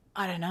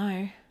I don't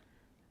know.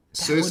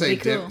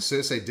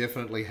 Cersei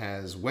definitely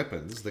has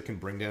weapons that can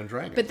bring down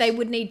dragons. But they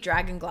would need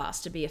dragon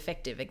glass to be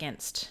effective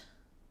against.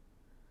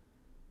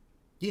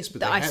 Yes,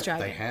 but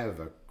they have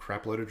a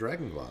crapload of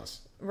dragon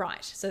glass.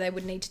 Right, so they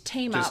would need to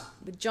team up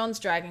with Jon's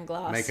dragon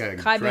glass, Make a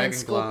Qyburn dragon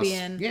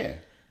Scorpion, glass.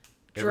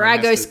 Yeah.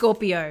 Drago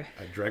Scorpio.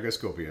 A Drago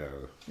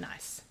Scorpio.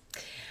 Nice.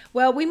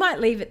 Well, we might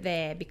leave it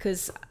there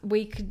because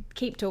we could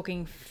keep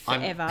talking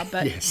forever,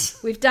 but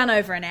we've done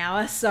over an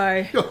hour,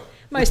 so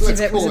most of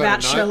it was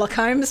about Sherlock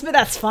Holmes, but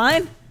that's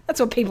fine. That's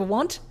what people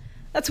want.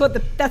 That's what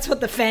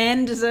the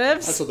fan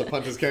deserves. That's what the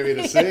punters came here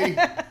to see.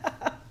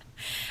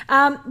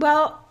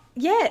 Well,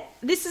 yeah,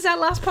 this is our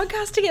last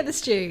podcast together,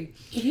 Stu.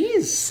 It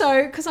is.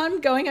 So, because I'm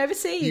going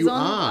overseas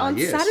on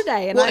yes.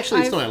 Saturday. And well,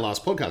 actually, it's not our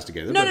last podcast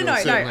together. No.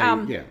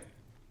 Yeah.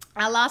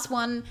 Our last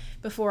one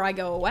before I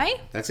go away.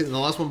 That's it. And the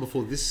last one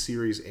before this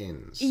series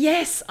ends.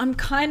 Yes, I'm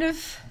kind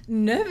of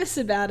nervous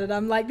about it.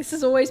 I'm like, this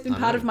has always been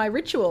part of my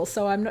ritual,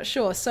 so I'm not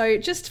sure. So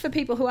just for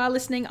people who are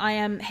listening, I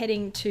am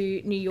heading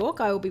to New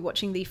York. I will be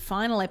watching the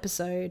final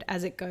episode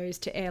as it goes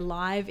to air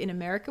live in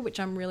America, which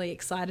I'm really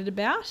excited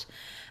about.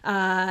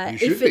 You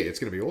should be. It's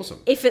going to be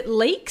awesome. If it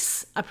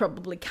leaks, I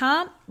probably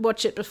can't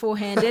watch it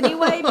beforehand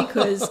anyway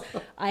because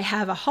I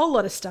have a whole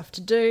lot of stuff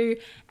to do,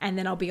 and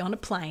then I'll be on a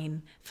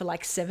plane for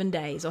like 7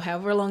 days or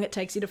however long it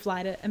takes you to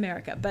fly to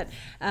America. But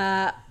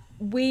I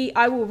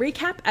will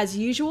recap as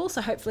usual,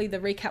 so hopefully the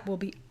recap will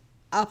be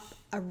up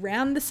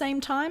around the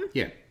same time.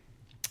 Yeah.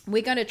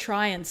 We're going to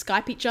try and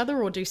Skype each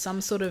other or do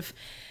some sort of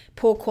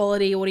poor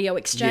quality audio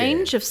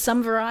exchange of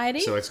some variety.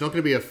 So it's not going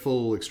to be a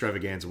full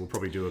extravaganza. We'll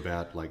probably do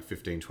about like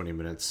 15, 20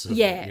 minutes of,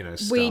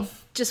 stuff. We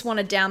just want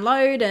to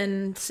download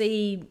and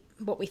see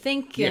what we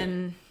think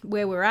and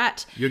where we're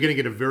at. You're going to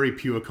get a very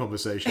pure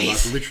conversation,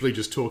 like literally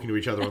just talking to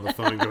each other on the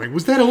phone going,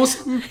 was that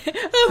awesome?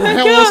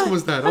 How awesome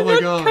was that? I'm my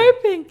God.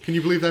 Coping. Can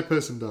you believe that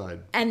person died?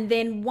 And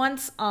then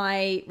once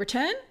I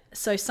return,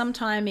 so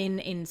sometime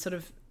in sort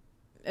of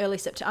early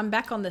September, I'm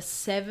back on the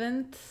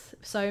 7th,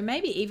 so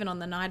maybe even on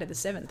the night of the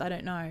 7th, I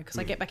don't know, because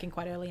I get back in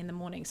quite early in the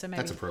morning, so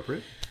maybe... That's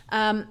appropriate.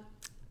 The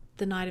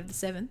night of the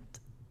 7th.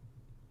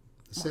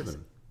 The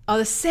 7. Oh,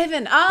 the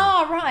 7.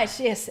 Oh, right,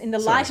 yes, in the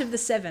light of the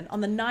 7,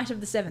 on the night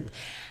of the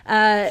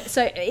 7th.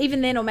 So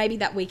even then, or maybe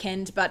that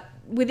weekend, but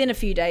within a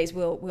few days,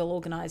 we'll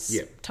organise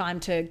time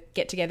to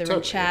get together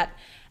and chat.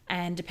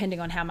 And depending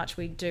on how much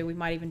we do, we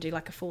might even do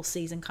like a full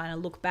season kind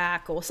of look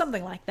back or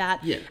something like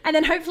that. Yeah. And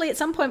then hopefully at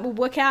some point we'll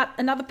work out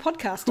another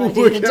podcast We'll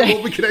idea. work out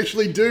what we can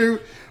actually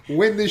do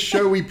when this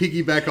show we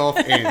piggyback off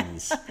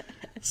ends.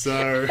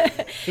 So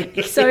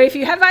if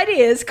you have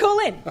ideas, call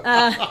in.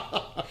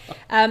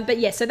 But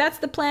yeah, so that's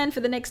the plan for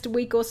the next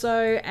week or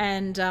so.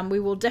 And we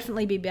will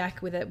definitely be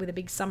back with a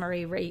big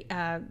summary.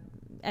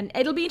 And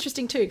it'll be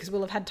interesting too because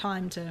we'll have had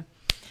time to...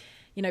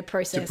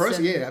 process.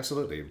 Yeah,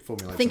 absolutely.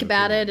 Formulate think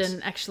about it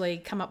and actually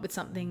come up with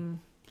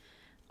something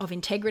of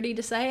integrity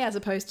to say as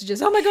opposed to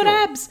just, oh my God,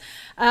 abs.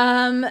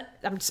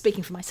 I'm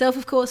speaking for myself,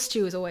 of course.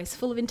 Stu is always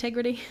full of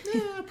integrity.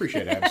 Yeah, I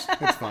appreciate abs.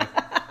 That's fine.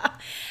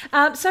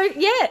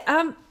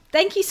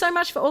 Thank you so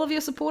much for all of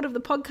your support of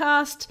the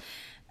podcast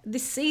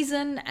this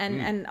season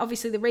and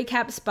obviously the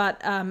recaps,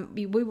 but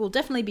we will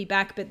definitely be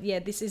back. But yeah,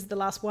 this is the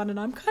last one and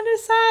I'm kind of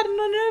sad and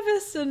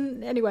nervous,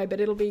 and anyway, but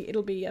it'll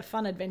be a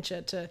fun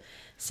adventure to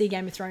see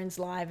Game of Thrones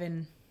live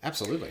in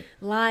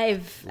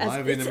live in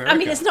America. I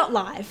mean, it's not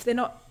live, they're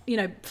not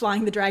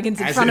flying the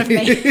dragons in front of me.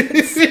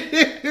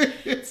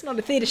 It's not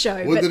a theatre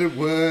show. Would that it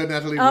were,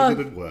 Natalie, would that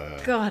it were.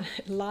 God,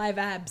 live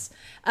abs.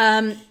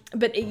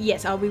 But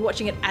yes, I'll be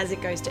watching it as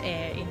it goes to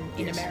air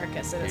in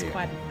America, so that's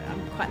I'm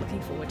quite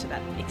looking forward to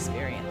that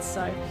experience.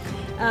 So,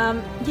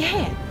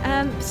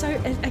 so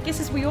I guess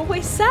as we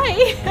always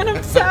say, and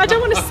I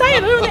don't want to say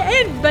it, I don't want to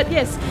end, but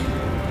yes,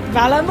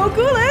 Valar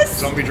Morghulis.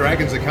 Zombie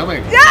dragons are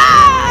coming.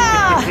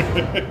 Yeah!